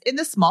join us in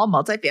the Small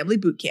Multifamily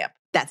Bootcamp.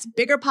 That's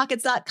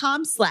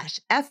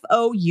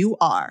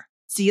biggerpockets.com/FOUR.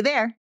 See you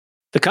there.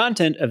 The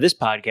content of this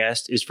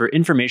podcast is for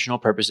informational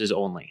purposes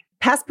only.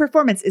 Past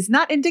performance is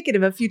not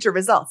indicative of future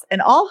results,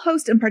 and all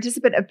host and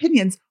participant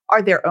opinions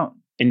are their own.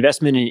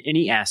 Investment in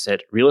any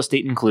asset, real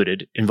estate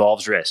included,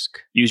 involves risk.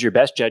 Use your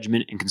best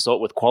judgment and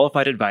consult with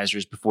qualified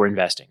advisors before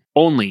investing.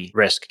 Only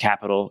risk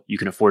capital you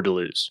can afford to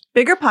lose.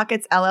 Bigger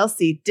Pockets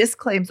LLC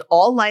disclaims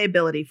all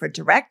liability for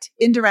direct,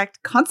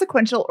 indirect,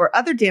 consequential, or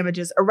other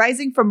damages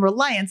arising from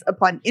reliance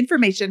upon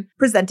information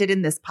presented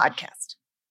in this podcast.